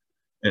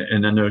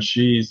 and I know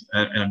and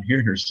I'm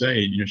hearing her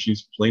say,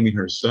 she's blaming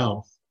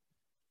herself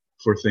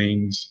for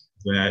things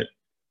that,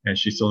 as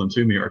she's telling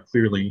to me, are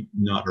clearly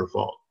not her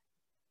fault.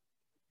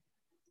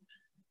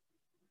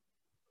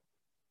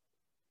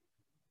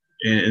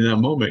 And in that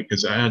moment,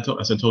 because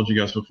as I told you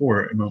guys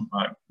before,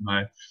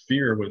 my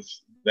fear with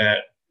that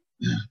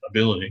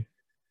ability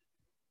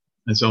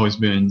has always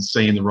been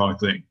saying the wrong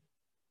thing,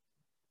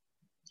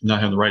 not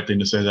having the right thing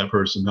to say to that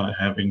person, not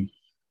having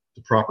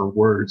the proper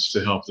words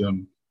to help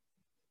them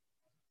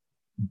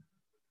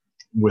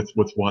with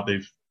what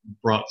they've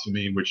brought to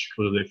me, which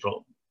clearly they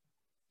felt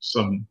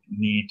some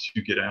need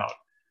to get out.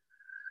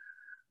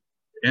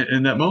 And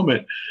in that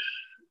moment,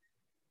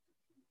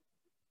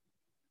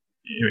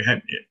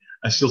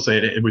 I still say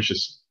it was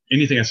just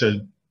anything I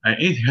said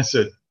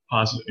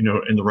positive,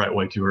 in the right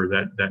way to her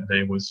that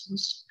day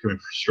was coming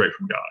straight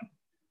from God.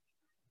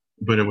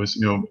 But it was,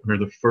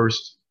 the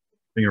first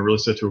thing I really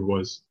said to her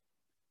was,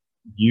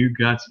 you've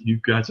got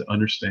to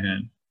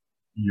understand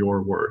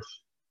your worth.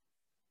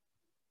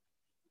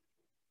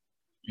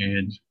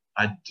 And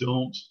I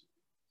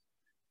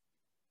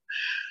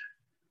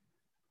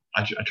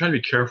try to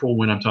be careful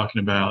when I'm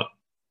talking about,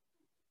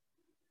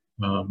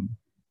 I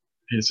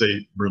hate to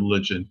say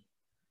religion.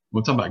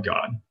 We'll talk about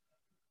God.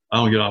 I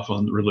don't get off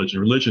on religion.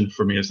 Religion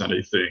for me is not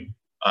a thing.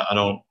 I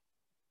don't.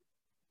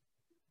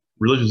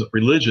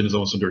 Religion is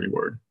almost a dirty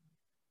word.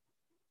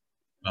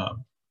 I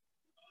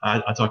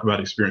talk about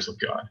experience with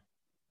God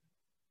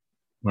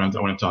when I'm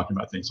talking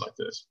about things like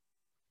this.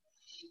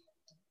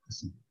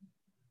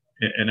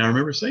 And I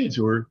remember saying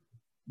to her,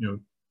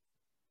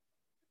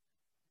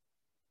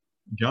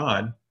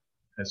 God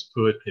has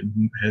put a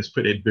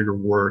bigger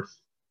worth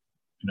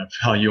and a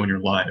value in your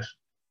life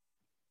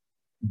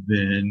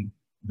than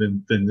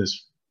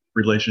this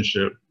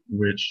relationship,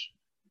 which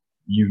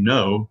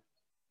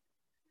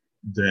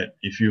that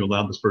if you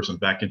allow this person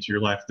back into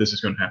your life, this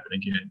is going to happen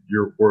again.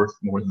 You're worth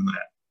more than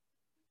that.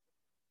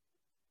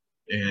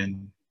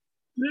 And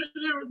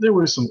there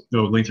was some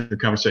lengthy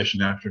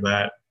conversation after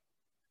that,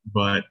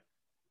 but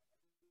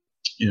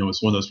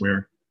it's one of those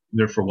where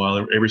there for a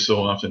while, every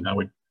so often I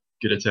would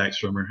get a text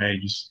from her, hey,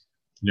 just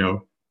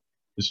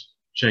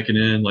checking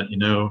in, let you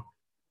know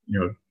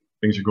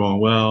things are going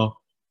well.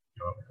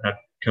 I'd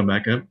come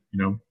back up,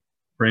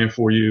 praying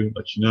for you,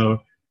 let you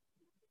know.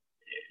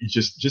 It's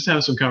just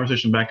having some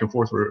conversation back and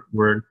forth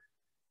where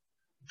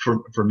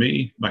for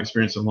me, my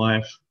experience in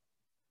life,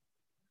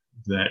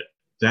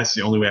 that's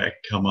the only way I can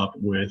come up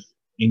with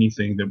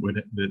anything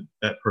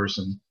that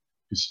person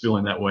who's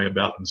feeling that way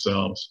about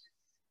themselves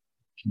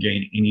can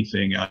gain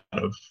anything out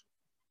of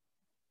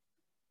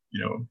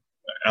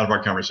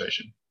our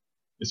conversation.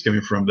 It's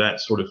coming from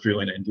that sort of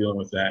feeling and dealing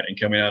with that, and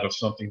coming out of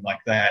something like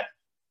that.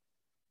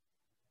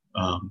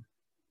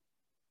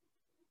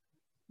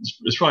 it's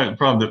that's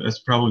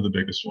probably the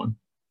biggest one.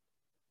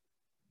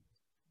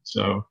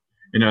 So,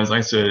 as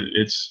I said,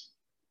 it's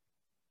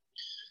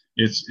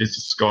a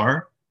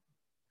scar,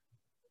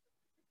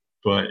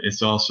 but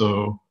it's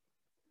also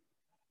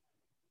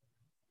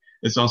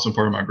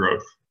part of my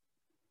growth,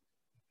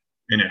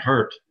 and it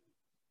hurt,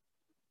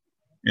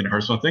 and it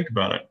hurts when I think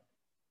about it.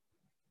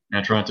 And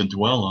I try to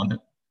dwell on it,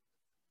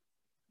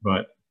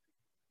 but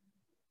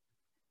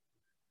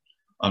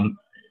I'm,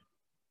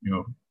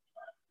 in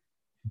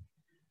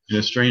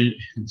a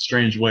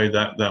strange way,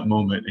 that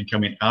moment and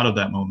coming out of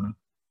that moment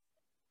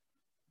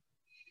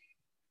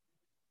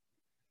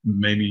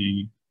made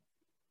me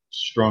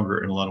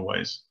stronger in a lot of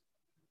ways.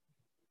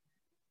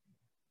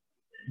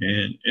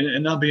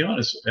 And I'll be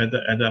honest, at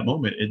that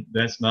moment,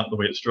 that's not the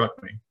way it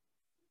struck me.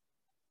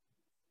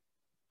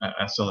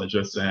 I saw it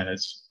just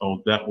as,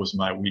 oh, that was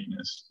my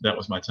weakness. That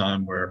was my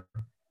time where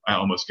I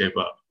almost gave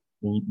up.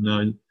 Well,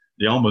 no,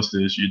 the almost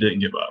is you didn't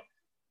give up.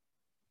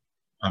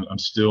 I'm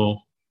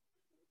still,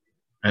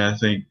 and I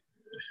think,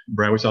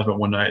 Brad, we talked about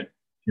one night,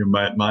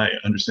 my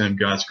understanding of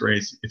God's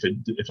grace, if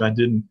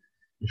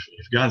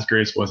God's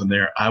grace wasn't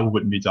there, I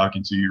wouldn't be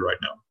talking to you right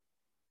now.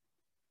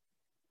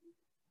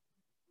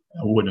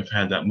 I wouldn't have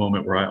had that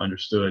moment where I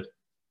understood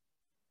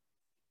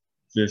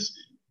this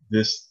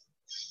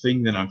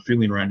thing that I'm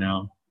feeling right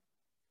now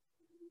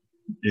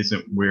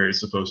isn't where it's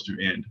supposed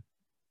to end.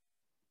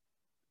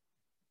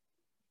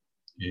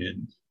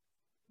 And,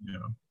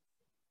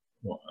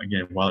 well,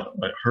 again, while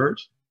it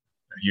hurt,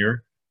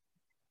 here,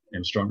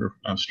 I'm stronger.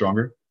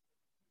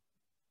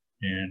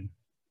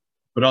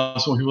 But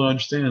also people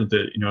understand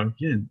that,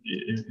 again,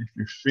 if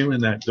you're feeling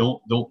that,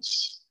 don't,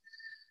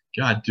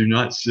 God, do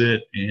not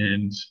sit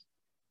and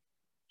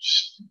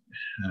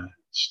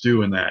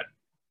stew in that.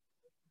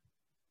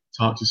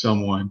 Talk to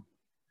someone.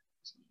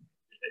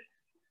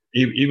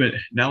 Even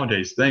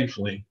nowadays,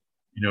 thankfully,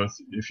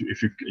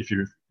 if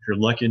you're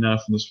lucky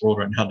enough in this world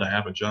right now to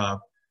have a job,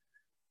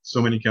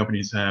 so many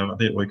companies have, I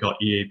think, what we call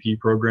EAP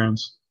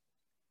programs,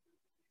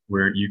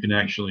 where you can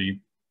actually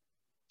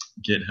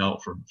get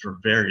help for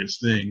various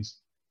things,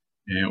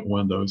 and one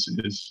of those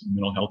is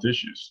mental health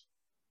issues.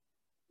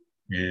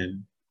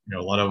 And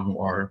a lot of them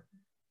are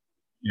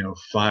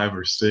 5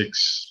 or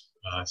 6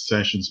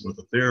 sessions with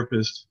a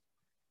therapist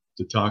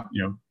to talk,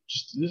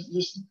 just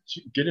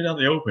get it out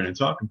in the open and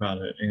talk about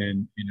it,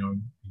 and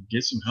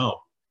get some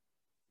help.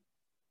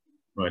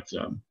 But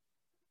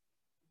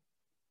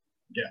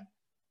yeah.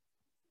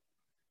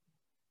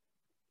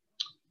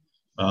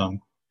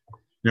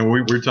 We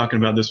were talking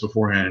about this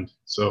beforehand,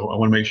 so I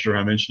want to make sure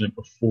I mention it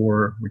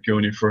before we go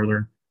any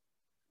further,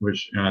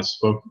 which I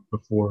spoke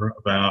before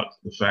about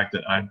the fact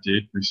that I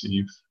did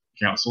receive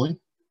counseling.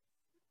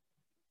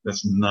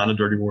 That's not a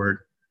dirty word.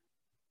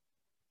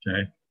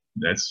 Okay,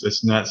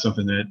 that's not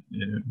something that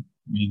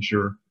means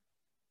you're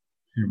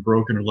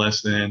broken or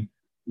less than.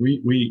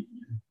 We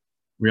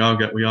all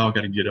got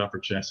to get off our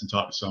chest and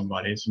talk to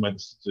somebody that's,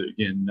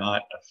 again,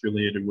 not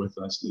affiliated with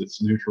us,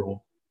 that's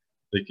neutral.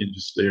 They can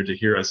just there to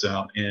hear us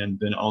out, and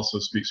then also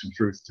speak some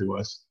truth to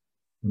us.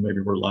 And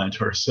maybe we're lying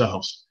to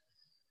ourselves.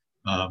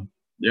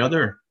 The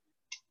other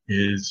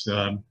is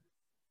the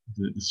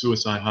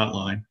suicide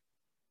hotline.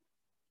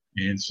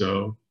 And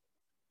so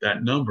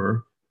that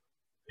number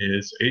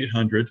is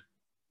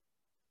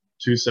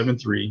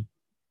 800-273-8255.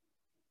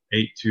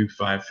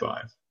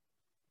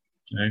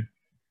 Okay.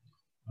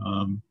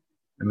 And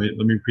let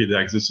me repeat that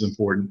because this is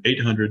important.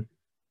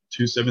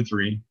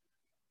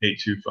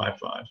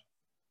 800-273-8255.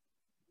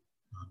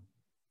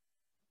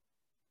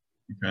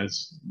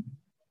 Because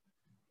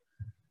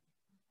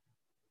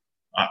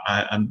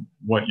I'm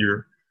what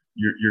your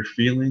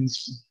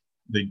feelings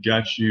that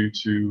got you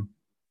to,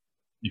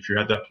 if you're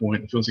at that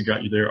point, the feelings that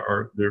got you there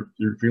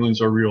your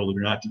feelings are real.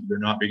 They're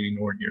not being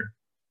ignored here.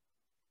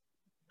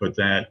 But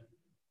that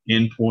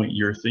end point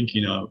you're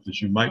thinking of,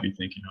 that you might be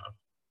thinking of,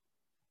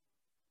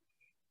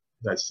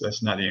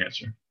 that's not the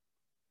answer.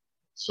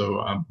 So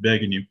I'm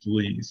begging you,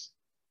 please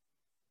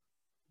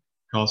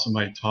call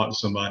somebody, talk to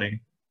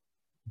somebody,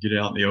 get it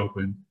out in the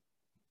open.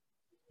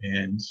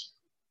 And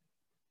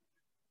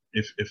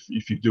if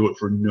you do it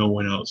for no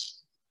one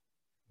else,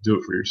 do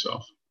it for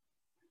yourself.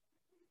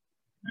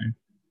 Okay?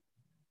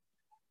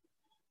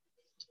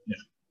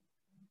 Yeah.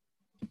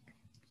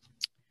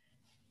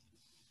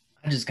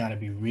 I just got to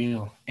be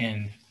real.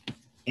 And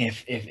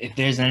if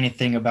there's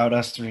anything about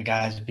us 3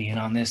 guys being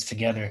on this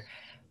together,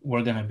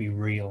 we're going to be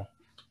real.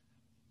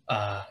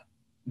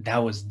 That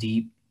was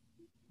deep,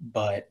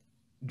 but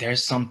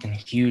there's something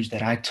huge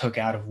that I took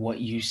out of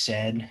what you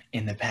said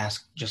in the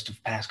past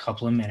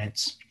couple of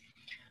minutes.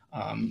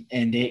 And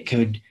it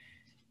could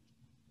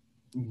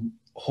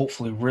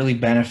hopefully really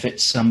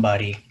benefit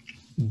somebody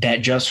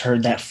that just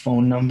heard that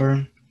phone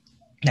number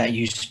that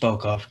you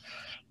spoke of.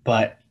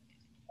 But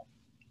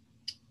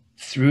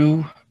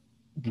through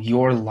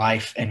your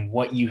life and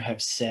what you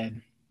have said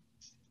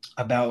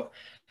about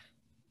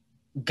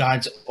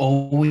God's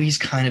always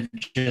kind of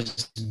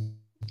just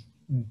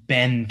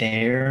been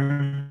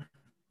there,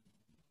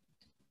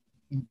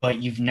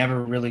 but you've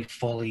never really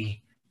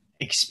fully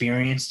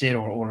experienced it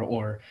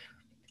or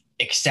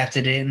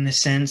accepted it in the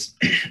sense.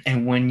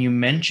 And when you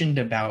mentioned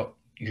about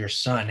your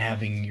son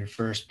having your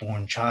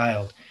firstborn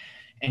child,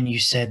 and you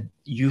said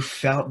you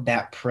felt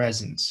that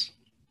presence,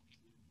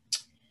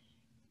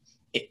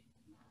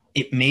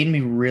 it made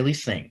me really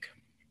think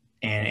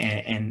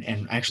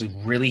and actually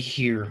really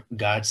hear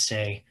God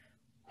say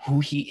who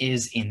he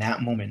is in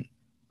that moment,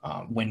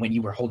 when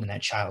you were holding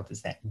that child,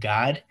 is that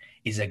God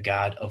is a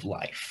God of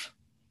life.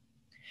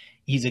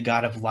 He's a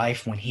God of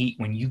life. When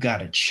you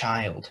got a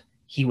child,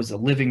 he was a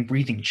living,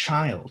 breathing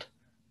child,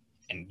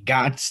 and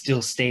God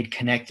still stayed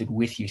connected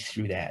with you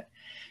through that.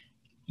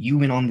 You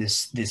went on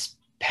this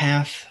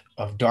path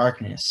of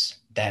darkness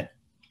that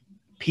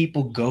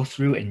people go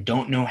through and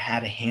don't know how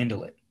to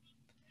handle it.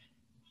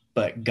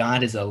 But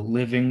God is a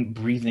living,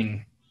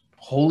 breathing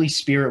Holy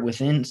Spirit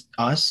within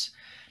us.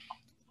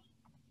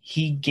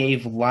 He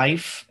gave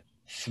life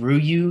through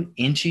you,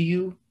 into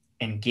you,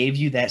 and gave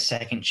you that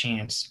second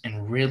chance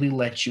and really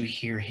let you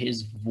hear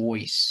his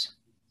voice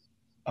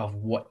of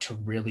what to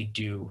really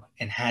do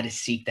and how to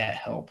seek that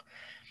help.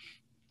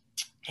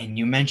 And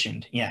you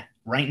mentioned, yeah,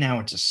 right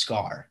now it's a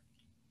scar.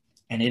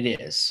 And it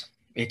is.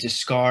 It's a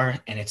scar,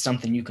 and it's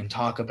something you can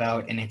talk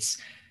about, and it's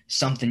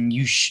something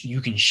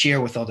you can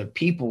share with other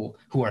people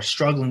who are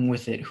struggling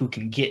with it, who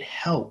can get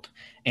help,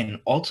 and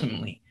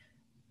ultimately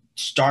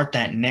start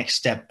that next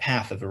step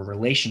path of a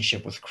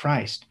relationship with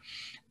Christ.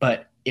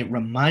 But it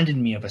reminded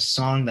me of a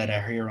song that I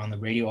hear on the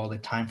radio all the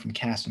time from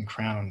Casting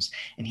Crowns,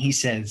 and he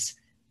says,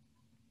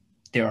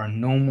 "There are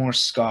no more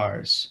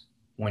scars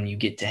when you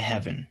get to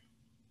heaven.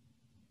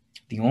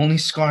 The only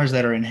scars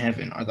that are in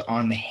heaven are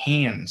on the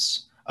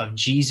hands of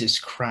Jesus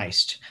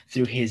Christ,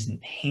 through his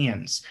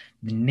hands,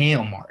 the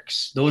nail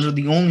marks. Those are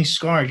the only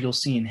scars you'll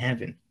see in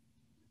heaven.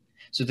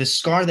 So the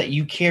scar that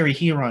you carry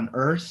here on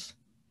earth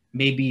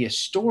may be a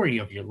story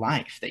of your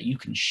life that you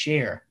can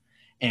share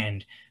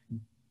and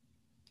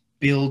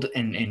build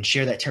and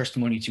share that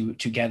testimony to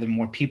gather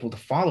more people to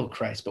follow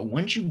Christ. But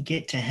once you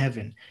get to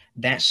heaven,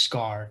 that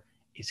scar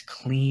is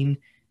clean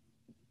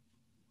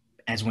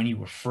as when you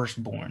were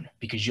first born,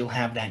 because you'll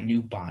have that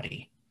new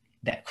body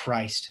that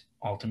Christ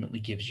ultimately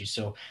gives you."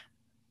 So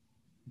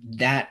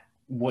that,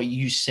 what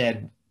you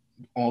said,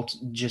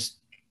 just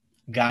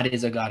God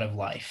is a God of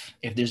life.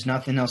 If there's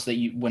nothing else that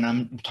you, when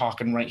I'm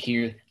talking right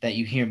here, that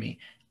you hear me,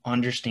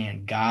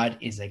 understand God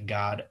is a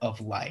God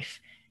of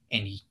life,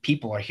 and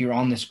people are here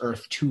on this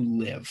earth to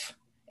live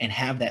and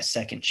have that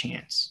second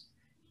chance,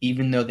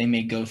 even though they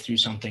may go through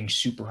something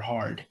super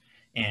hard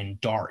and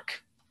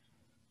dark.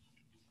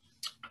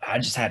 I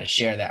just had to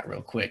share that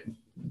real quick.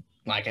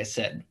 Like I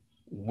said,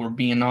 we're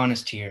being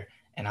honest here.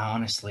 And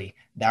honestly,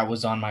 that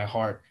was on my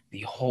heart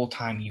the whole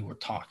time you were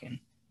talking.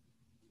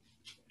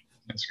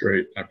 That's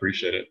great. I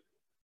appreciate it.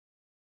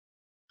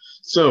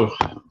 So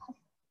I'll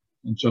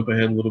jump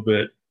ahead a little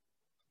bit.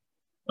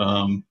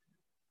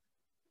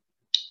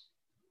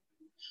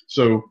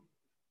 So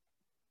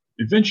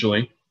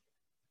eventually,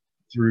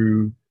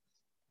 through,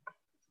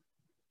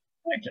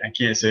 I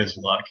can't say it's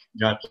luck,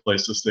 God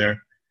placed us there.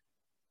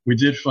 We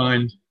did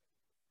find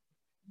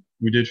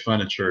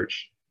a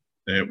church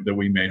that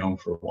we made home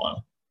for a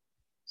while.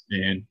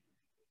 And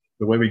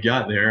the way we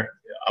got there,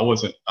 I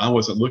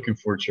wasn't looking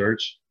for a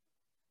church,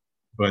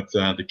 but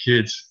the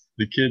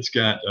kids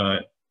got,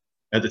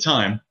 at the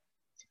time,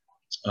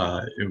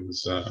 it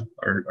was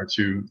our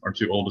two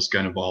oldest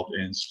got involved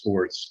in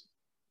sports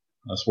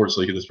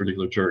league at this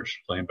particular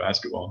church, playing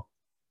basketball,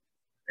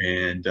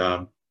 and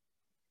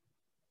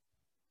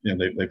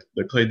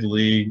they played the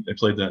league. They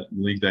played that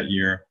league that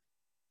year,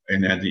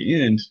 and at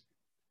the end,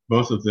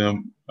 both of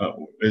them,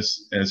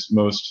 as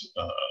most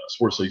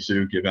sports leagues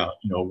do, give out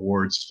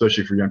awards,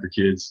 especially for younger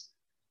kids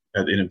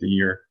at the end of the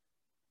year.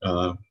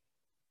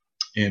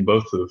 And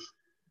both of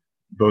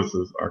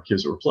our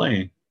kids that were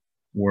playing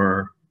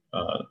were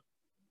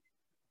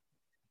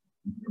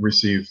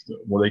received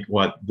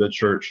what the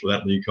church,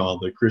 that league,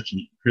 called the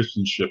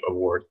Christianship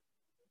Award.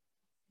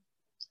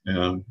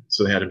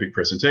 So they had a big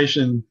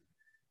presentation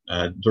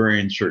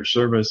during church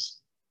service.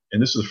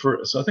 And this was the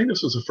first. So I think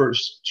this was the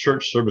first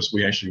church service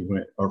we actually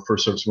went, our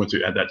first service we went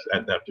to at that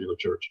particular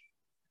church,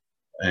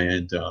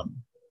 and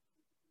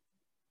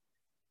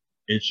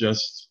it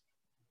just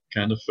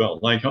kind of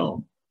felt like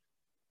home.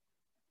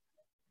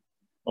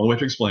 All the way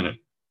to explain it.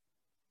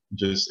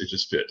 It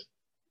just fit,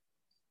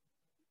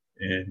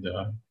 and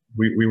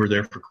we were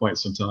there for quite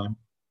some time.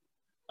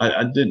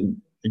 I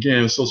didn't. Again,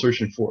 I was still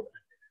searching for.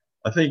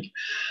 I think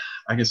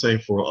I can say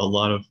for a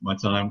lot of my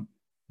time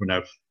when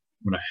I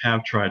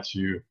have tried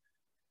to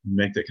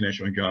make that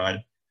connection with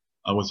God,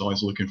 I was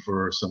always looking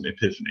for some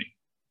epiphany,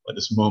 like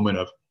this moment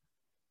of,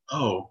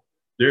 oh,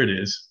 there it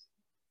is.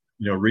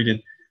 Reading,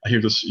 I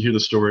hear the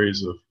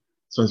stories of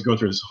someone's going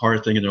through this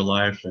hard thing in their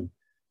life, and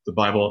the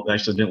Bible, they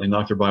accidentally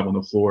knock their Bible on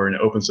the floor, and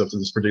it opens up to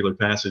this particular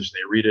passage. They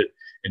read it,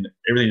 and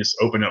everything just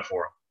opened up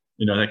for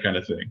them. That kind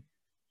of thing.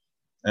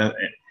 And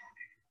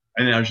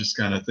I was just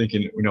kind of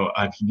thinking,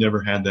 I've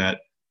never had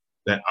that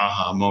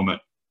aha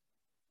moment.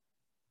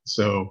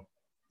 So,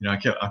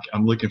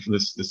 I'm looking for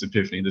this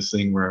epiphany, this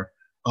thing where,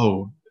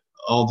 oh,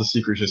 all the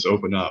secrets just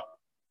open up.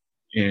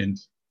 And,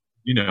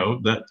 you know,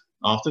 that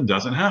often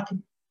doesn't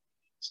happen.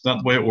 It's not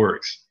the way it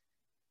works,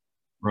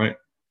 right?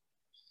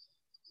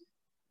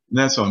 And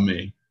that's on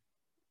me.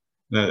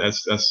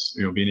 That's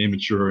you know, being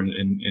immature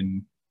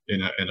in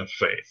a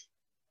faith.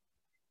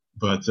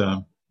 But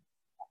and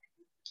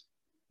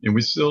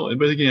we still,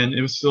 but again,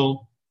 it was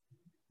still,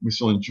 we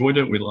still enjoyed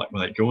it. We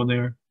like going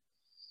there.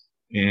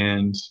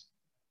 And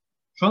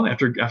finally,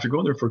 after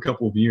going there for a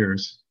couple of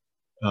years,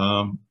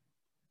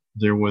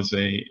 there was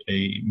a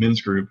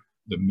men's group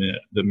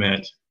that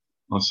met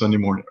on Sunday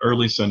morning,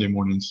 early Sunday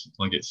mornings,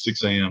 like at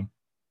 6 a.m.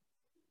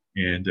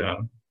 And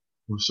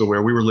so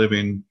where we were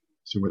living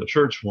to where the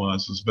church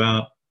was it's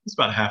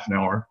about half an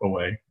hour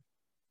away.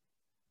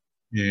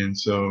 And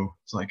so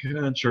it's like,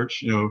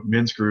 church, you know,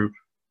 men's group.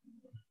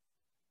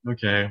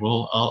 Okay,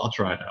 well, I'll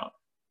try it out.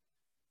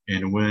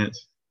 And went,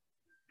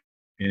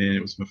 and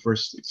it was my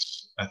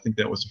first, I think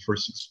that was the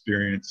first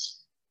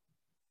experience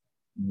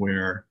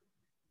where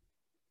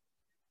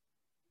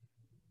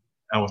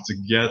I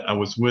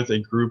was with a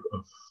group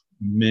of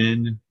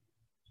men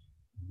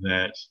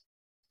that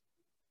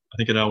I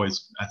think I'd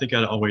always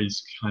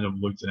kind of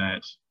looked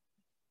at,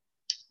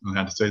 I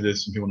had to say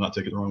this and people not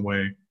take it the wrong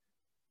way,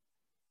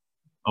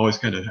 I always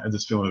kind of had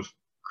this feeling of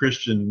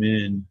Christian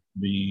men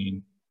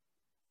being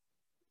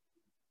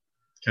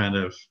kind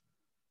of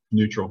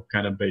neutral,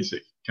 kind of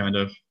basic, kind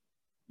of,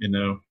 you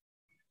know,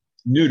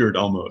 neutered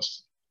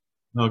almost.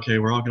 Okay,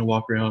 we're all going to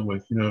walk around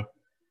with, you know,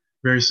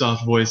 very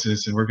soft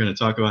voices, and we're going to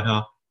talk about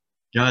how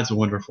God's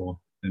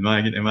wonderful and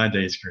my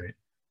day's great.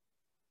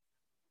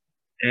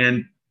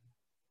 And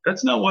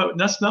that's not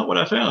what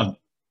I found.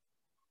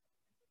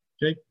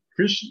 Okay,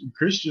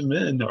 Christian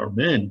men are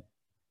men.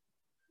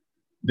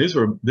 These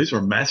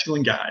were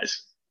masculine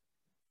guys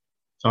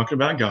talking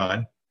about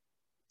God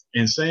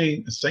and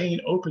saying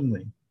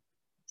openly.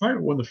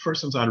 Probably one of the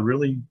first times I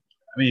really,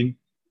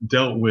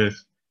 dealt with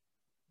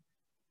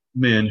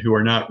men who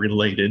are not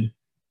related,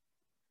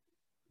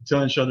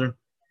 telling each other,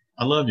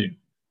 "I love you,"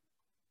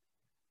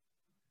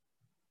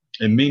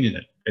 and meaning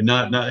it, and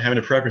not having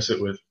to preface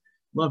it with,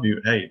 "Love you,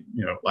 hey,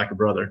 you know, like a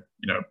brother,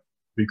 you know,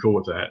 be cool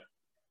with that."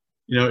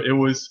 You know,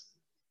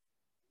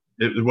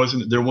 there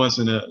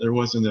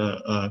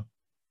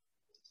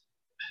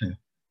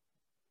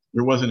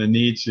wasn't a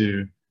need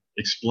to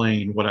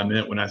explain what I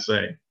meant when I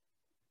say,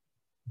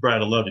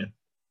 "Brad, I love you.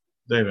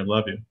 David, I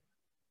love you."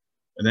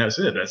 And that's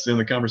it. That's the end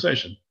of the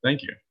conversation.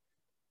 Thank you.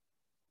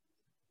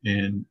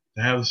 And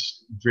to have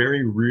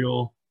very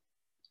real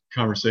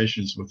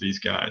conversations with these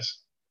guys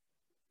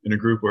in a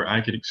group where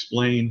I could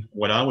explain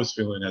what I was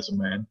feeling as a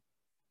man,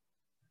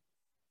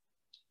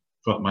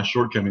 felt my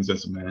shortcomings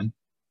as a man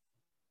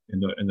in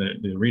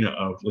the arena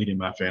of leading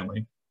my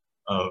family,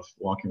 of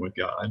walking with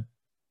God,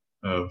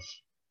 of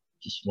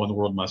just what in the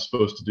world am I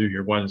supposed to do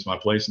here? What is my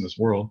place in this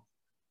world?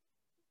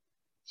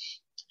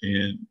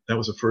 And that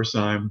was the first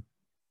time,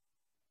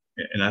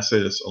 and I say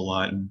this a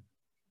lot and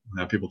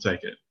how people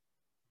take it,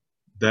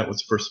 that was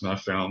the first time I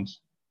found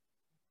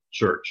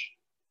church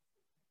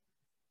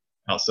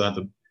outside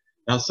of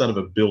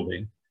a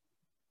building,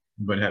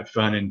 but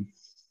finding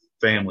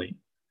family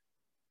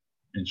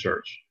in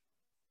church.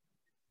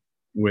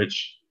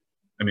 Which,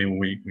 when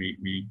we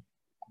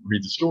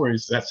read the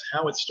stories, that's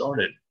how it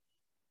started.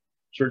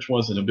 Church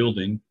wasn't a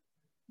building,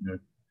 you know,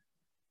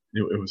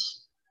 it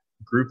was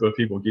a group of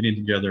people getting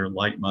together,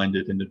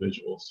 like-minded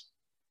individuals,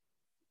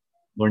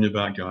 learning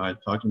about God,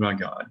 talking about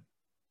God,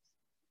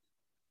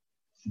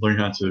 learning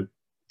how to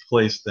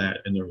place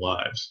that in their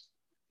lives.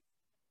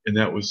 And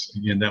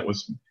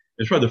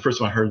it's probably the first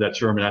time I heard that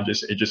term, and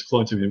it just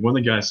clung to me. One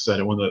of the guys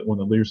said it, one of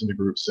the leaders in the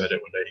group said it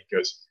one day. He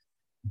goes,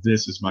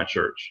 "This is my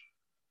church.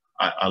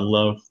 I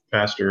love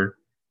Pastor,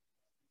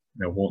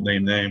 won't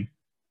name,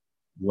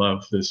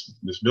 love this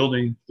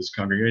building, this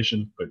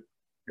congregation, but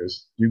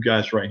because you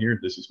guys right here,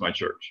 this is my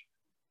church."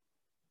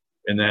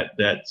 And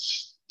that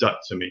stuck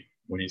to me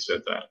when he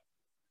said that.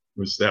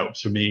 Was that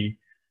to me,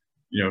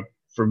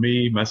 for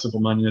me, my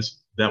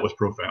simple-mindedness, that was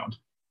profound.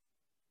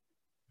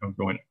 I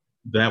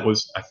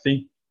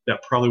think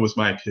that probably was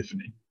my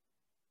epiphany.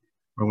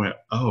 I went,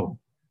 oh,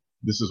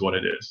 this is what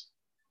it is.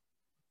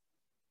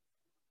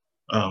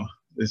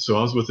 And so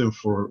I was with him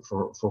for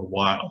a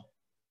while,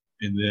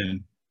 and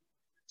then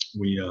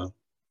we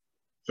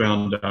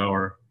found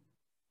our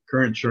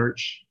current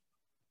church.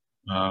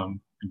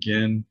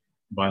 Again,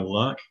 by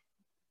luck,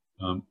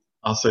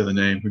 I'll say the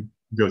name. We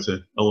go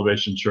to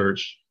Elevation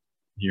Church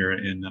here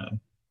in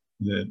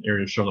the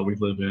area of Charlotte we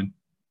live in,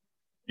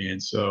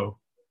 and so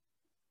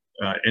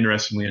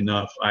interestingly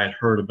enough, I had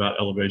heard about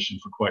Elevation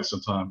for quite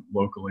some time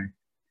locally,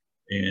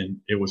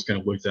 and it was kind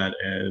of looked at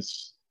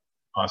as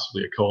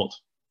possibly a cult.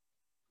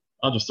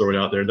 I'll just throw it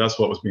out there. That's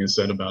what was being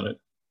said about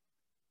it.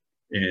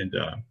 And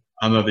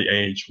I'm of the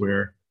age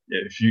where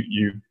if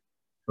you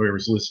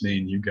whoever's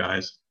listening, you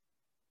guys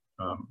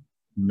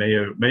may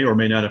or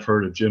may not have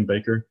heard of Jim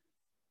Bakker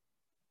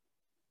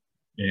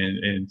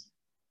and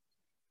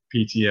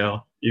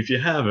PTL. If you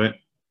haven't.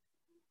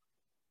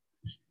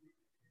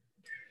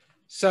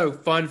 So,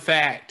 fun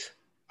fact,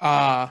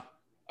 a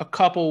a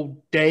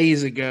couple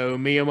days ago,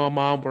 me and my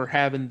mom were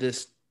having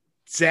this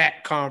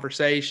exact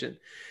conversation,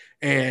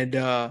 and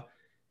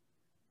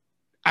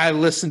I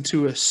listened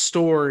to a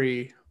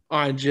story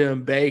on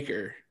Jim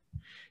Bakker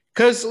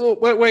because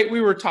wait,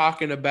 we were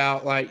talking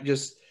about like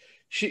just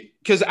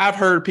because I've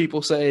heard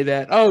people say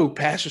that, oh,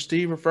 Pastor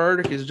Stephen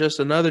Furtick is just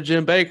another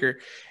Jim Bakker,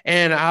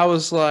 and I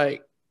was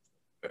like,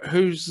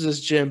 who's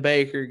this Jim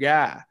Bakker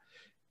guy?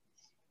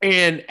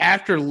 And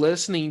after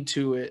listening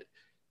to it,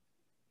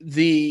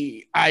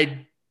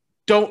 I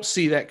don't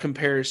see that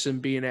comparison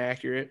being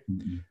accurate.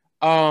 Mm-hmm.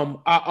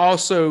 I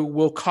also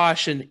will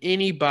caution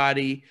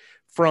anybody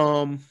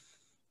from,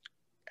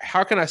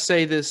 how can I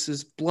say this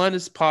as blunt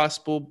as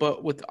possible,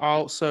 but with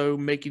also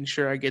making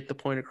sure I get the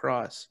point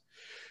across.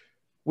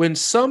 When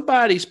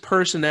somebody's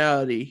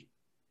personality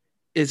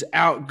is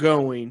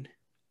outgoing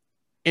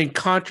and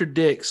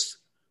contradicts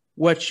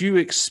what you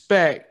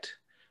expect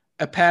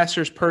a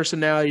pastor's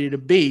personality to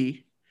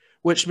be,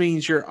 which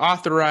means you're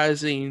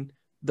authorizing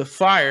the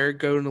fire,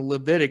 going to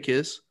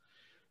Leviticus,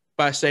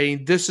 by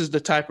saying this is the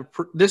type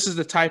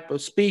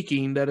of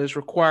speaking that is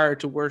required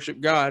to worship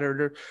God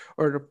or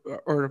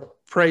to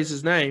praise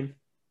His name.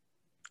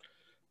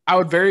 I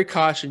would very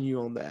caution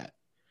you on that,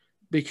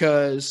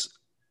 because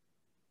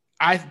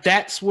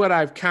that's what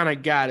I've kind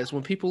of got is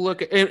when people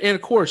look at, and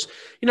of course,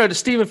 does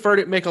Stephen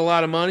Furtick make a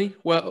lot of money?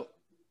 Well,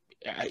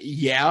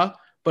 yeah,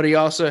 but he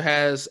also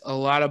has a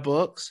lot of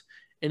books,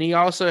 and he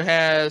also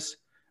has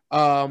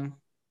all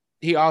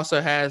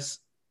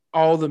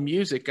the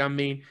music. I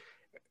mean,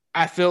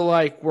 I feel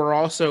like we're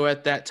also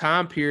at that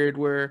time period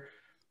where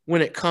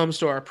when it comes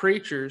to our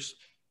preachers,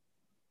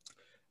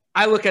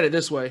 I look at it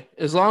this way: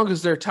 as long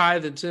as they're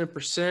tithing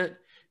 10%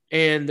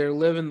 and they're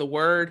living the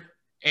word,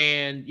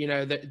 and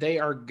that they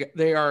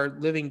are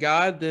living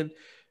God, then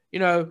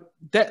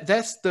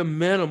that's the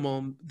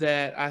minimum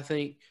that I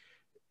think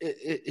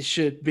it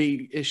should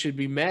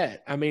be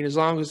met. I mean, as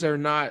long as they're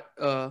not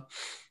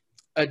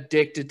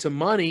addicted to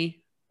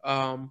money,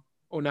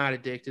 or not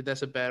addicted,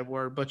 that's a bad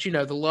word, but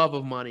the love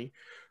of money,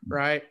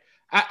 right?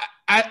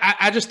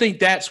 I just think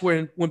that's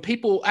when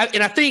people,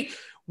 and I think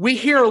we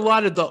hear a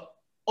lot of the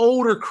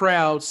older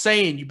crowd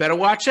saying, you better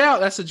watch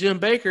out, that's a Jim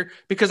Bakker,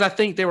 because I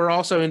think there were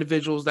also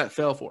individuals that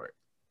fell for it.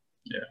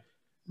 Yeah.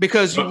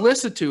 Because you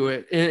listen to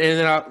it, and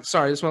then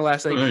sorry, this is my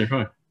last thing. No, you're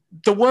fine.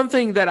 The one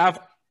thing that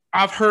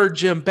I've heard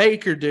Jim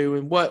Bakker do,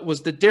 and what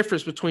was the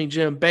difference between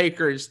Jim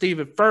Bakker and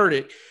Stephen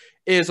Furtick,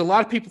 is a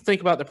lot of people think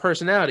about the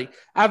personality.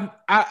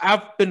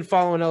 I've been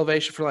following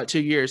Elevation for like 2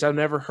 years. I've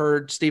never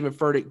heard Stephen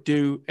Furtick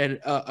do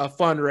a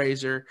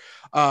fundraiser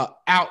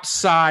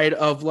outside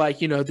of like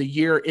the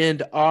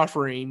year-end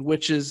offering,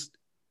 which is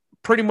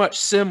pretty much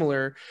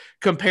similar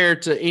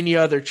compared to any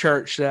other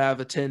church that I've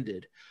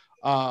attended.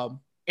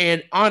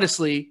 And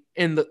honestly,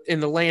 in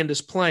the land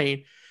is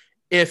plain,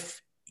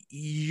 if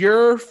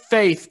your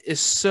faith is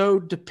so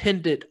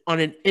dependent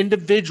on an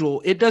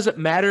individual, it doesn't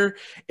matter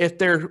if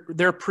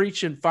they're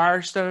preaching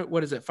fire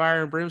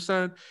and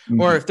brimstone,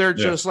 mm-hmm. or if they're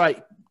just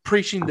like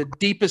preaching the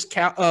deepest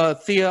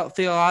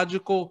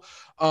theological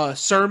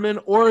sermon,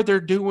 or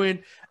they're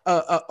doing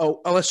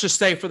let's just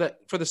say for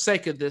the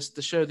sake of this,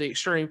 to show the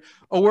extreme,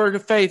 a word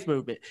of faith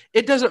movement.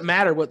 It doesn't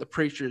matter what the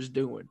preacher is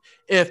doing.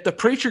 If the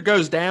preacher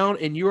goes down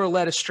and you are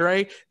led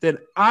astray, then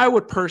I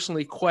would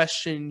personally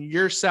question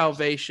your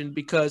salvation,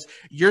 because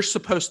you're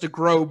supposed to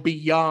grow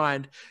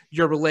beyond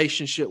your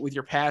relationship with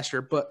your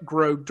pastor, but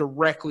grow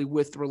directly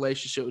with the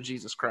relationship with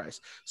Jesus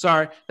Christ.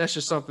 Sorry, that's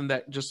just something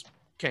that just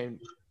came.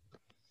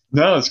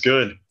 No, it's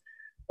good.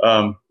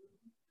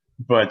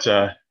 But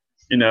to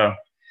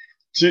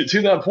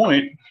that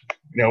point,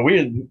 we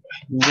had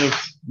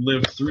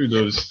lived through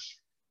those.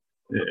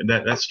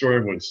 That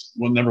story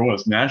never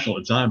was national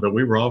at the time, but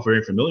we were all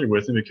very familiar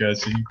with him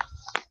because he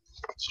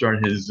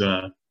started his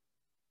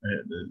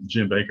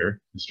Jim Bakker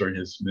started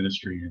his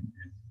ministry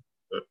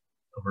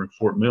over in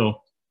Fort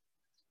Mill.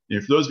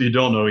 And for those of you who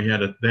don't know, they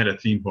had a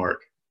theme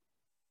park,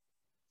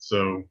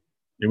 so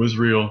it was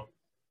real.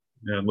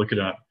 Look it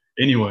up.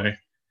 Anyway,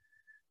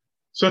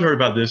 so I heard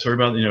about this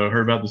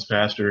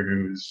pastor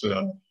who's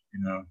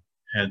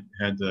had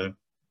the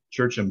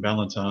church in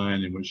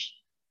Ballantyne and was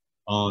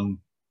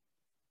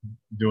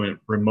doing it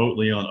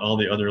remotely on all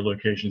the other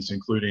locations,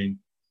 including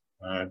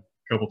a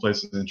couple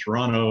places in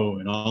Toronto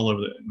and all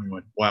over and we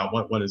went, wow,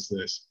 what is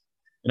this?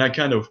 And I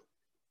kind of,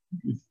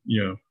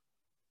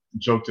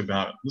 joked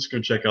about, let's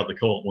go check out the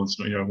cult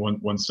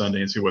one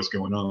Sunday and see what's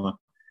going on.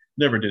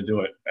 Never did do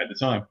it at the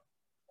time,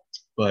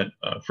 but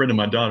a friend of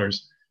my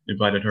daughter's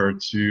invited her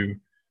to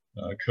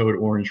Code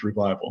Orange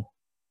Revival.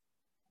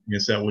 I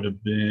guess that would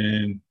have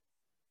been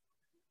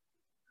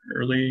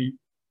early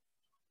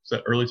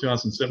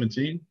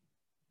 2017?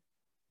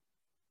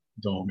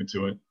 Don't hold me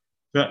to it.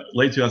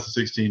 Late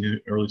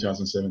 2016, early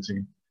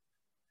 2017.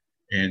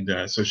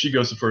 And so she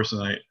goes the first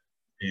night,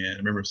 and I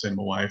remember saying to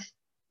my wife,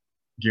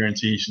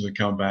 guarantee she's going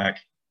to come back,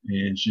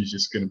 and she's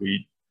just going to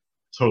be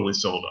totally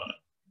sold on it.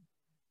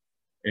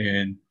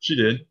 And she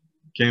did.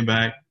 Came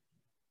back.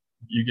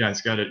 You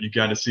guys got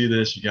to see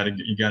this. You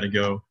got to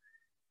go.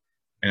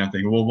 And I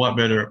think, well, what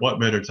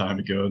better time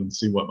to go than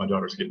see what my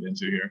daughter's getting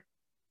into here?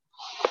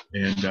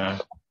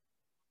 And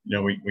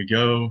we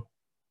go,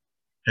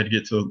 had to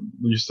get to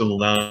used to the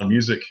loud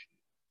music.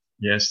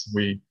 Yes,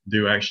 we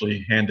do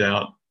actually hand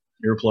out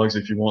earplugs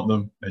if you want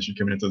them as you're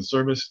coming into the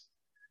service.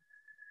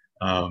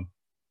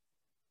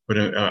 But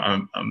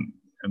I'm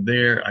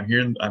there. I'm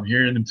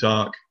hearing them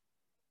talk,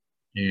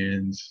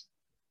 and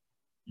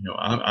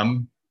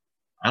I'm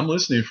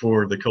listening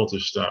for the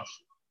cultish stuff.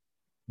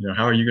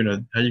 How are you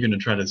gonna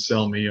try to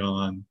sell me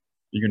on?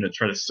 You're gonna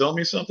try to sell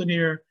me something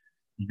here.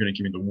 You're gonna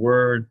give me the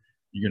word.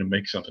 You're gonna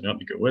make something up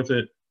to go with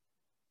it.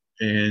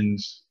 And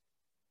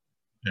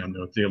I'm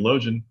no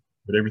theologian,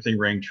 but everything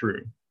rang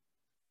true.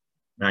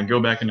 And I can go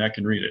back and I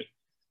can read it.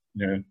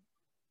 The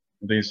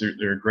things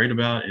they're great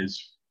about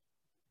is,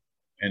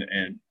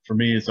 and for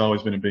me, it's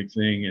always been a big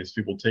thing, is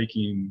people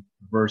taking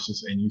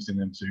verses and using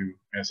them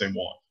as they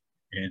want,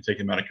 and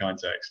taking them out of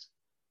context.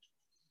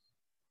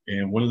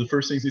 And one of the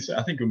first things he said,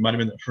 I think it might have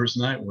been the first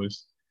night,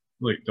 was,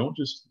 look, don't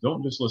just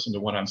listen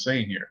to what I'm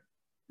saying here.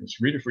 Just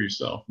read it for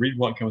yourself. Read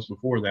what comes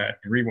before that,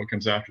 and read what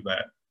comes after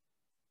that.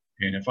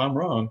 And if I'm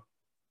wrong,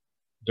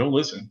 don't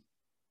listen.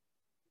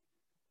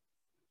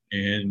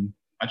 And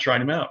I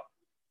tried him out.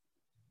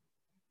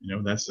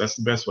 That's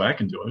the best way I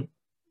can do it.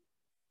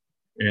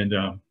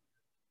 And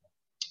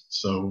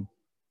so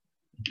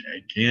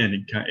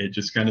again, it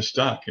just kind of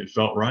stuck. It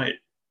felt right.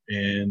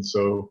 And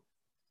so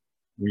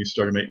we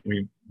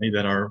made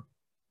that our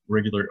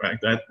regular.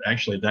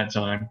 Actually, at that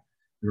time,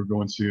 we were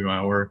going to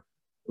our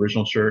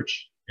original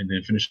church and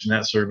then finishing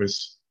that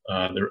service,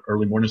 the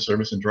early morning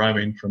service, and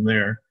driving from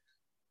there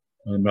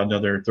about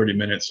another 30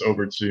 minutes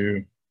over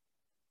to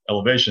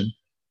Elevation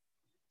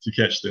to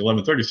catch the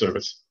 11:30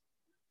 service.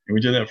 And we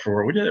did that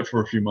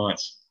for a few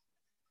months.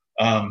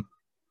 Then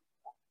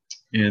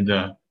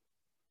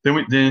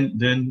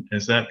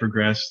as that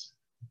progressed,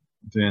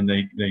 then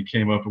they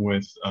came up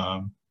with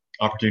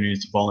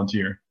opportunities to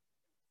volunteer.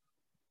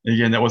 And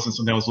again, that wasn't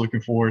something I was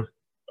looking for.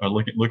 I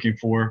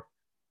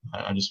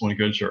just want to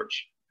go to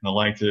church, and I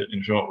liked it,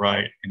 and it felt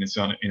right, and it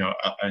sounded,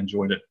 I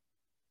enjoyed it.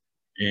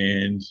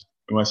 And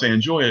when I say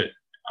enjoy it,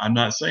 I'm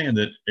not saying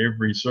that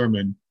every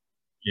sermon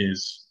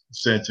is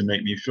said to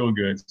make me feel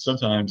good.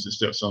 Sometimes it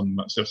steps on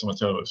my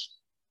toes.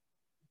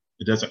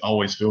 It doesn't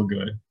always feel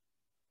good,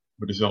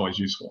 but it's always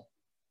useful.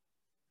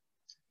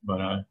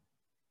 But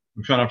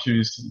we found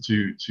opportunities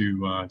to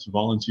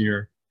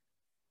volunteer,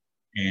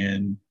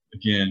 and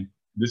again,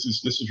 this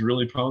is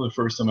really probably the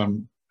first time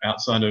I'm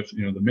outside of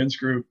the men's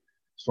group,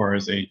 as far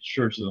as a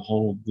church as a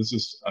whole.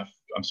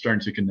 I'm starting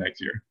to connect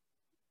here,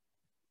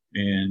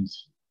 and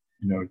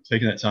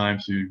taking that time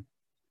to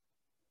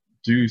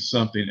do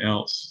something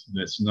else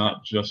that's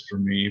not just for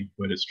me,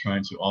 but it's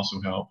trying to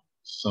also help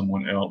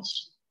someone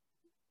else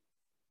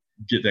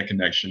get that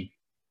connection.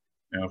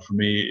 For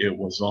me, it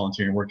was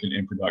volunteering, working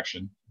in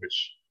production,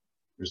 which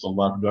there's a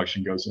lot of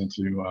production goes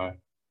into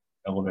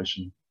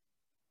Elevation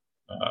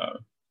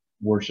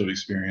worship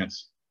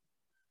experience.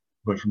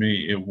 But for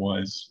me, it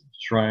was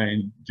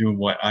doing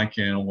what I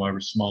can on whatever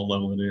small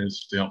level it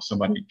is to help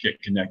somebody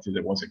get connected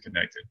that wasn't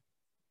connected,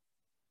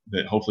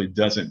 that hopefully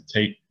doesn't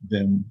take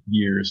them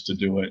years to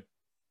do it.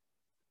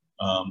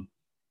 And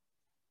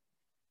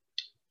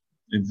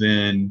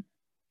then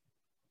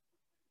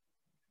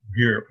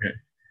here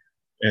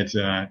at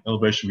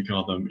Elevation, we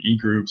call them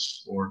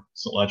e-groups, or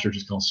a lot of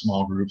churches call them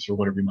small groups, or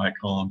whatever you might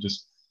call them,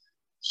 just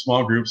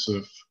small groups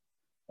of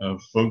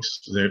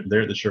folks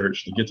there at the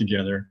church to get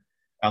together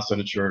outside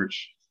of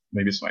church.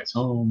 Maybe it's somebody's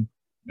home,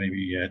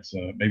 maybe at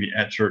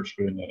church,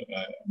 but in a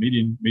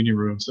meeting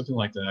room, something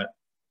like that.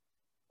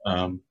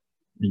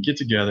 You get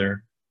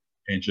together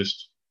and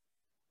just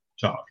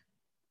talk.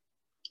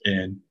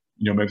 And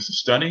maybe it's a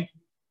study,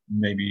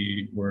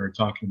 maybe we're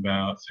talking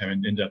about having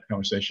an in-depth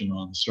conversation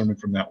on the sermon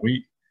from that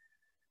week.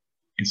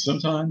 And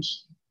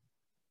sometimes,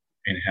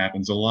 and it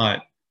happens a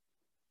lot,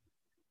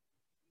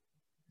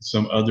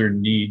 some other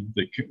need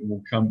that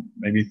will come,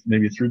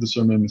 maybe through the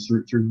sermon,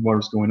 through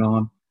what's going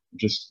on,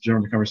 just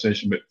general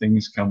conversation, but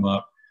things come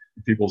up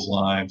in people's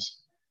lives,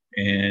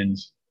 and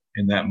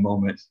in that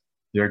moment,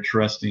 they're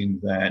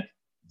trusting that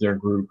their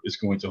group is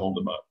going to hold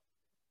them up.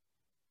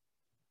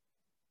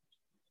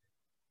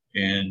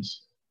 And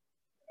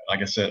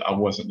like I said, I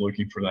wasn't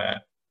looking for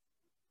that,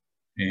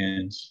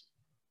 and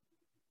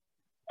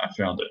I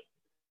found it.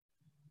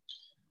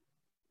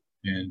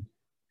 And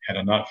had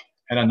I not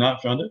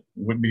found it, I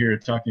wouldn't be here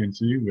talking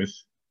to you with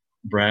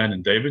Brad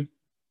and David.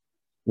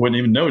 Wouldn't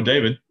even know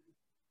David.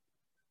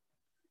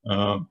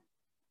 But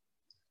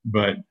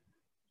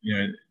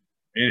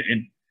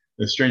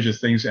the strangest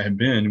things have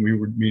been, we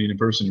were meeting in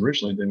person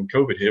originally. Then when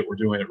COVID hit, we're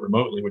doing it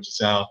remotely, which is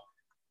how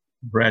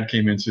Brad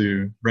and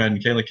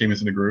Kayla came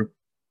into the group.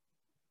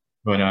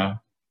 But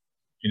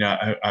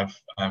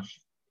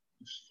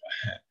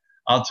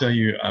I'll tell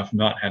you, I've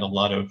not had a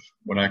lot of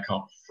what I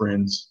call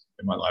friends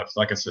in my life.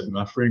 Like I said,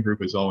 my friend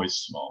group is always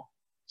small,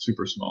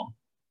 super small.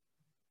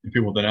 And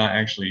people that I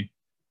actually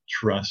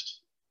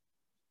trust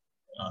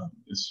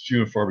is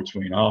few and far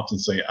between. I often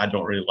say I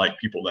don't really like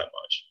people that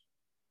much.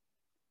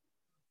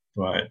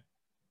 but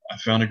I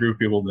found a group of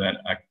people that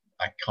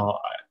I call,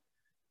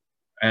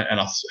 and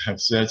I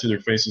have said to their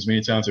faces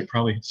many times, they're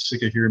probably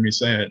sick of hearing me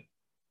say it,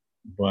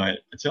 but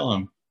I tell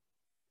them,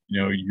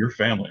 you're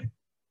family.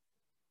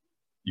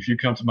 If you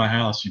come to my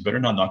house, you better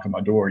not knock on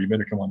my door. You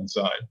better come on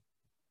inside.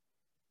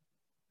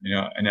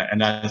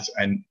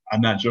 And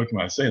I'm not joking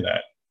when I say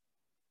that.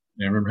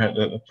 I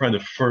remember probably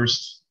the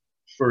first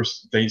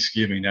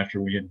Thanksgiving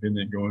after we had been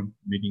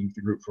meeting with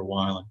the group for a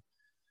while, and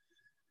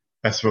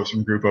asked folks from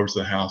the group over to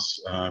the house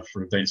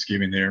for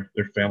Thanksgiving. Their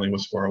family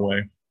was far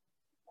away.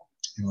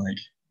 And like,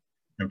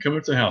 come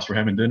over to the house. We're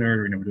having dinner.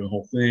 We're doing the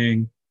whole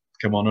thing.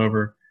 Come on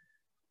over.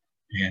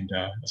 And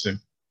I said,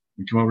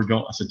 we come over.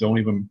 I said,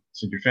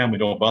 your family,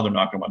 don't bother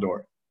knocking on my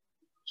door.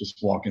 Just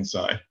walk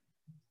inside.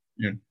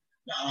 No,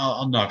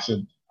 I'll knock. I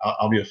said,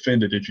 I'll be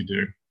offended if you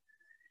do.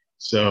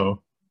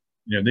 So,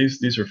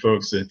 these are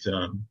folks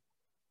that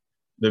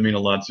mean a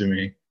lot to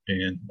me.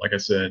 And like I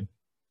said,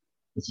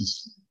 this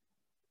is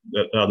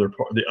the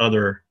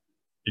other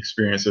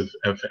experience of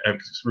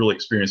really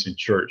experiencing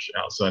church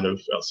outside of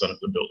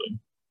the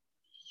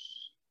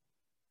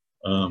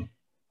building.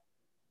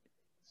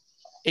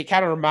 It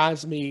kind of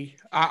reminds me,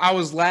 I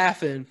was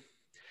laughing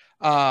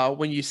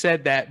when you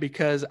said that,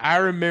 because I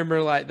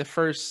remember like the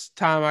first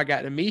time I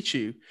got to meet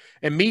you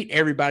and meet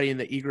everybody in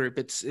the e-group.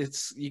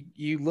 It's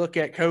you look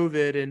at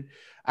COVID, and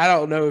I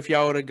don't know if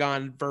y'all would have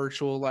gone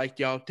virtual like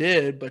y'all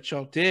did, but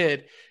y'all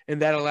did.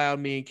 And that allowed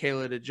me and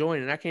Kayla to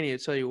join. And I can't even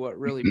tell you what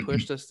really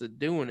pushed us to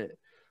doing it.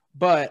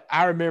 But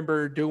I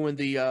remember doing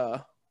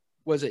the,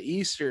 was it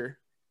Easter?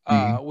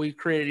 We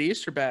created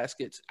Easter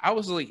baskets. I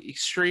was like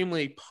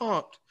extremely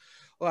pumped.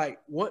 Like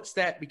once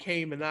that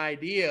became an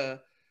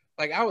idea,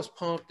 like I was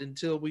pumped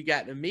until we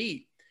got to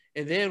meet.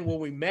 And then when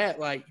we met,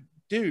 like,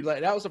 dude,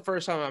 like that was the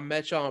first time I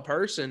met y'all in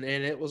person.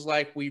 And it was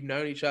like, we've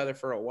known each other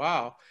for a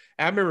while.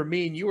 I remember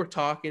me and you were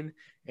talking,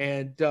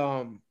 and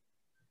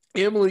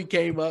Emily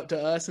came up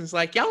to us and was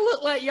like, y'all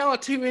look like y'all are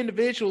two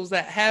individuals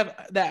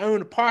that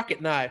own a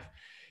pocket knife.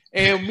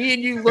 And me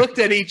and you looked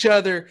at each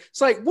other. It's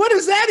like, what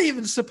is that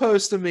even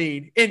supposed to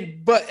mean?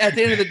 But at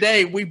the end of the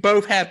day, we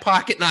both had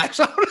pocket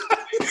knives on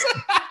us.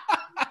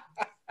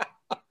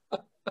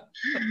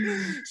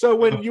 So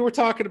when you were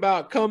talking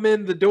about come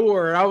in the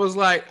door, I was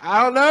like,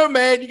 I don't know,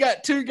 man. You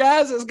got two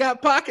guys that's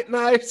got pocket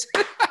knives.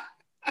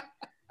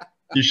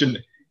 You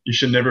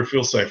should never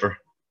feel safer.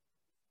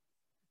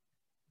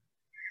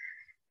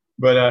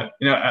 But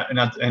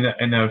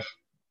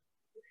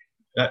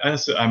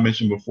as I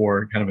mentioned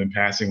before, kind of in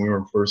passing, we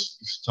were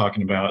first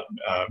talking about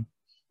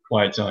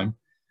quiet time.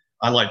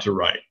 I like to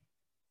write,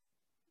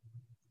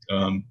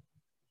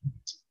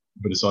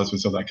 but it's always been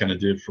something I kind of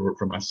did for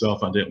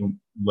myself. I didn't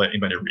let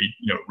anybody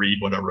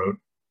read what I wrote,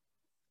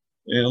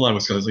 and a lot of it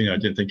was because I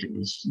didn't think it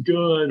was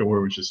good, or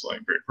it was just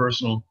like very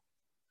personal.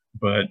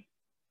 But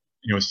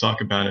let's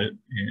talk about it,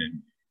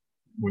 and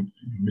we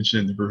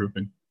mentioned in the group,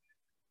 and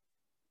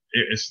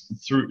it's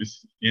through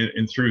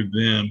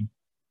them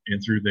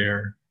and through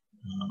their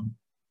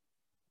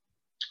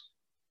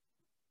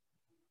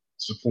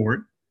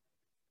support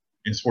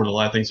and support a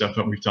lot of things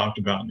we've talked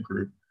about in the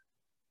group.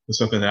 It's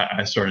something that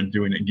I started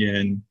doing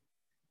again,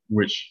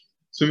 which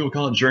some people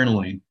call it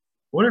journaling,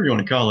 whatever you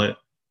want to call it.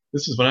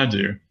 This is what I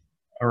do.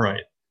 All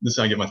right, this is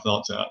how I get my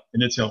thoughts out,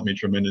 and it's helped me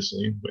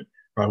tremendously. But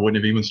I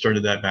wouldn't have even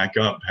started that back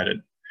up had it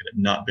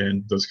not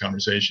been those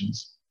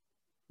conversations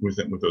with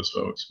those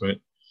folks. But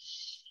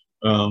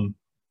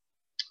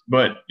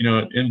at the end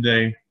of the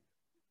day,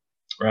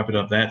 wrap it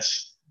up.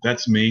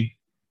 That's me.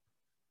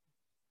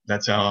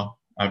 That's how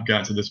I've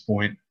gotten to this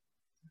point.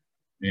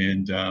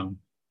 And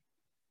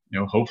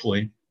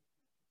hopefully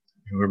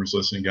whoever's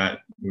listening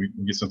we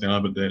get something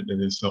out of it that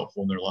is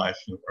helpful in their life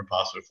or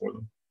positive for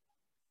them.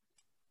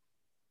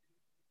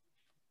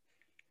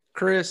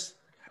 Chris,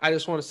 I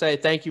just want to say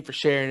thank you for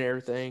sharing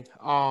everything.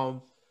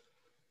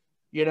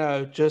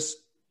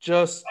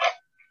 Just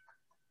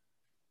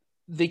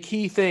the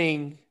key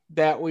thing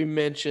that we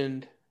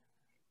mentioned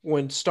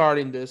when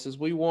starting this is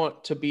we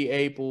want to be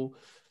able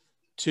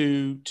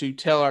to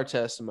tell our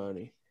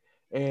testimony,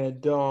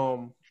 and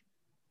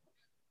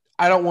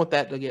I don't want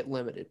that to get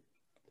limited.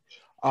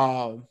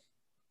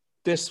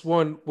 This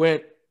one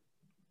went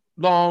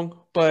long,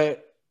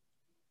 but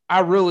I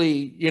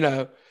really,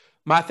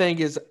 my thing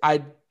is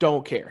I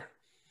don't care.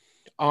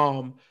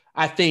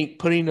 I think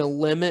putting a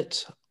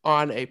limit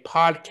on a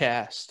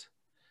podcast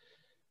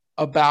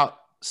about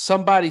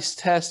somebody's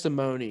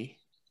testimony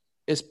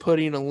is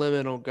putting a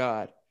limit on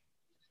God.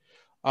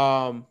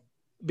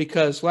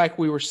 Because like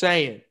we were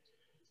saying,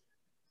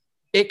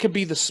 it could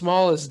be the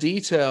smallest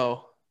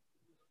detail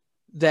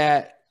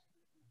that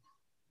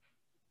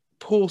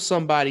pulls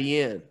somebody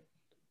in.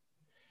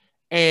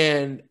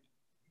 And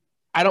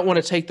I don't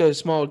want to take those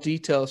small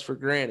details for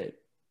granted.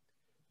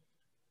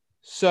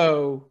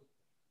 So,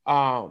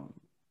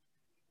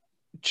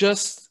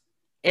 just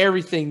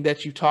everything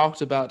that you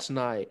talked about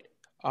tonight,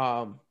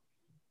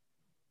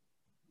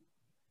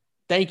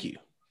 thank you.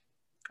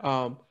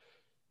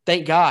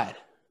 Thank God.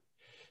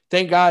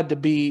 Thank God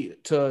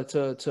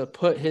to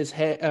put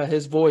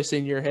his voice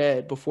in your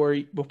head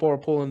before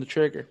pulling the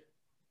trigger.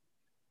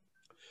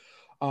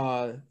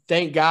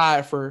 Thank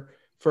God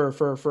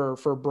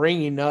for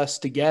bringing us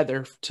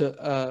together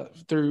to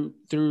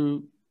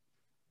through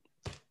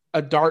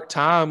a dark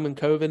time in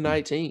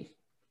COVID-19.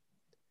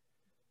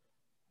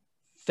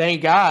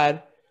 Thank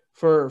God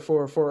for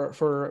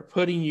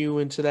putting you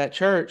into that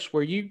church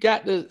where you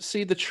got to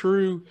see the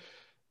true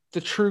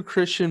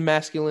Christian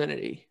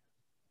masculinity.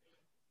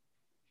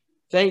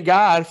 Thank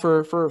God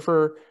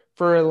for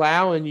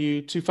allowing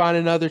you to find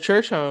another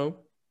church home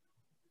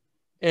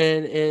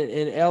and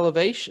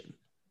Elevation,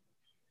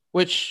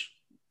 which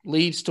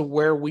leads to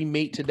where we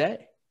meet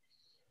today.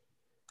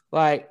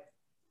 Like,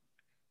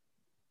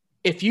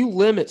 if you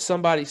limit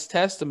somebody's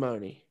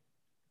testimony,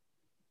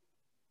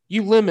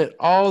 you limit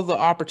all the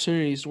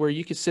opportunities where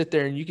you could sit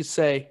there and you could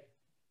say,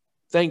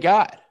 thank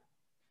God.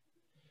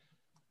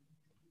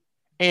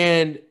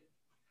 And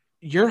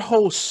your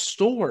whole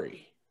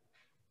story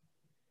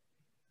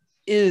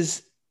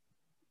is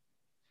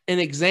an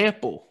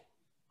example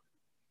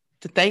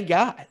to thank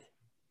God.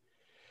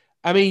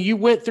 I mean, you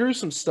went through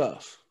some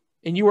stuff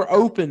and you were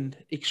open,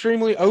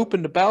 extremely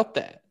open about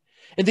that.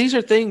 And these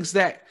are things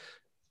that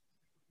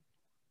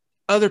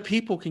other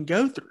people can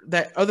go through,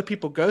 that other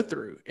people go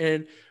through.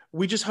 And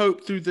we just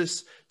hope through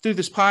this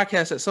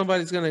podcast that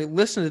somebody's going to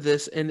listen to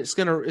this and it's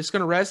going to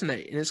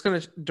resonate and it's going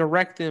to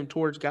direct them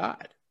towards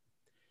God.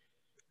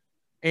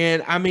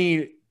 And I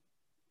mean,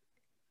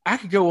 I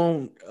could go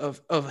on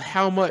of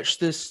how much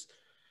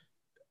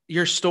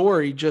your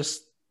story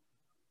just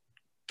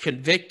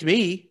convict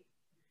me.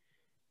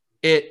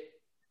 It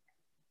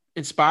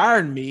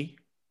inspired me.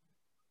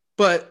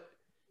 But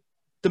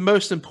the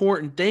most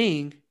important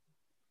thing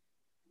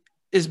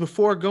is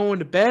before going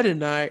to bed at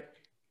night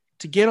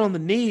to get on the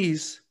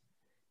knees,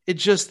 it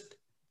just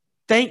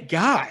thank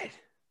God.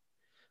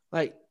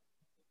 Like,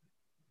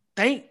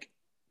 thank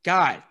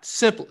God.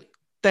 Simply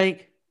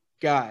thank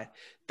God.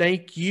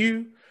 Thank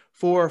you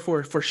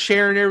for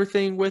sharing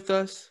everything with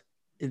us,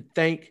 and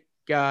thank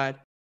God.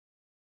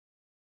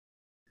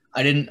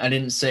 I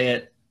didn't say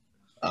it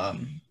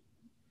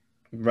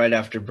right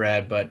after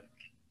Brad, but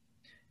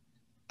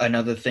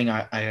another thing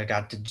I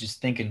got to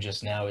just thinking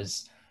just now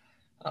is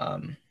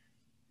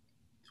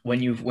when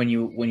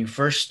you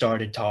first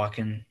started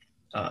talking,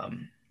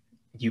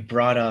 you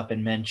brought up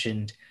and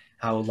mentioned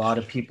how a lot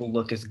of people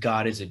look at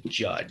God as a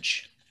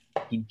judge.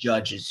 He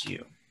judges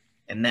you,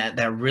 and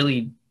that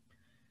really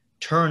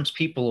turns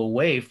people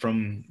away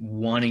from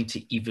wanting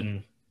to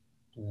even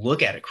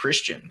look at a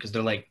Christian, because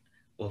they're like,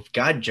 well, if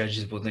God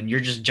judges, well, then you're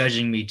just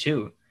judging me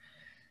too.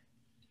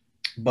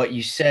 But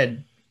you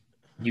said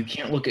you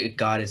can't look at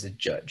God as a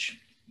judge.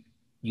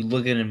 You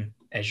look at him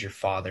as your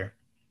father.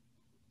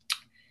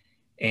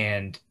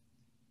 And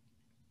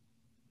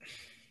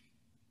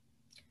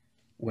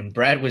when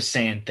Brad was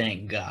saying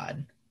thank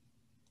God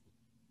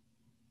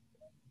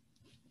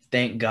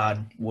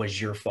was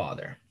your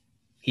father.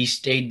 He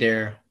stayed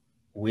there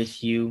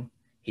with you.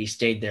 He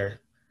stayed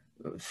there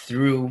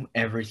through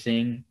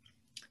everything.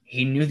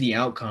 He knew the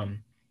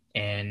outcome,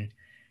 and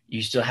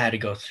you still had to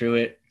go through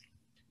it.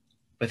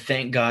 But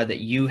thank God that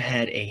you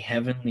had a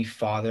heavenly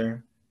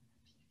Father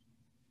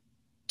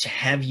to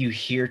have you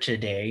here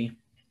today,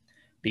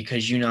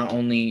 because you not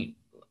only,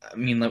 I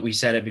mean, like we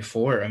said it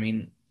before, I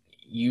mean,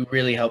 you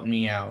really helped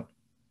me out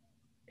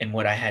in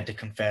what I had to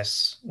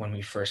confess when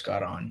we first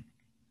got on.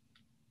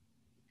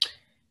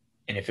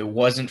 And if it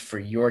wasn't for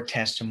your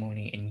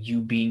testimony and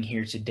you being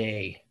here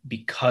today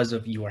because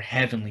of your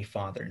heavenly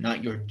Father,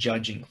 not your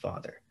judging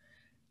Father,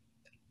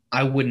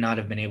 I would not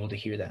have been able to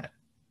hear that.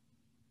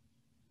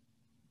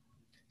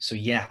 So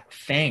yeah,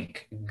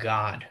 thank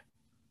God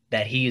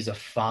that he is a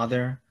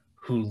father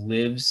who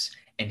lives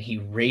and he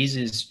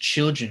raises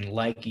children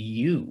like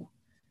you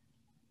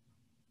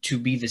to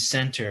be the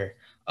center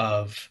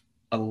of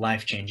a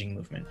life-changing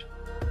movement.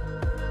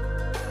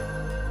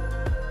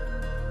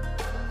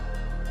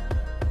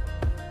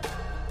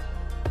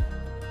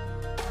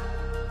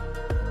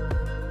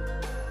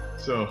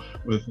 So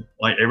with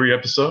like every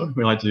episode,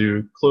 we like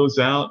to close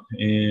out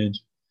and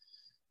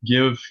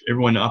give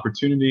everyone the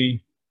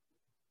opportunity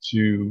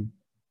to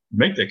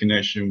make that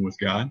connection with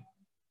God,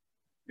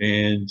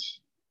 and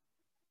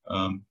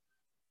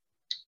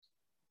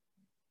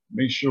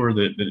make sure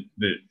that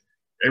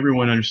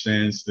everyone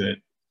understands that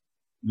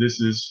this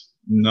is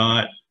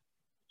not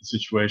a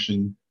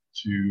situation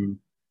to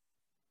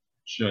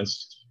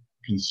just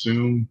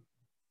consume,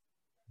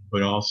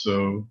 but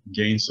also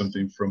gain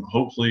something from,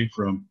 hopefully,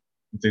 from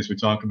the things we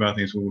talk about,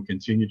 things we will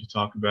continue to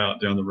talk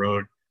about down the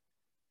road.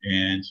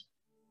 And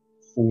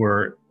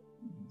for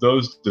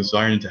those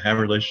desiring to have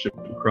a relationship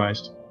with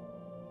Christ,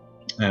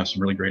 I have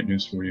some really great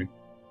news for you.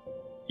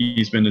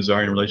 He's been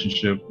desiring a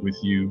relationship with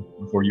you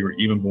before you were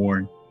even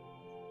born,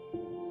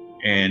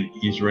 and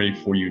he's ready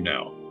for you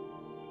now.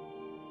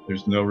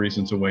 There's no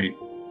reason to wait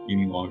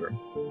any longer.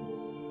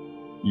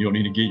 You don't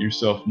need to get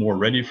yourself more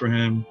ready for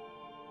him.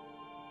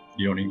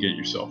 You don't need to get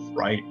yourself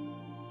right.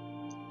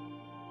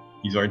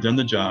 He's already done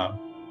the job.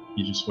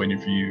 He's just waiting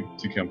for you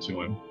to come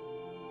to him.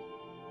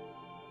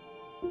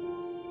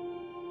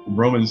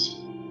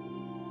 Romans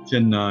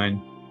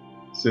 10:9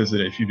 says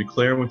that if you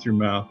declare with your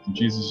mouth that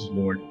Jesus is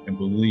Lord and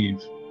believe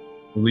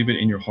it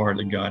in your heart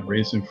that God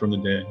raised him from the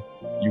dead,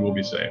 you will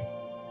be saved.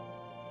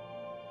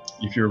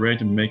 If you're ready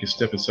to make a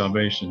step of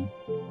salvation,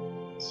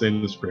 say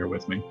this prayer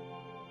with me.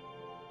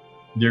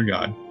 Dear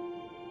God,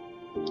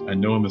 I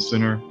know I'm a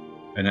sinner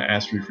and I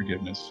ask for your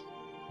forgiveness.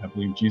 I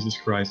believe Jesus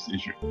Christ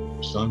is your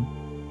Son.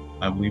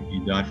 I believe he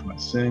died for my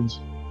sins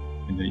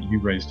and that you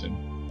raised him.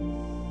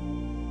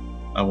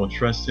 I will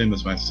trust him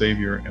as my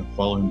Savior and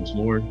follow him as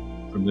Lord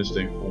from this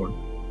day forward.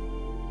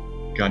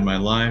 Guide my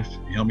life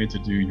and help me to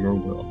do your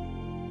will.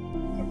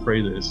 I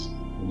pray this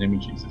in the name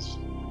of Jesus.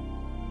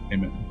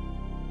 Amen.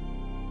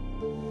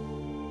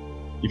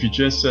 If you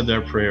just said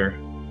that prayer,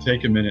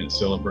 take a minute and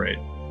celebrate.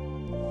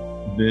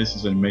 This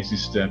is an amazing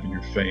step in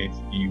your faith,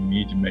 and you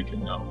need to make it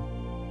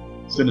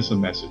known. Send us a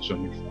message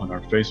on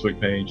our Facebook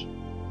page.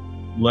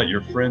 Let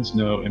your friends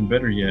know, and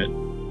better yet,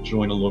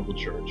 join a local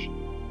church.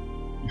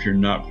 If you're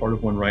not part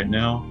of one right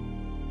now,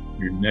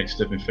 your next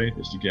step in faith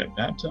is to get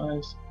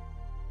baptized,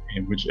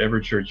 and whichever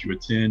church you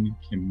attend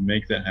can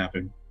make that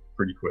happen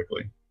pretty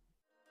quickly.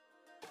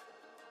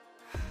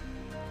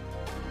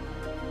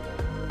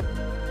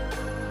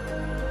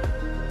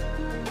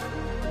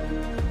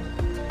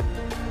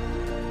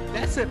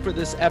 That's it for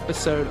this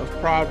episode of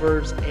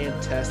Proverbs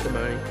and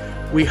Testimony.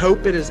 We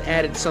hope it has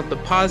added something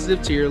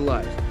positive to your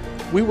life.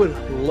 We would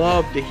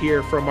love to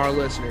hear from our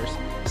listeners.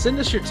 Send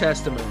us your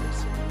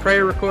testimonies,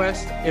 prayer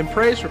requests, and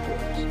praise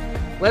reports.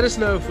 Let us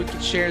know if we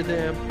can share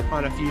them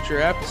on a future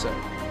episode.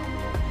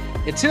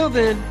 Until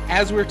then,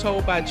 as we're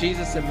told by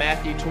Jesus in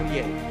Matthew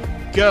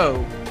 28, go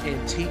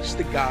and teach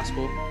the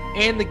gospel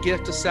and the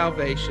gift of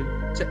salvation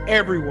to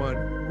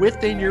everyone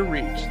within your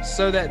reach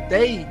so that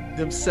they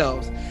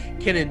themselves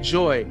can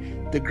enjoy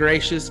the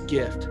gracious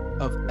gift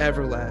of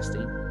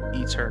everlasting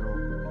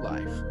eternal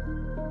life.